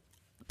like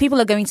people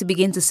are going to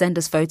begin to send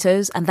us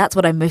photos, and that's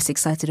what I'm most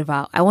excited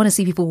about. I want to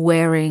see people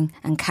wearing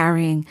and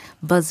carrying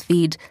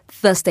BuzzFeed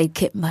Thirst Aid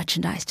Kit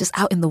merchandise just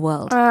out in the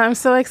world. I'm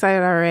so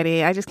excited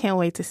already. I just can't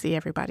wait to see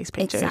everybody's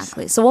pictures.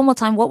 Exactly. So one more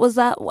time, what was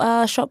that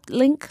shop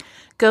link?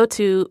 Go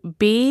to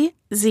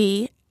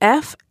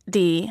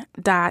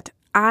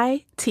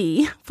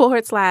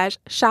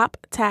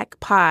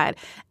bzfd.it/shop-tech-pod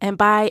and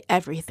buy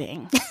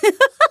everything.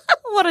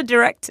 What a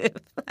directive.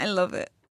 I love it.